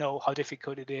people. I know how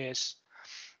difficult it is,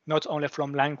 not only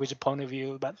from language point of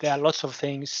view, but there are lots of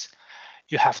things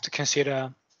you have to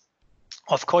consider.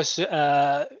 Of course,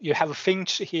 you have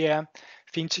Finch here.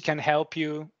 Finch can help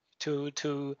you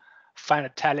to find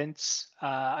talents.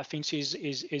 Finch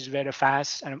is very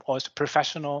fast and also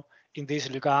professional in this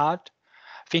regard.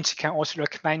 Finch can also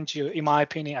recommend you, in my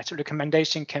opinion. Actually,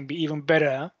 recommendation can be even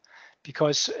better,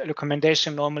 because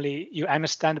recommendation normally you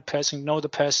understand the person, know the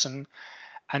person,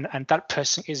 and that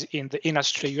person is in the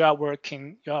industry you are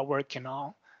working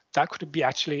on. That could be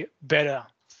actually better.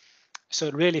 So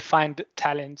really find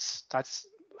talents that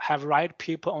have right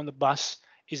people on the bus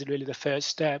is really the first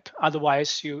step.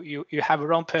 Otherwise, you have a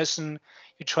wrong person,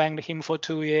 you train him for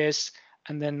 2 years,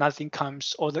 and then nothing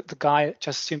comes, or the guy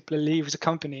just simply leaves the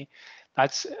company.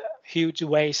 That's a huge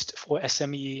waste for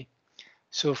SME.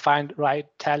 So find right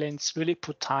talents, really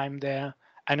put time there,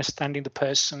 understanding the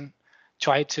person,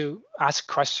 try to ask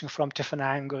questions from different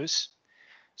angles.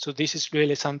 So this is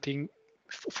really something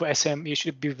for SME. You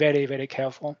should be very, very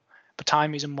careful. But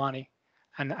time is money,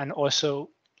 and also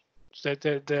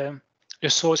the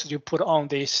resources you put on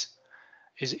this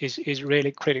is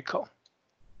really critical.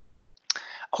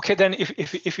 Okay, then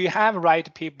if you have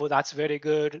right people, that's very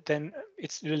good. Then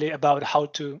it's really about how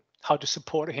to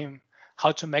support him,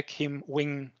 how to make him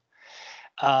win.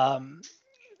 In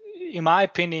my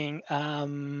opinion,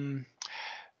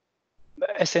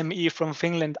 SME from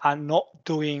Finland are not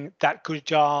doing that good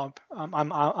job.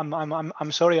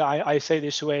 I'm sorry I say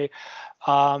this way.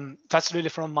 That's really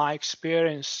from my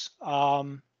experience.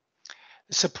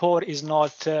 Support is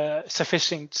not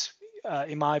sufficient,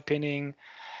 in my opinion.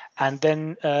 And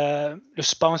then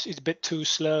response is a bit too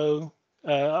slow.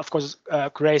 Of course,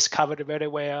 Grace covered it very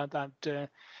well that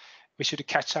we should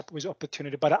catch up with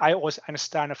opportunity. But I also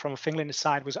understand from Finland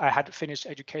side, because I had finished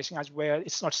education as well.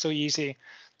 It's not so easy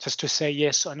just to say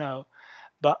yes or no.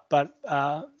 But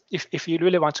if you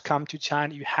really want to come to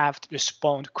China, you have to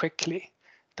respond quickly.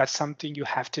 That's something you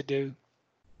have to do.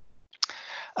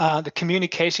 The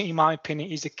communication, in my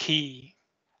opinion, is the key.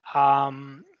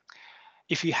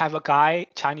 if you have a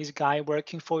Chinese guy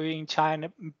working for you in China,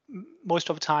 most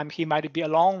of the time he might be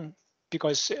alone,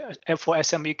 because for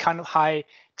SME you can't hire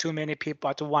too many people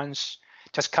at once,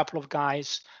 just a couple of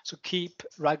guys. So keep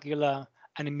regular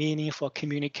and meaningful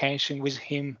communication with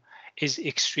him is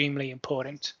extremely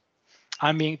important.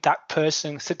 I mean, that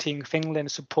person sitting in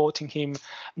Finland supporting him,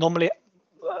 normally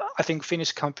I think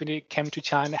Finnish company came to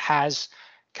China has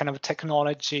kind of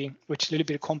technology which is a little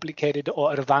bit complicated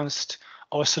or advanced,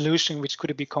 or a solution which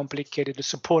could be complicated. The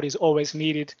support is always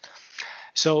needed.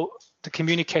 So the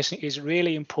communication is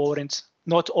really important.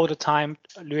 Not all the time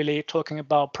really talking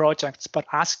about projects, but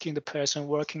asking the person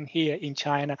working here in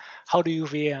China, how do you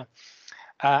feel?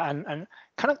 And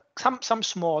kind of some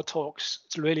small talks.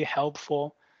 It's really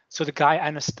helpful. So the guy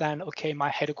understand, okay, my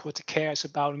headquarters cares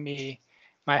about me.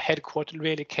 My headquarters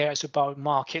really cares about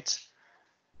markets.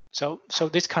 So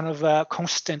this kind of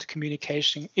constant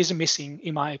communication is missing,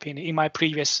 in my opinion, in my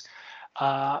previous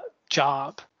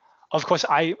job. Of course,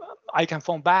 I can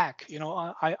phone back,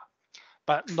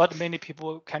 but not many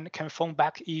people can phone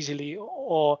back easily,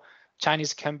 or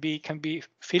Chinese can be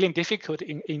feeling difficult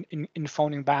in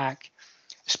phoning back,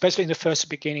 especially in the first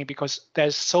beginning, because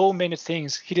there's so many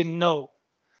things he didn't know.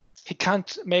 He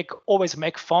can't always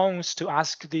make phones to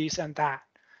ask this and that.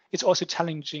 It's also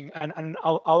challenging, and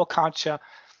our culture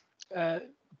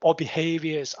or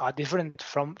behaviors are different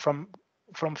from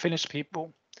Finnish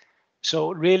people.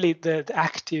 So really the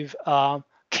active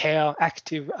care,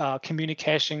 active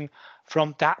communication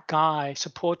from that guy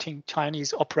supporting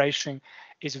Chinese operation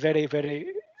is very, very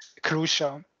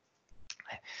crucial.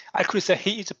 I could say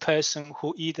he is a person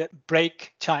who either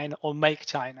break China or make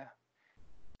China.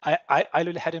 I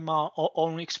really had in my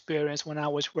own experience when I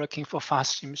was working for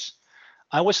Fastsyms.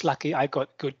 I was lucky I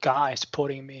got good guys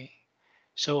supporting me.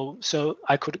 So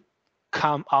I could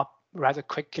come up rather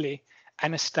quickly,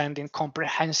 understanding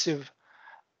comprehensive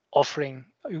offering.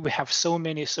 We have so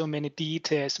many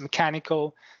details,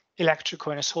 mechanical,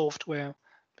 electrical, and software.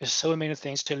 There's so many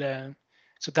things to learn.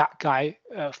 So that guy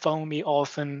phoned me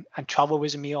often and travel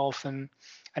with me often,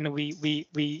 and we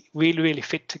really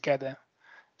fit together.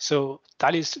 So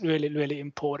that is really, really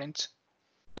important.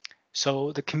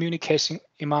 So the communication,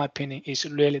 in my opinion, is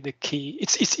really the key.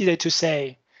 It's easy to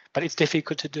say, but it's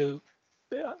difficult to do.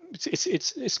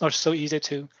 It's not so easy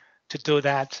to do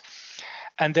that.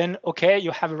 And then, okay,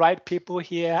 you have the right people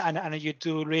here, and you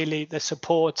do really the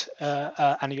support,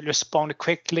 and you respond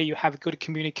quickly. You have good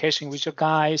communication with your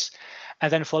guys,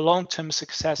 and then for long-term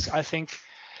success, I think,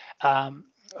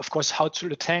 of course, how to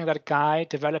retain that guy,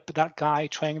 develop that guy,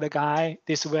 train the guy.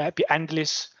 This will be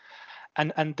endless,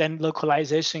 and then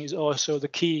localization is also the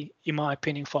key, in my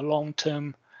opinion, for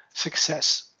long-term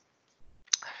success.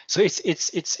 So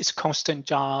it's constant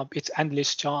job, it's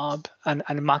endless job, and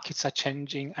markets are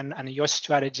changing, and your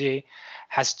strategy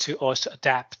has to also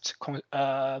adapt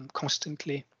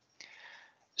constantly.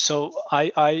 So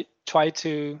I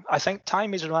think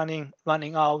time is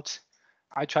running out.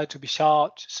 I try to be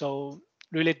short. So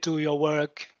really do your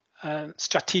work,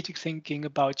 strategic thinking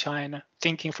about China,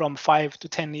 thinking from 5 to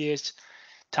 10 years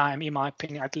time, in my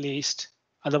opinion, at least.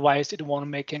 Otherwise, it won't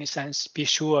make any sense. Be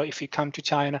sure if you come to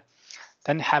China,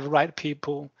 then have right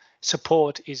people.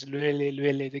 Support is really,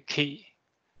 really the key.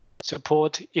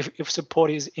 Support, if support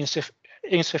is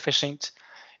insufficient,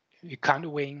 you can't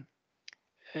win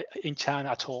in China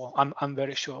at all. I'm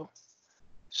very sure.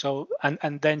 So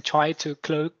and then try to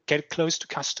get close to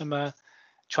customer,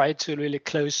 try to really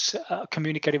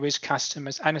communicate with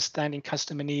customers, understanding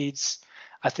customer needs.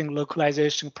 I think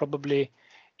localization probably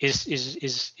is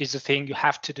the thing you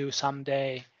have to do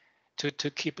someday to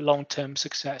keep long-term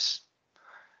success.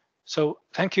 So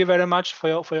thank you very much for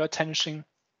your attention.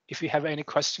 If you have any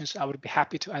questions, I would be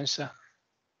happy to answer.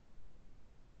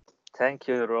 Thank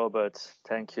you, Robert.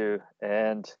 Thank you.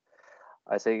 And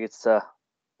I think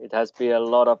it has been a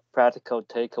lot of practical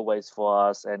takeaways for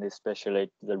us, and especially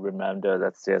the reminder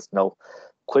that there's no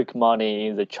quick money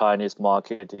in the Chinese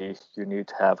market. You need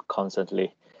to have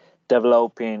constantly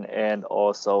developing and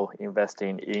also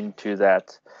investing into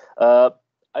that.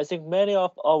 I think many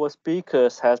of our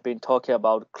speakers has been talking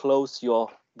about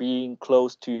being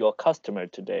close to your customer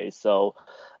today. So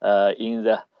in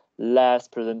the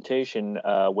last presentation,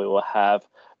 we will have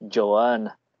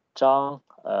Joanne Zhang,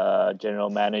 General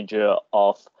Manager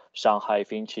of Shanghai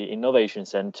Finchi Innovation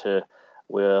Center,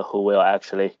 who will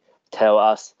actually tell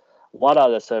us what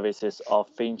are the services of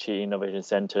Finchi Innovation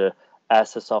Center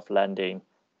as a soft landing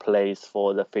place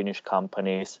for the Finnish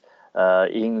companies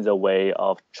in the way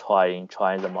of trying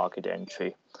the market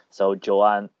entry. So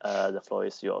Joanne, the floor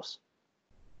is yours.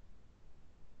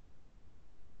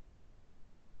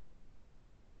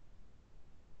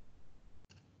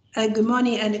 Good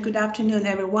morning and good afternoon,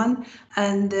 everyone.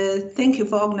 And thank you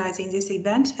for organizing this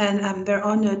event. And I'm very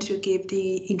honored to give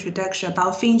the introduction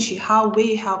about Finnish, how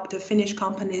we help the Finnish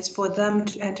companies for them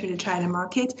to enter the China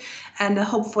market. And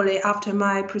hopefully after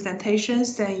my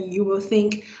presentations, then you will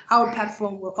think our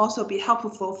platform will also be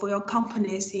helpful for your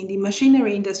companies in the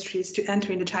machinery industries to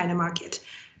enter in the China market.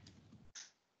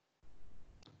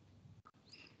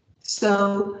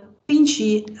 So Finnish,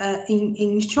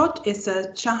 in short, is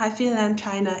a Shanghai, Finland,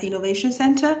 China Innovation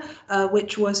Center,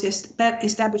 which was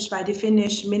established by the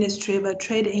Finnish Ministry of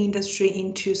Trade and Industry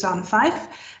in 2005,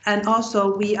 and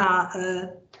also we are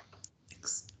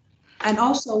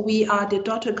the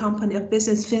daughter company of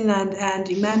Business Finland and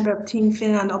the member of Team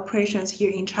Finland operations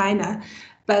here in China.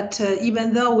 But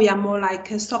even though we are more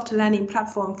like a soft landing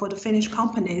platform for the Finnish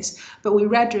companies, but we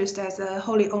register as a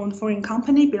wholly owned foreign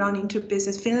company belonging to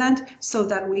Business Finland, so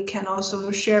that we can also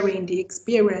sharing the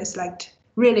experience, like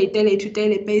really daily to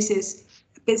daily basis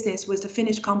business with the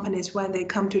Finnish companies when they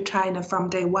come to China from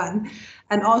day one.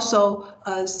 And also,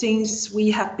 since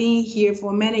we have been here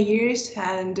for many years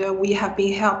and we have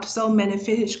been helped so many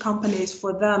Finnish companies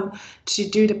for them to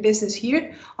do the business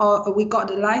here, we got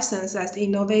the license as the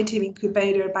innovative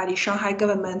incubator by the Shanghai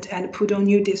government and Pudong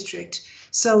New District.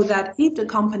 So that if the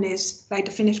companies, like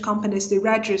the Finnish companies, they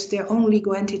register their own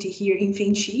legal entity here in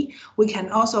Finchi, we can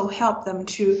also help them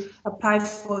to apply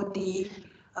for the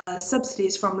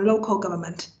subsidies from local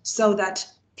government, so that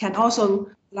can also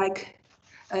like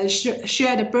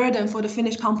share the burden for the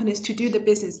Finnish companies to do the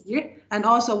business here. And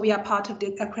also we are part of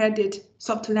the accredited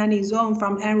soft landing zone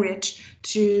from Enrich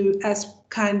to as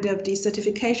kind of the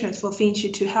certifications for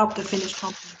Finchi to help the Finnish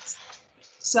companies.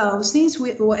 So since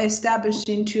we were established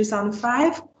in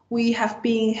 2005, we have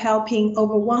been helping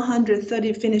over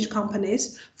 130 Finnish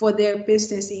companies for their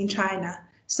business in China.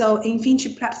 So in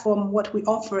Finchi platform, what we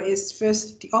offer is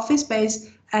first the office space,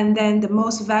 and then the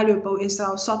most valuable is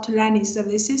our soft landing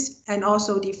services and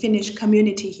also the Finnish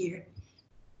community here.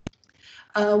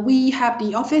 We have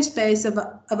the office space of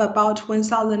about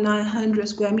 1,900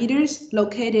 square meters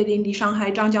located in the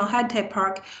Shanghai Zhangjiang High-Tech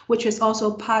Park, which is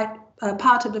also part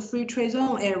of the free trade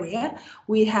zone area.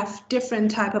 We have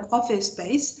different type of office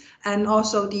space and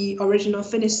also the original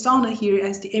Finnish sauna here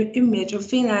as the image of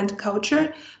Finland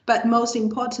culture. But most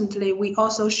importantly, we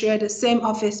also share the same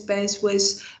office space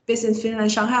with Business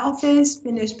Finland Shanghai office,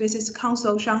 Finnish Business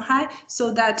Council Shanghai,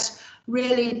 so that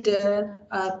really the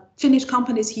Finnish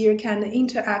companies here can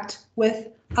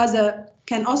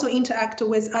also interact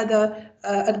with other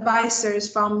advisors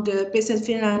from the Business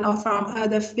Finland or from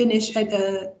other Finnish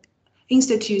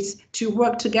institutes to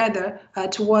work together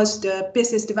towards the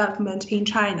business development in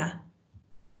China.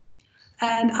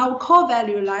 And our core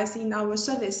value lies in our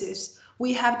services.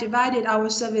 We have divided our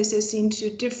services into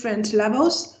different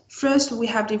levels. First, we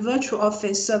have the virtual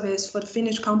office service for the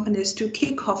Finnish companies to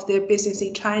kick off their business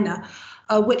in China,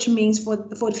 which means for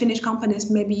the Finnish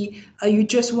companies, maybe you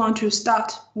just want to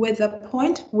start with a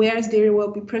point where there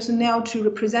will be personnel to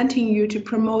representing you to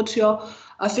promote your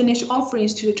Finnish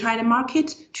offerings to the China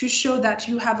market, to show that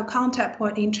you have a contact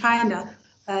point in China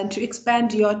and to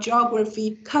expand your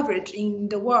geography coverage in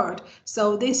the world.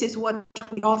 So this is what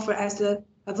we offer as a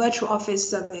virtual office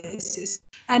services.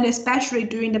 And especially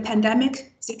during the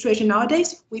pandemic situation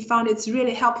nowadays, we found it's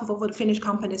really helpful for the Finnish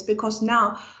companies, because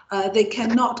now they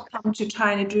cannot come to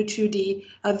China due to the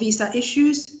visa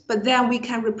issues, but then we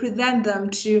can represent them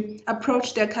to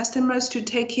approach their customers to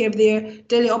take care of their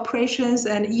daily operations,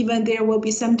 and even there will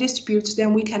be some disputes,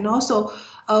 then we can also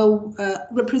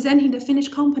representing the Finnish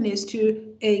companies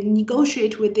to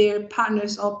negotiate with their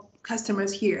partners or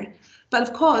customers here. But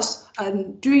of course,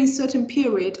 during certain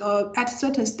period or at a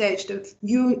certain stage,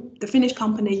 the Finnish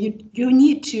company, you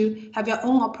need to have your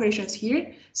own operations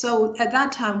here. So at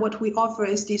that time, what we offer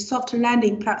is the soft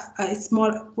landing platform. It's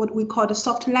more what we call the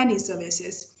soft landing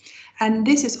services. And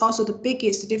this is also the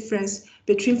biggest difference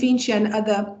between Finchi and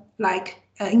other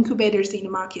incubators in the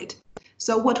market.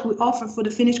 So what we offer for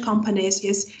the Finnish companies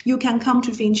is you can come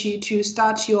to Finchi to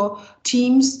start your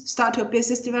teams, start your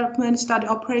business development, start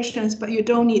operations, but you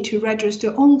don't need to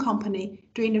register your own company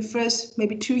during the first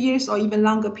maybe 2 years or even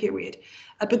longer period.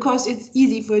 Because it's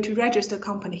easy for you to register a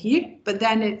company here, but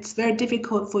then it's very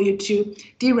difficult for you to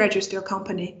deregister your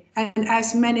company. And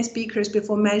as many speakers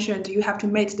before mentioned, you have to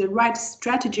make the right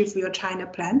strategy for your China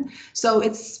plan. So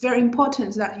it's very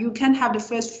important that you can have the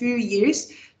first few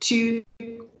years to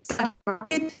start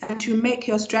market and to make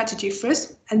your strategy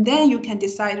first, and then you can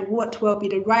decide what will be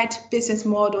the right business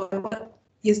model and what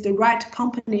is the right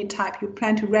company type you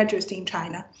plan to register in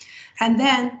China. And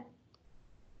then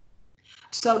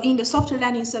So in the software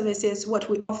lending services, what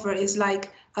we offer is like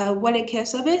a wallet care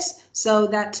service, so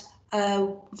that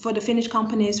for the Finnish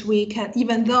companies, we can,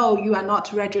 even though you are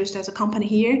not registered as a company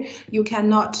here, you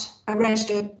cannot arrange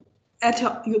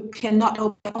you cannot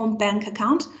open your own bank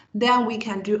account, then we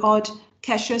can do all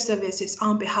cashier services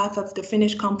on behalf of the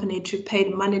Finnish company to pay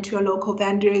the money to your local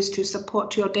vendors, to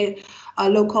support your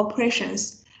local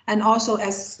operations. And also,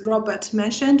 as Robert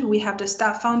mentioned, we have the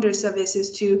staff founder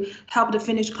services to help the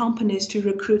Finnish companies to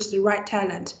recruit the right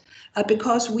talent.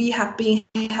 Because we have been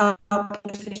helping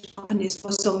the Finnish companies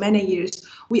for so many years,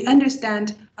 we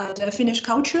understand the Finnish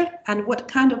culture and what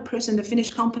kind of person the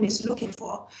Finnish company is looking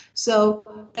for. So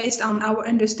based on our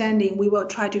understanding, we will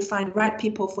try to find the right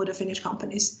people for the Finnish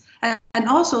companies. And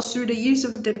also through the years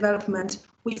of development,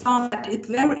 we found that it's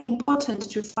very important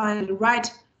to find the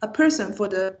right person for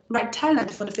the right talent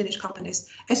for the Finnish companies,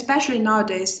 especially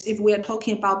nowadays, if we are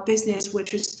talking about business,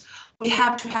 which is we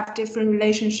have to have different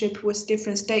relationship with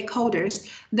different stakeholders,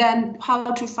 then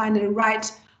how to find the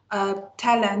right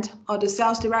talent or the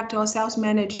sales director or sales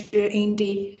manager in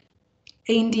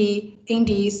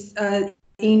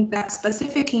that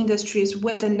specific industries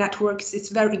with the networks is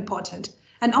very important.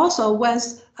 And also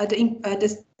once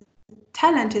the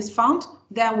talent is found,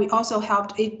 then we also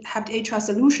have the HR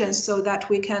solutions so that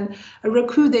we can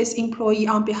recruit this employee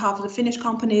on behalf of the Finnish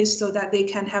companies so that they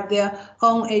can have their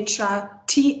own HR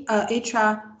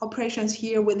operations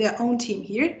here with their own team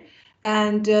here.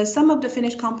 And some of the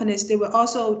Finnish companies, they will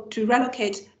also to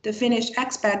relocate the Finnish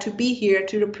expat to be here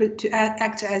to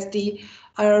act as the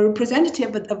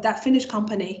representative of that Finnish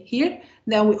company here.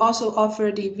 Then we also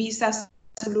offer the visa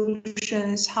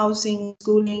solutions, housing,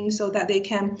 schooling, so that they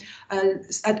can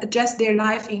adjust their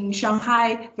life in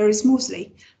Shanghai very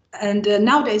smoothly. And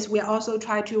nowadays, we also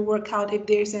try to work out if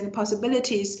there's any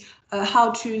possibilities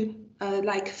how to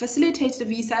facilitate the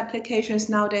visa applications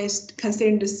nowadays,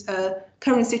 considering this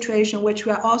current situation, which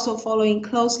we are also following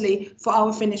closely for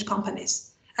our Finnish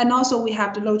companies. And also we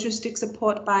have the logistic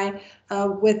support by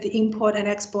with the import and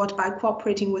export by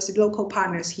cooperating with the local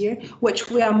partners here,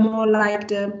 which we are more like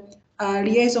the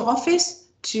liaison office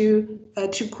to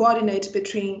coordinate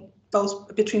between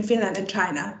Finland and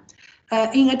China.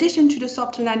 In addition to the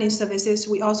software lending services,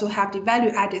 we also have the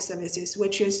value-added services,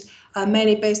 which is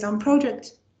mainly based on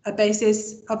project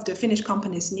basis of the Finnish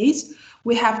companies' needs.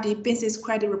 We have the business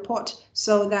credit report,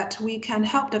 so that we can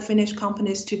help the Finnish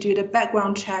companies to do the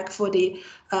background check for their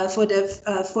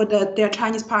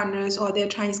Chinese partners or their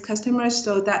Chinese customers,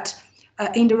 so that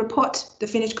in the report, the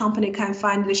Finnish company can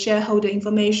find the shareholder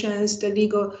information, the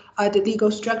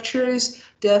legal structures,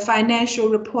 the financial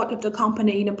report of the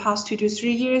company in the past 2 to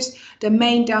 3 years, the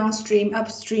main downstream,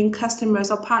 upstream customers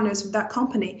or partners of that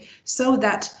company, so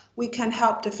that we can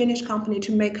help the Finnish company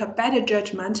to make a better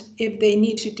judgment if they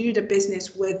need to do the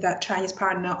business with that Chinese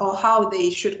partner or how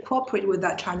they should cooperate with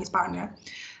that Chinese partner.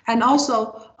 And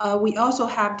also, we also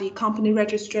have the company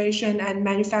registration and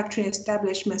manufacturing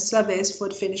establishment service for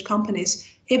the Finnish companies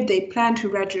if they plan to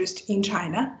register in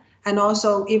China. And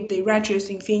also, if they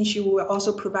register in Finnish, we are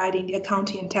also providing the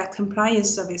accounting and tax compliance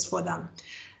service for them.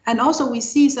 And also, we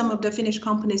see some of the Finnish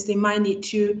companies, they might need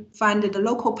to find the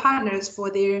local partners for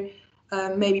their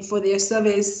maybe for their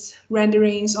service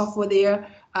renderings or for their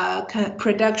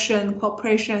production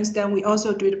corporations. Then we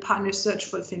also do the partner search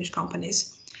for the Finnish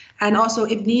companies. And also,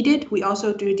 if needed, we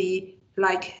also do the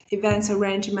events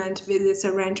arrangement, visits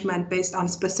arrangement based on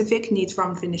specific needs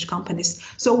from Finnish companies.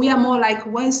 So we are more like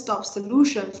one-stop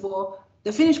solution for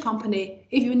the Finnish company.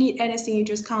 If you need anything, you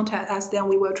just contact us, then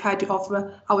we will try to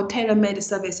offer our tailor-made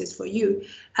services for you.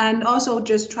 And also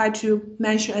just try to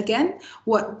mention again,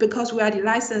 because we are the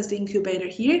licensed incubator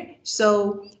here,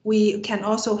 so we can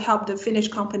also help the Finnish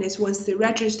companies once they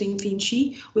register in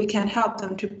Finchi, we can help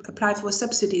them to apply for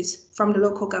subsidies from the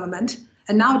local government.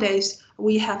 And nowadays,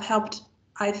 we have helped,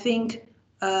 I think,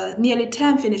 nearly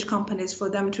 10 Finnish companies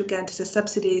for them to get the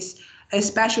subsidies,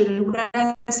 especially the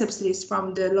rent subsidies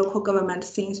from the local government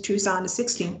since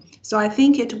 2016. So I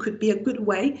think it could be a good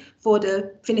way for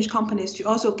the Finnish companies to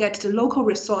also get the local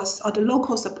resource or the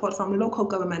local support from the local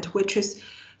government, which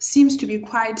seems to be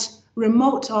quite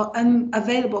remote or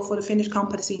unavailable for the Finnish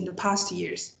companies in the past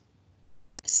years.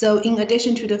 So in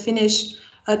addition to the Finnish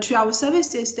to our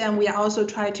services, then we are also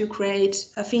trying to create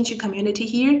a Finnish community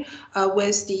here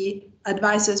with the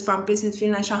advisors from Business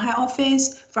Finland Shanghai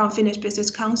office, from Finnish Business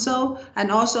Council,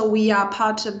 and also we are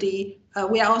part of the,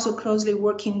 we are also closely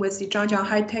working with the Zhangjiang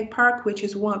High Tech Park, which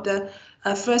is one of the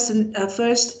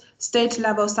first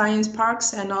state-level science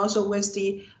parks, and also with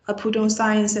the Pudong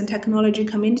Science and Technology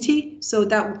Community, so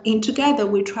that together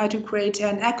we try to create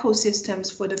an ecosystem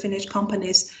for the Finnish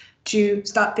companies to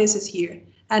start business here.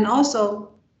 And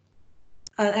also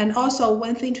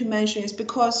one thing to mention is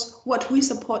because what we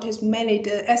support is mainly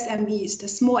the SMEs, the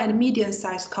small and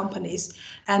medium-sized companies.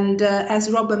 And as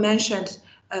Robert mentioned,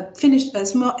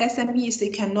 small SMEs, they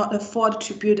cannot afford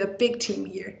to build a big team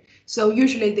here. So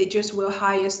usually they just will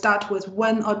start with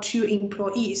 1 or 2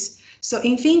 employees. So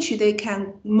in Finnish, they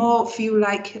can more feel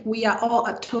like we are all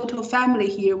a total family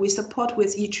here. We support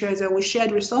with each other, we share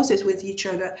resources with each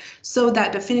other, so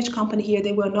that the Finnish company here,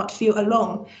 they will not feel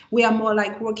alone. We are more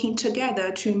like working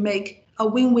together to make a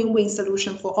win-win-win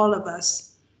solution for all of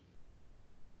us.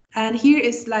 And here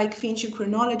is like Finnish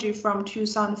chronology from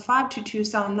 2005 to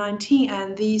 2019,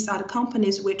 and these are the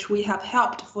companies which we have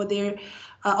helped for their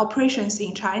operations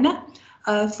in China.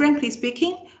 Frankly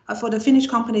speaking, for the Finnish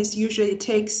companies, usually it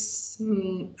takes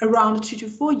around 2 to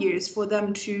 4 years for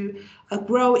them to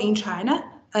grow in China,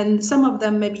 and some of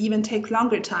them maybe even take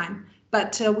longer time.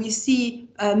 But we see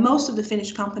most of the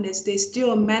Finnish companies, they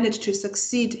still manage to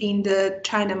succeed in the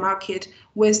China market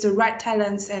with the right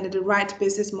talents and the right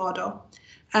business model.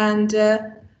 And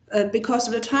because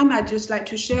of the time, I'd just like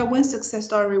to share one success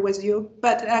story with you.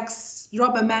 But as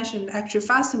Robert mentioned, actually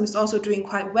Fastum is also doing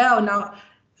quite well now.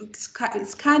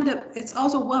 It's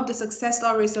also one of the success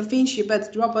stories of Finnish,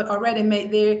 but Robert already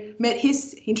made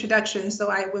his introduction,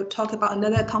 so I will talk about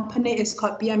another company. It's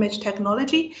called BMH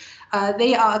Technology.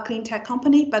 They are a clean tech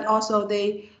company, but also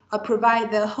they provide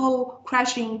the whole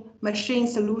crushing machine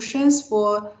solutions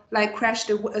for like crush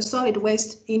the solid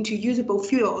waste into usable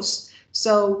fuels.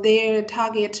 So their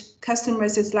target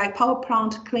customers is like power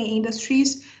plant, clean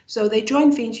industries. So they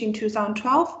joined Finnish in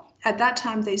 2012. At that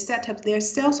time, they set up their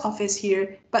sales office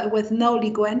here, but with no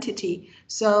legal entity.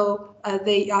 So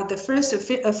they are the first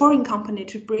foreign company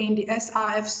to bring the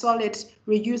SRF solid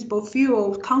reusable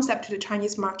fuel concept to the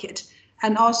Chinese market.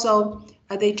 And also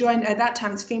they joined at that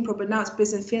time FinPro, but now it's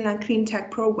Business Finland Clean Tech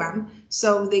Program.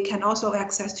 So they can also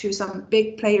access to some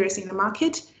big players in the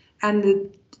market.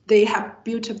 And they have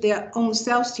built up their own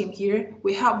sales team here.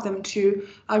 We help them to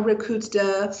recruit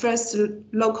the first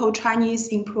local Chinese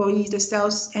employee, the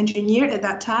sales engineer at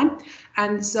that time.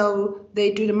 And so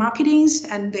they do the marketings,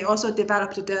 and they also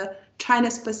developed the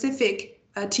China-specific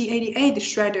T88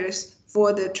 shredders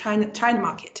for the China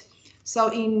market.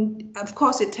 So of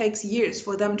course, it takes years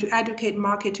for them to educate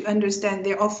market to understand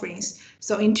their offerings.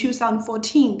 So in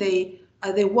 2014, they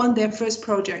won their first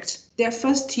project. Their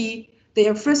first T88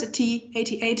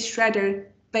 shredder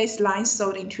baseline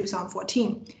sold in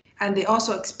 2014. And they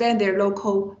also expand their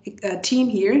local team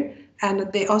here. And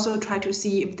they also try to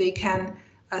see if they can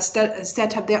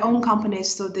set up their own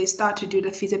companies. So they start to do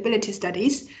the feasibility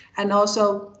studies. And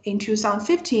also in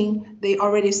 2015, they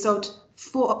already sold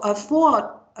four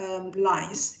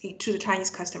lines to the Chinese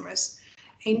customers.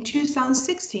 In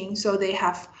 2016, so they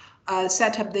have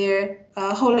set up their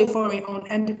wholly foreign-owned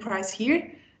enterprise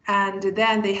here. And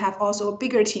then they have also a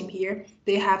bigger team here.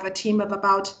 They have a team of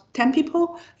about 10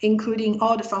 people, including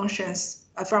all the functions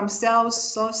from sales,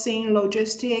 sourcing,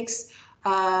 logistics,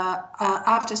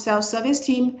 after-sales service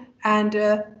team. And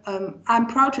I'm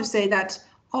proud to say that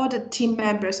all the team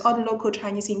members, all the local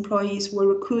Chinese employees were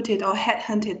recruited or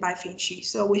headhunted by Finnish.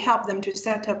 So we help them to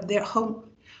set up their whole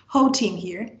team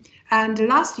here. And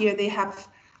last year they have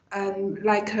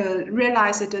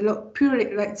realized that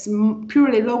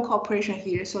purely local operation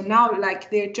here. So now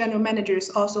their general manager is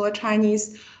also a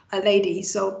Chinese lady.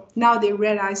 So now they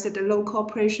realize that the local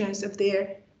operations of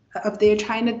their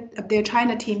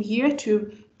China team here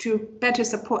to better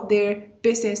support their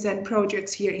business and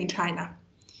projects here in China.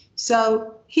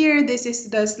 So here, this is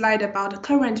the slide about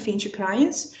current Finnish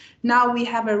clients. Now we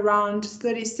have around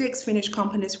 36 Finnish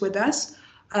companies with us.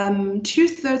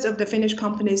 2/3 of the Finnish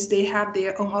companies, they have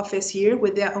their own office here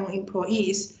with their own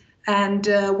employees. And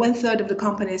 1/3 of the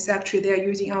companies, actually, they're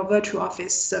using our virtual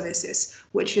office services,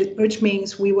 which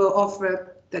means we will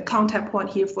offer the contact point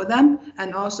here for them.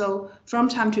 And also, from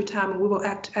time to time, we will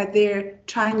act as their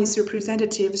Chinese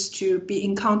representatives to be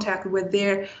in contact with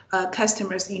their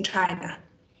customers in China.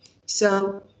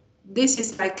 So this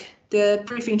is the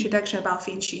brief introduction about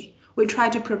Finnish. We try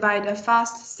to provide a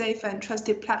fast, safe, and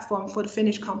trusted platform for the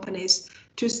Finnish companies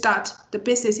to start the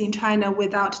business in China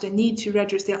without the need to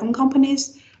register their own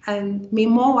companies. And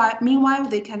meanwhile,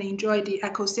 they can enjoy the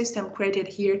ecosystem created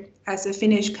here as a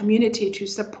Finnish community to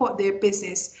support their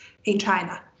business in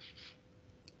China.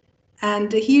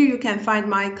 And here you can find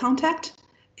my contact.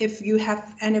 If you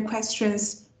have any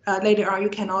questions later on, you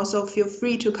can also feel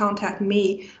free to contact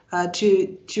me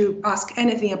to ask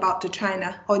anything about the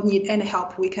China or need any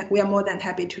help. We are more than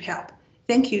happy to help.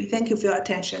 Thank you for your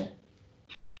attention.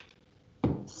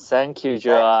 Thank you,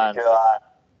 Joanne.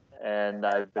 And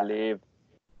I believe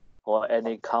for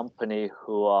any company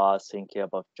who are thinking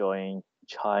about joining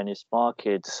Chinese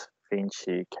markets,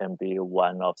 Finchy can be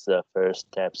one of the first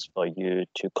steps for you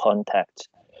to contact.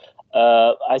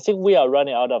 I think we are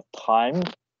running out of time.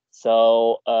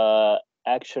 So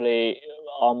actually,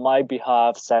 on my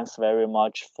behalf, thanks very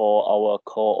much for our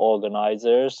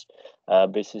co-organizers,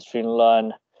 Business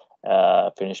Finland,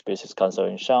 Finnish Business Council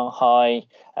in Shanghai,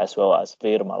 as well as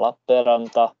Wirma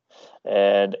Lappeenranta.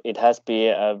 And it has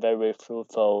been a very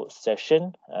fruitful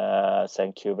session.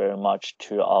 Thank you very much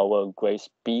to our great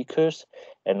speakers,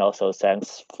 and also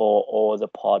thanks for all the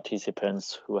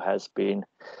participants who has been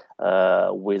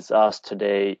with us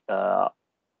today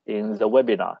in the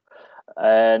webinar.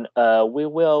 And we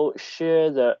will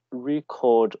share the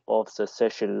record of the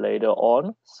session later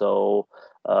on. So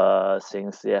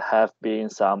since there have been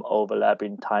some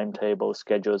overlapping timetable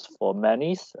schedules for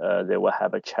many, they will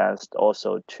have a chance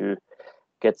also to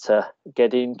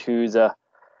get into the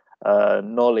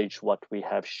knowledge what we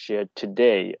have shared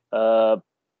today.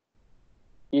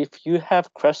 If you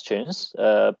have questions,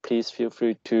 please feel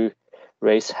free to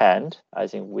raise hand. I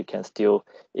think we can still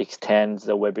extend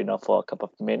the webinar for a couple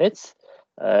of minutes.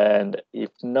 And if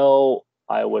no,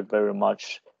 I would very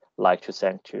much like to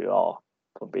thank you all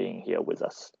for being here with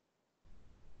us.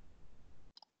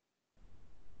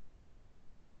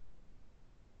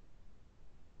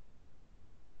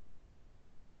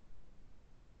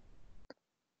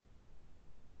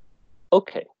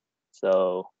 Okay,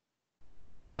 so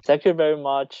thank you very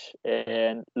much,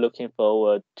 and looking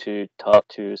forward to talk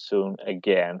to you soon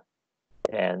again.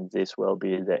 And this will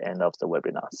be the end of the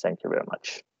webinar. Thank you very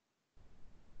much.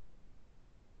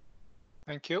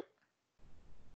 Thank you.